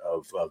part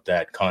of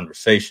that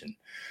conversation.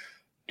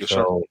 Yes,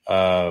 so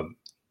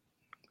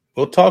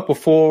we'll talk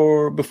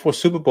before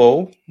Super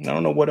Bowl. I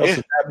don't know what else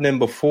is happening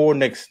before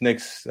next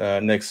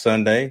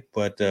Sunday,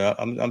 but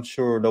I'm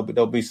sure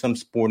there'll be some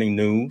sporting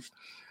news.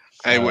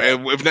 Hey,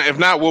 if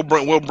not,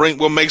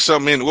 we'll make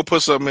something in. We'll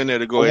put something in there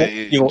to go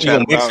ahead.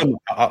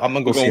 I'm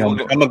gonna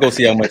go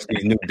see how much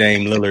these new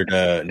Dame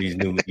Lillard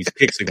these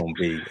kicks are gonna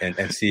be,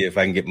 and see if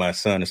I can get my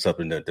son or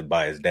something to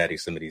buy his daddy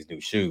some of these new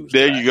shoes.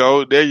 There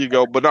you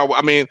go. But no,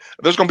 I mean,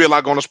 there's gonna be a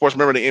lot going on sports.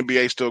 Remember, the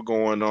NBA still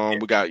going on.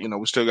 We got,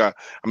 we still got.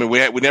 I mean, we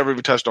never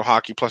even touched on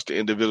hockey, plus the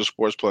individual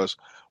sports, plus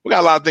we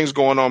got a lot of things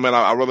going on, man.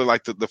 I really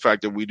like the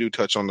fact that we do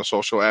touch on the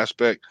social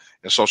aspect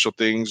and social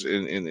things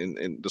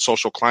and the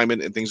social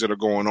climate and things that are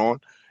going on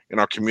in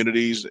our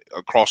communities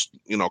across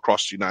the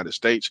United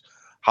States,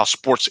 how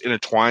sports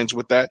intertwines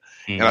with that.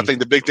 And I think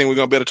the big thing we're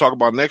going to be able to talk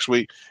about next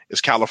week is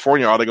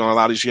California. Are they going to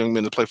allow these young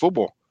men to play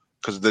football?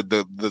 Because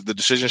the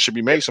decision should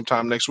be made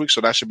sometime next week.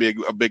 So that should be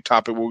a big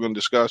topic we're going to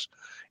discuss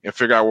and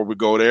figure out where we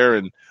go there,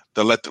 and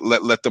to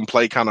let them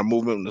play kind of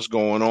movement that's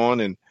going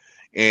on,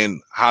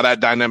 and how that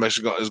dynamic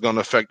is going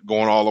to affect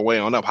going all the way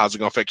on up. How's it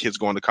going to affect kids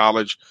going to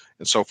college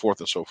and so forth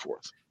and so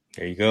forth.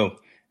 There you go.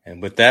 And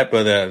with that,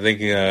 brother, I think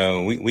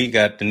we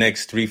got the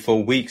next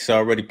 3-4 weeks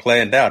already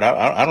planned out.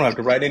 I don't have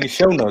to write any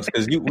show notes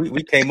because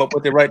we came up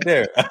with it right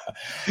there.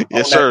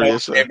 Yes, sir.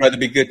 Yes, sir. Hey, brother,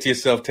 be good to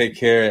yourself. Take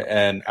care,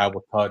 and I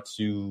will talk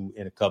to you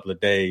in a couple of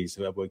days.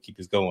 We'll keep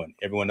us going.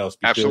 Everyone else,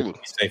 be good. Be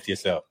safe to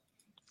yourself.